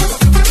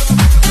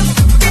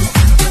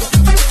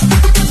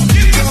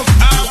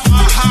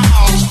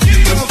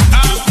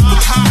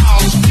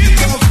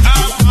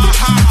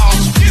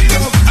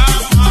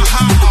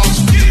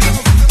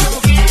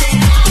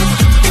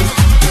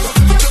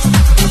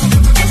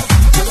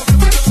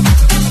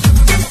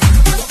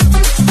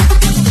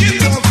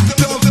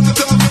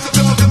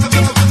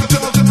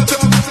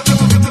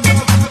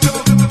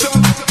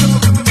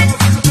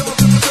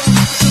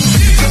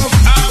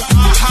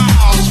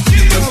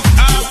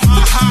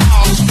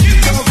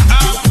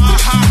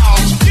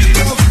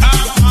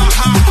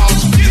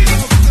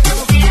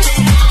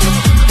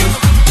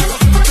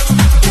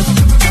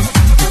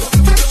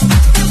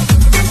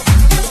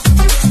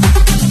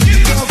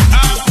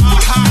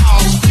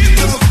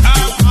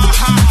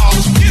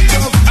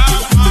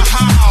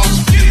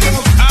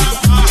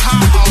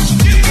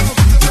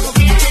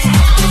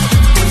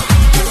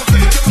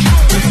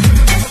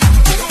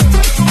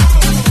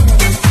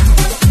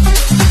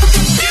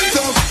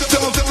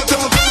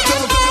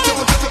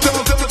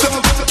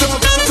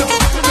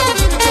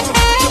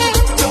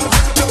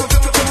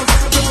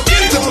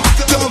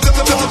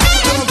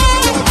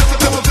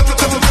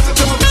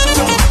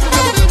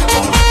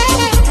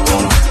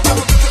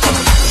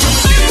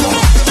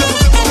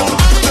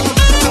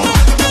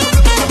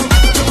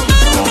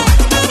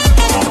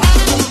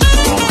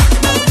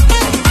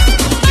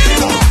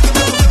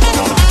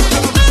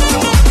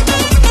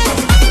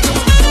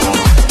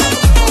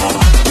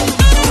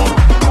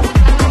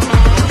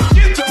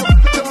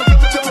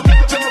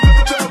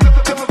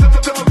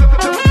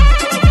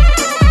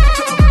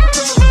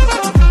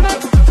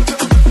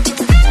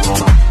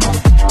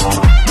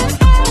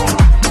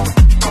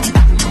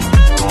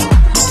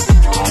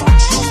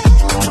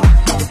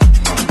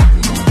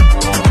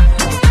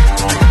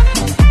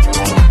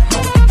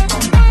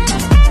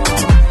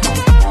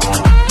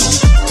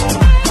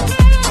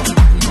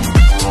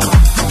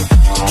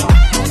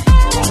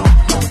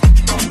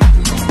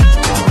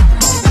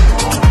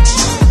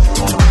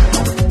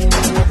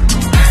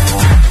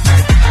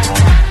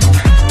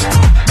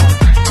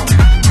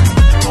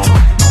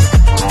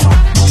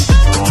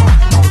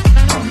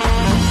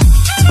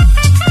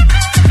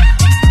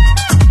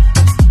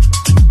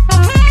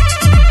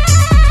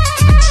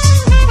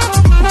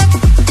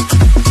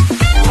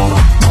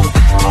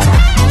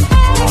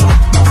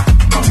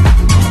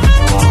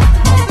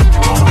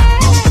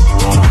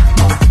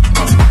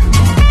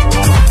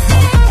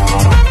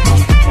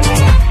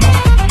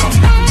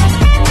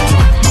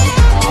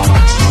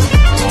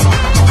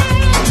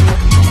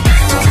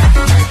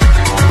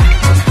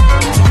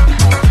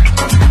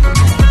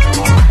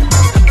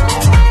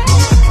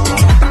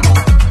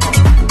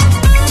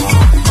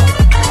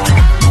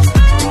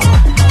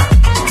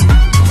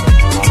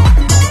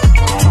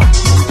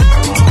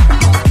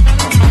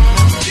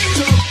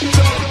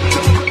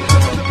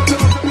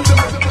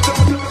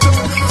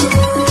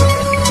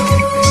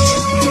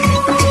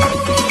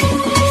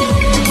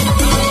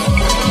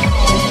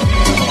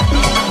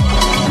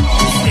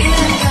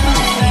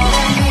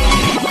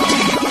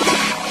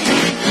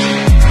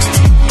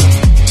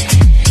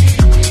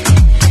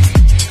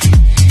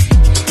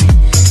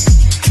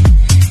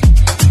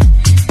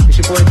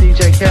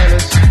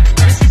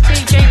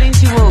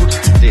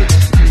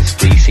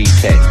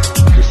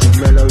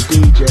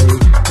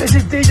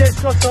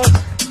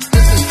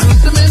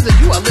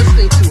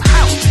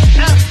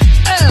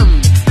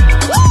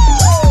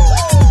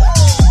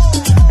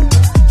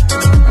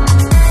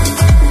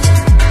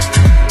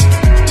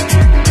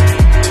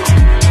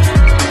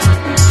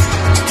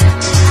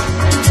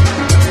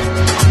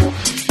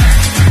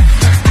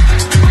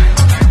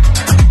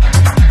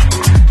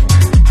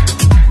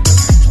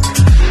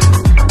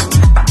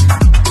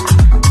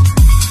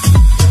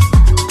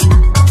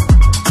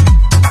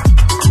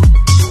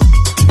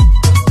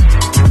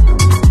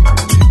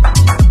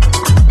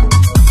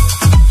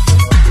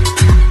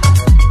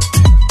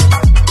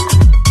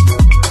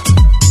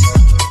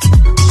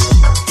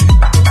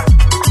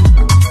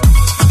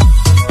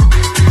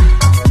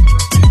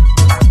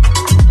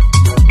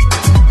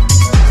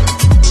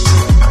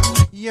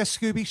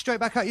 Scooby, straight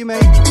back at you,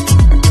 mate.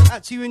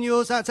 Out to you and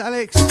yours, out to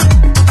Alex.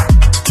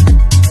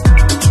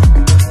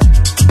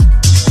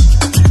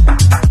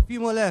 A few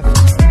more left.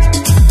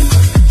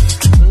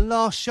 The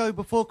last show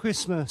before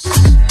Christmas.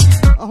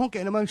 Oh, I'm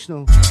getting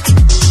emotional.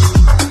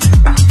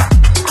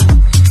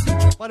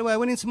 By the way, I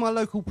went into my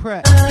local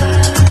Pret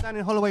down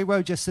in Holloway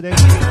Road yesterday.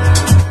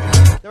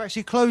 They're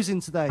actually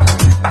closing today.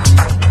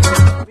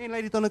 Me and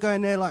Lady Donna go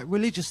in there like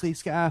religiously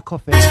to get our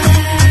coffee.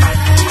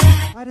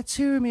 I had a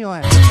tear in my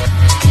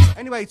eye.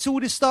 Anyway, to all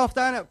the staff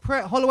down at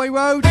Pret Holloway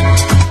Road,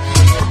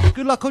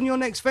 good luck on your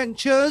next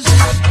ventures.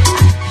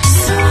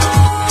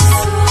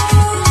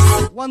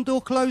 One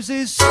door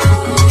closes,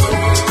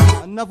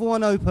 another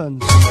one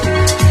opens.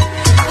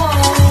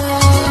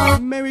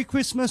 Merry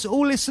Christmas,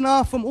 all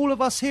listener, from all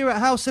of us here at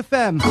House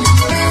FM.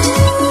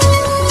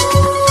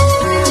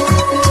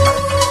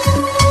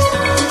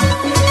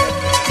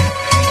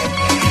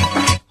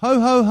 Ho,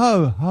 ho,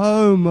 ho,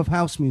 home of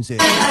house music.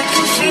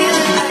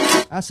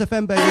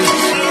 SFM,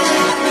 baby.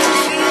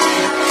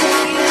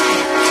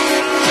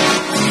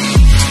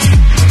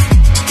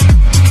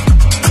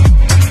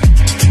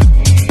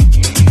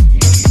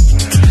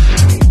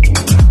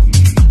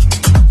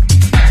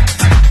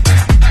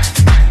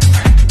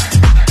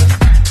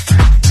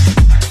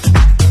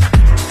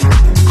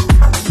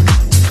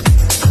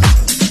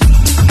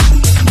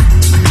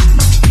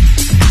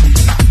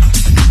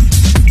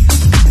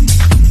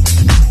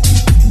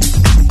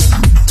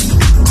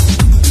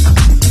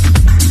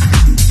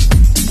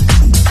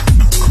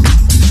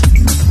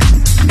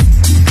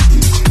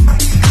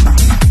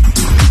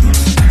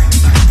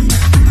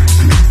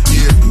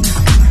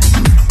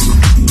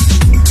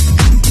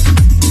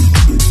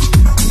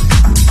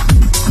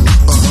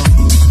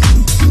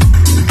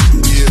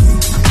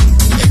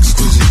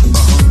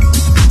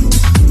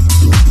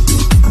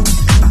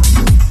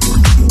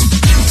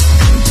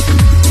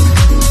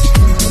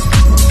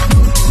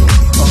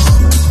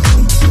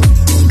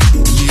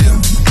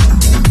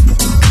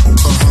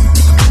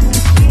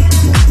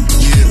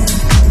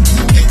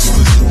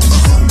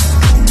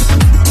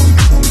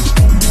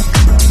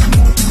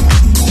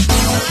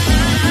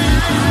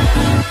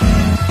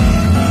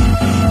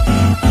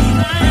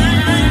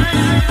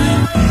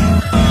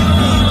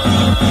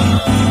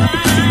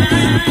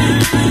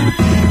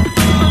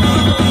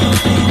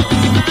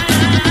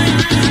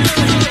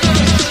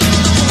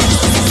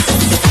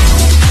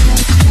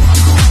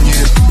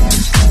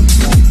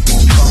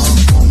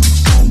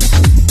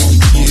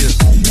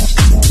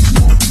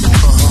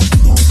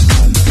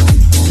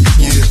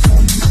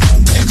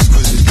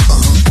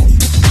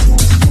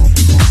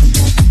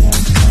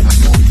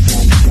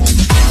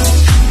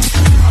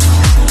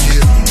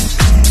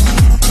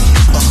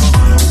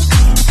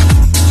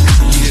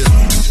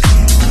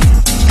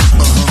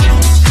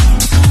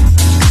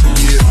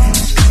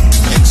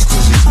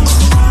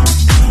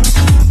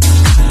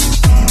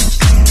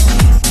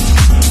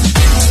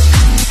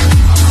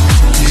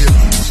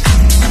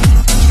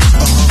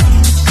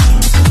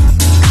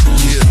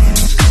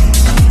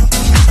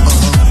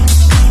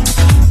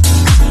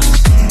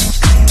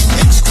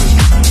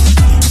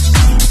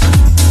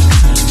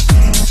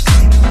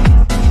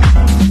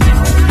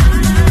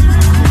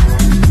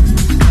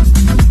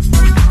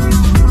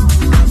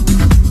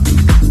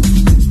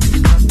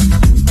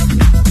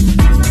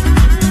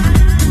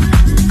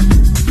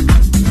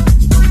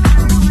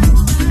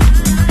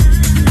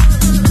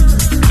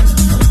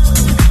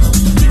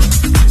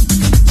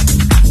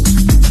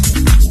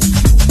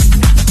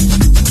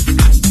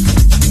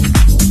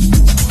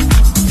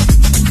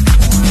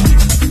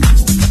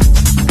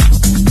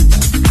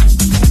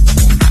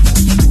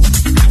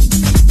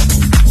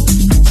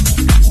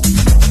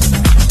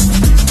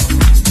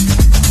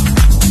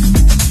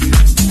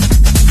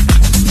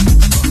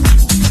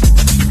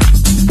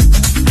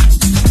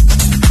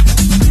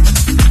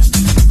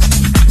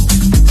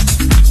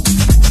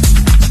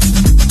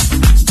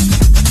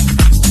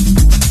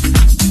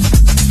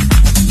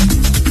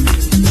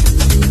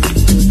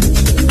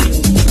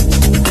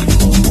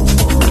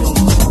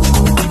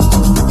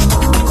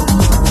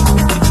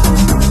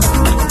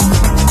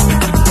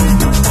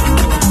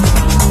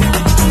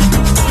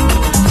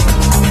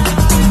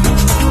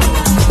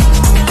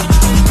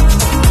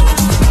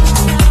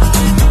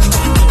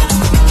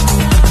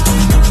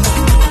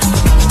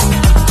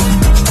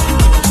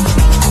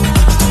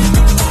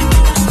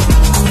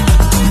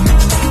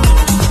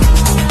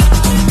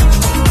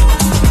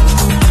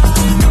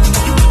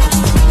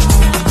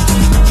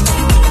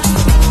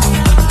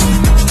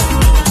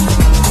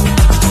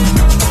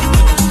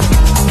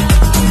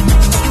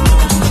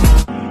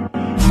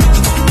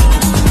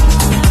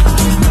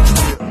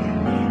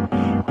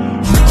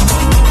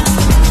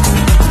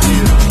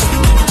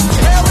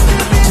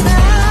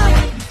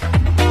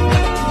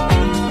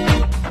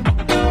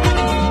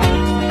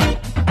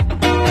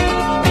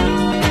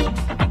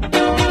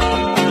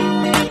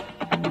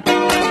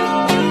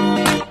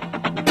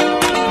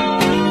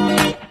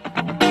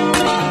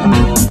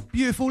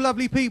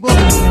 Lovely people,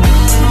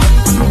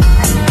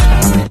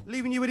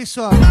 leaving you with this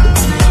song.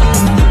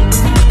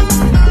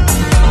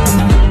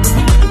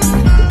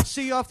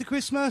 See you after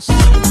Christmas.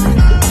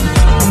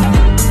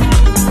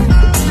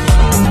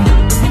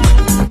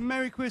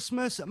 Merry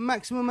Christmas,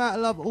 maximum amount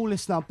of love, all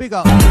listener. Big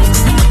up.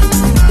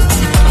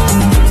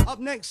 Up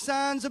next,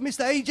 sounds of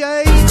Mr.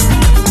 AJ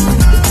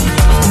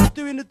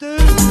doing the do.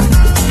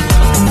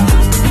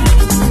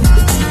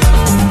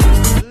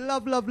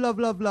 Love, love, love,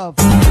 love,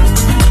 love.